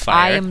 everything's on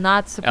fire. I am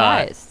not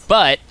surprised.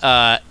 But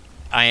I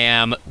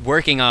am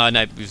working on,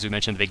 as we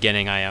mentioned at the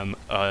beginning, I am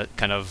a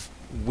kind of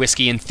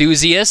whiskey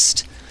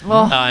enthusiast.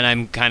 Oh. And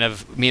I'm kind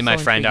of, me and my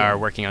So friend are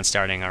intriguing. working on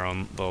starting our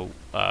own little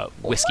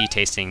whiskey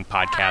tasting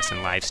podcast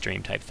and live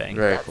stream type thing.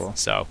 Very cool.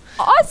 So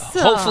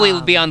Awesome. hopefully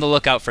we'll be on the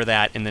lookout for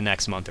that in the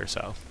next month or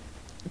so.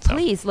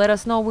 Please let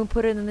us know. We'll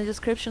put it in the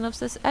description of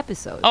this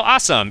episode. Oh,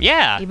 awesome.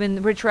 Yeah.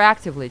 Even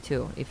retroactively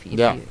too, if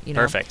Yeah. you know.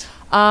 Perfect.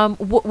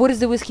 What is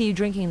the whiskey you're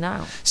drinking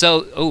now?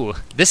 So,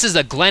 this is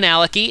a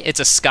Glenallachie. It's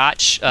a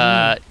Scotch.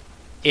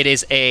 It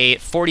is a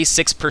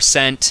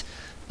 46%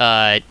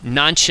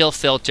 non-chill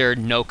filtered,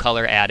 no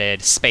color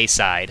added,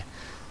 Speyside,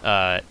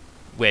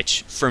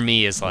 which for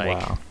me is like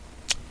Wow.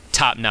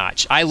 top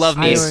notch. I love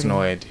I me. already-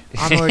 Snoid.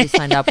 I'm already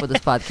signed up for this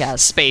podcast.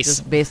 Space.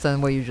 Just based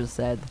on what you just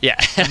said. Yeah.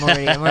 I'm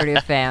already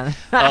a fan.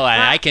 Oh,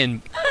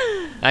 and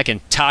I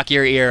can talk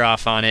your ear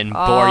off on it and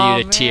bore Oh,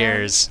 you to man.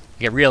 tears.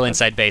 Get real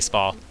inside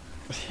baseball.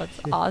 That's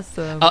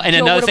awesome. Oh, and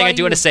Joe, another what thing I about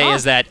do want to you? say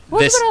is that what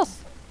this. else?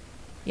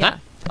 Yeah. Huh?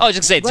 Oh, I was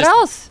just gonna say, What just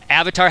else?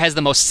 Avatar has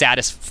the most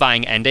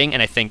satisfying ending,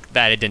 and I think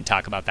that I didn't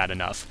talk about that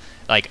enough.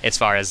 Like as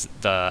far as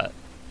the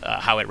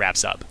how it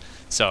wraps up.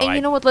 So And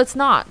you know what? Let's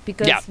not,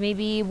 because Yeah.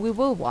 maybe we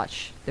will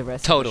watch the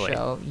rest Totally.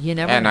 of the show. You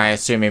never And know. I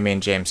assume you mean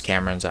James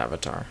Cameron's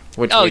Avatar,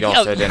 which Oh, we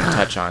also oh. didn't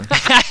touch on.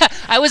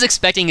 I was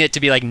expecting it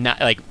to be like not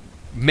like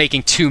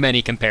making too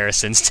many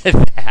comparisons to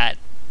that.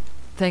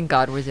 Thank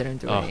God we didn't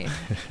do Oh. any.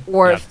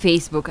 Or Yeah.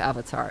 Facebook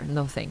Avatar.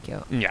 No, thank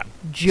you. Yeah.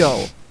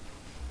 Joe,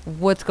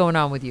 what's going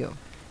on with you?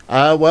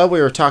 Well, we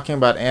were talking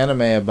about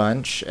anime a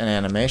bunch and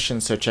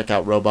animation, so check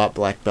out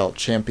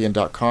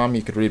robotblackbeltchampion.com.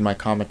 You could read my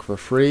comic for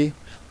free.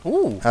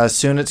 Ooh.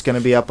 Soon it's going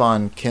to be up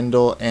on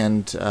Kindle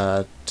and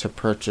to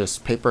purchase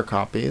paper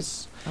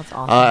copies. That's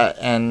awesome.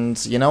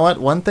 And you know what?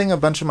 One thing a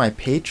bunch of my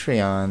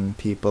Patreon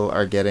people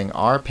are getting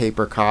are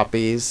paper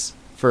copies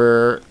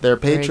for their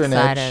Very patronage.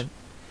 excited.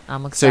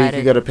 I'm So excited.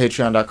 you can go to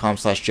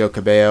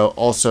patreon.com/joecabello.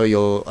 Also,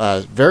 you'll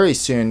very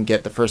soon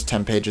get the first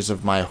 10 pages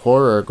of my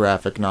horror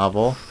graphic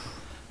novel.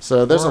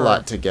 So there's Horror. a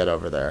lot to get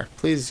over there.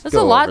 Please There's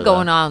go a lot over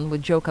going there. on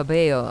with Joe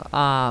Cabello.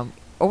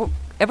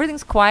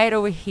 Everything's quiet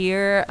over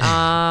here.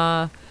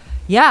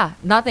 Yeah,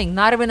 nothing.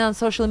 Not even on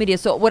social media.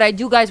 So what I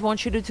do, guys,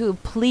 want you to do,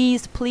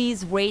 please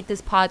rate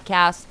this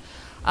podcast.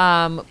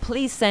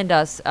 Please send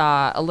us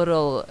a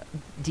little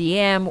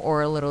DM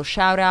or a little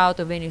shout out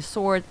of any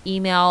sort.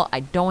 Email. I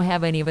don't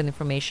have any of the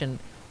information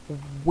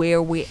where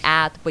we're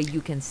at, but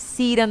you can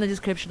see it on the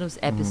description of this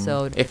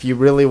episode. If you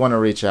really want to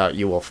reach out,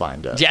 you will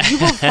find it. Yeah. You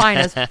will find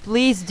us.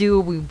 Please do.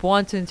 We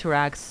want to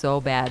interact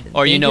so bad.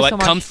 Or you Thank know what? so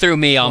much. Come through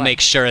me. I'll What?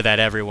 make sure that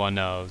everyone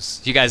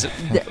knows. You guys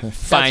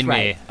find me.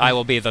 right. I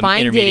will be the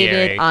Find intermediary.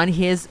 David on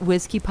his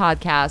whiskey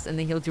podcast, and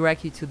then he'll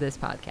direct you to this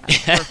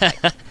podcast.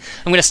 Perfect. I'm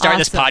going to start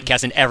this Awesome.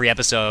 podcast in every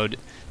episode.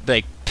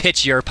 Like,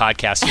 pitch your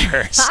podcast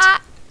first.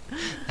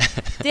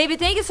 David,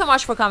 thank you so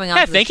much for coming on.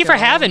 Yeah, to the thank you for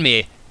show. having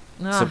me.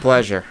 It's a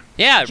pleasure.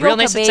 Yeah, Joe real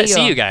nice to see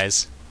Cabello. you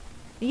guys.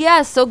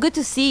 Yeah, so good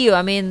to see you.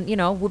 I mean, you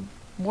know,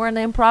 we're an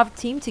improv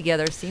team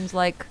together. Seems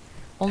like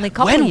only a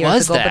couple When of years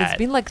was ago, but that? it's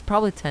been like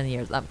probably 10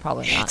 years.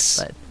 Probably not, It's-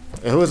 but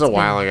It was a been-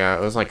 while ago.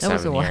 It was like it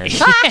was a 7 while.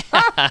 years.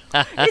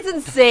 It's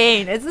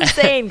insane. It's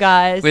insane,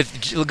 guys.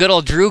 With good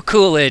old Drew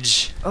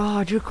Coolidge.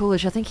 Oh, Drew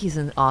Coolidge. I think he's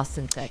in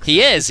Austin, Texas.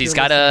 He is. If He's you're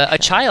got listening to a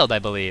the show. child, I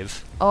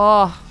believe.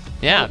 Oh,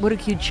 Yeah. What a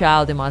cute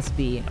child it must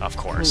be. Of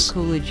course.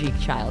 Coolidge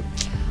child.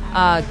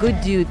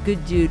 Good dude.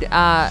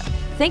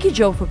 Thank you,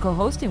 Joe, for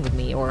co-hosting with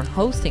me, or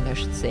hosting, I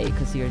should say,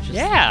 because you're just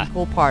Yeah. a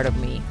whole part of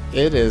me.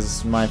 It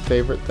is my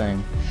favorite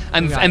thing.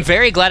 I'm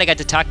very glad I got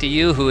to talk to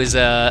you, who is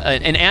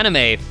an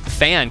anime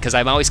fan, because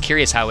I'm always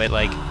curious how it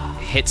like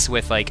hits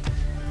with like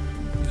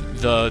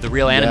the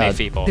real anime Yeah,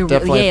 people.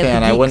 Definitely a the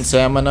fan. I geeks. wouldn't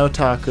say I'm an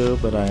otaku,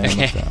 but I am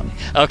a fan.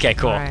 Okay,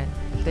 cool. All right,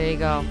 there you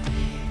go.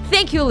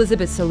 Thank you,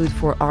 Elizabeth Salute,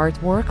 for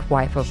artwork,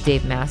 wife of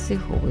Dave Massey,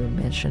 who we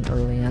mentioned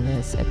earlier in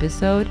this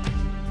episode.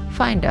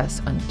 Find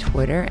us on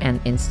Twitter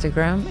and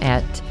Instagram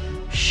at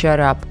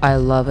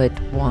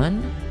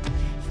ShutUpILoveIt1.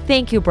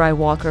 Thank you, Bry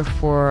Walker,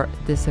 for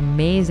this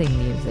amazing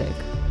music.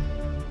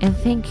 And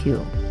thank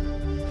you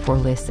for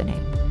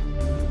listening.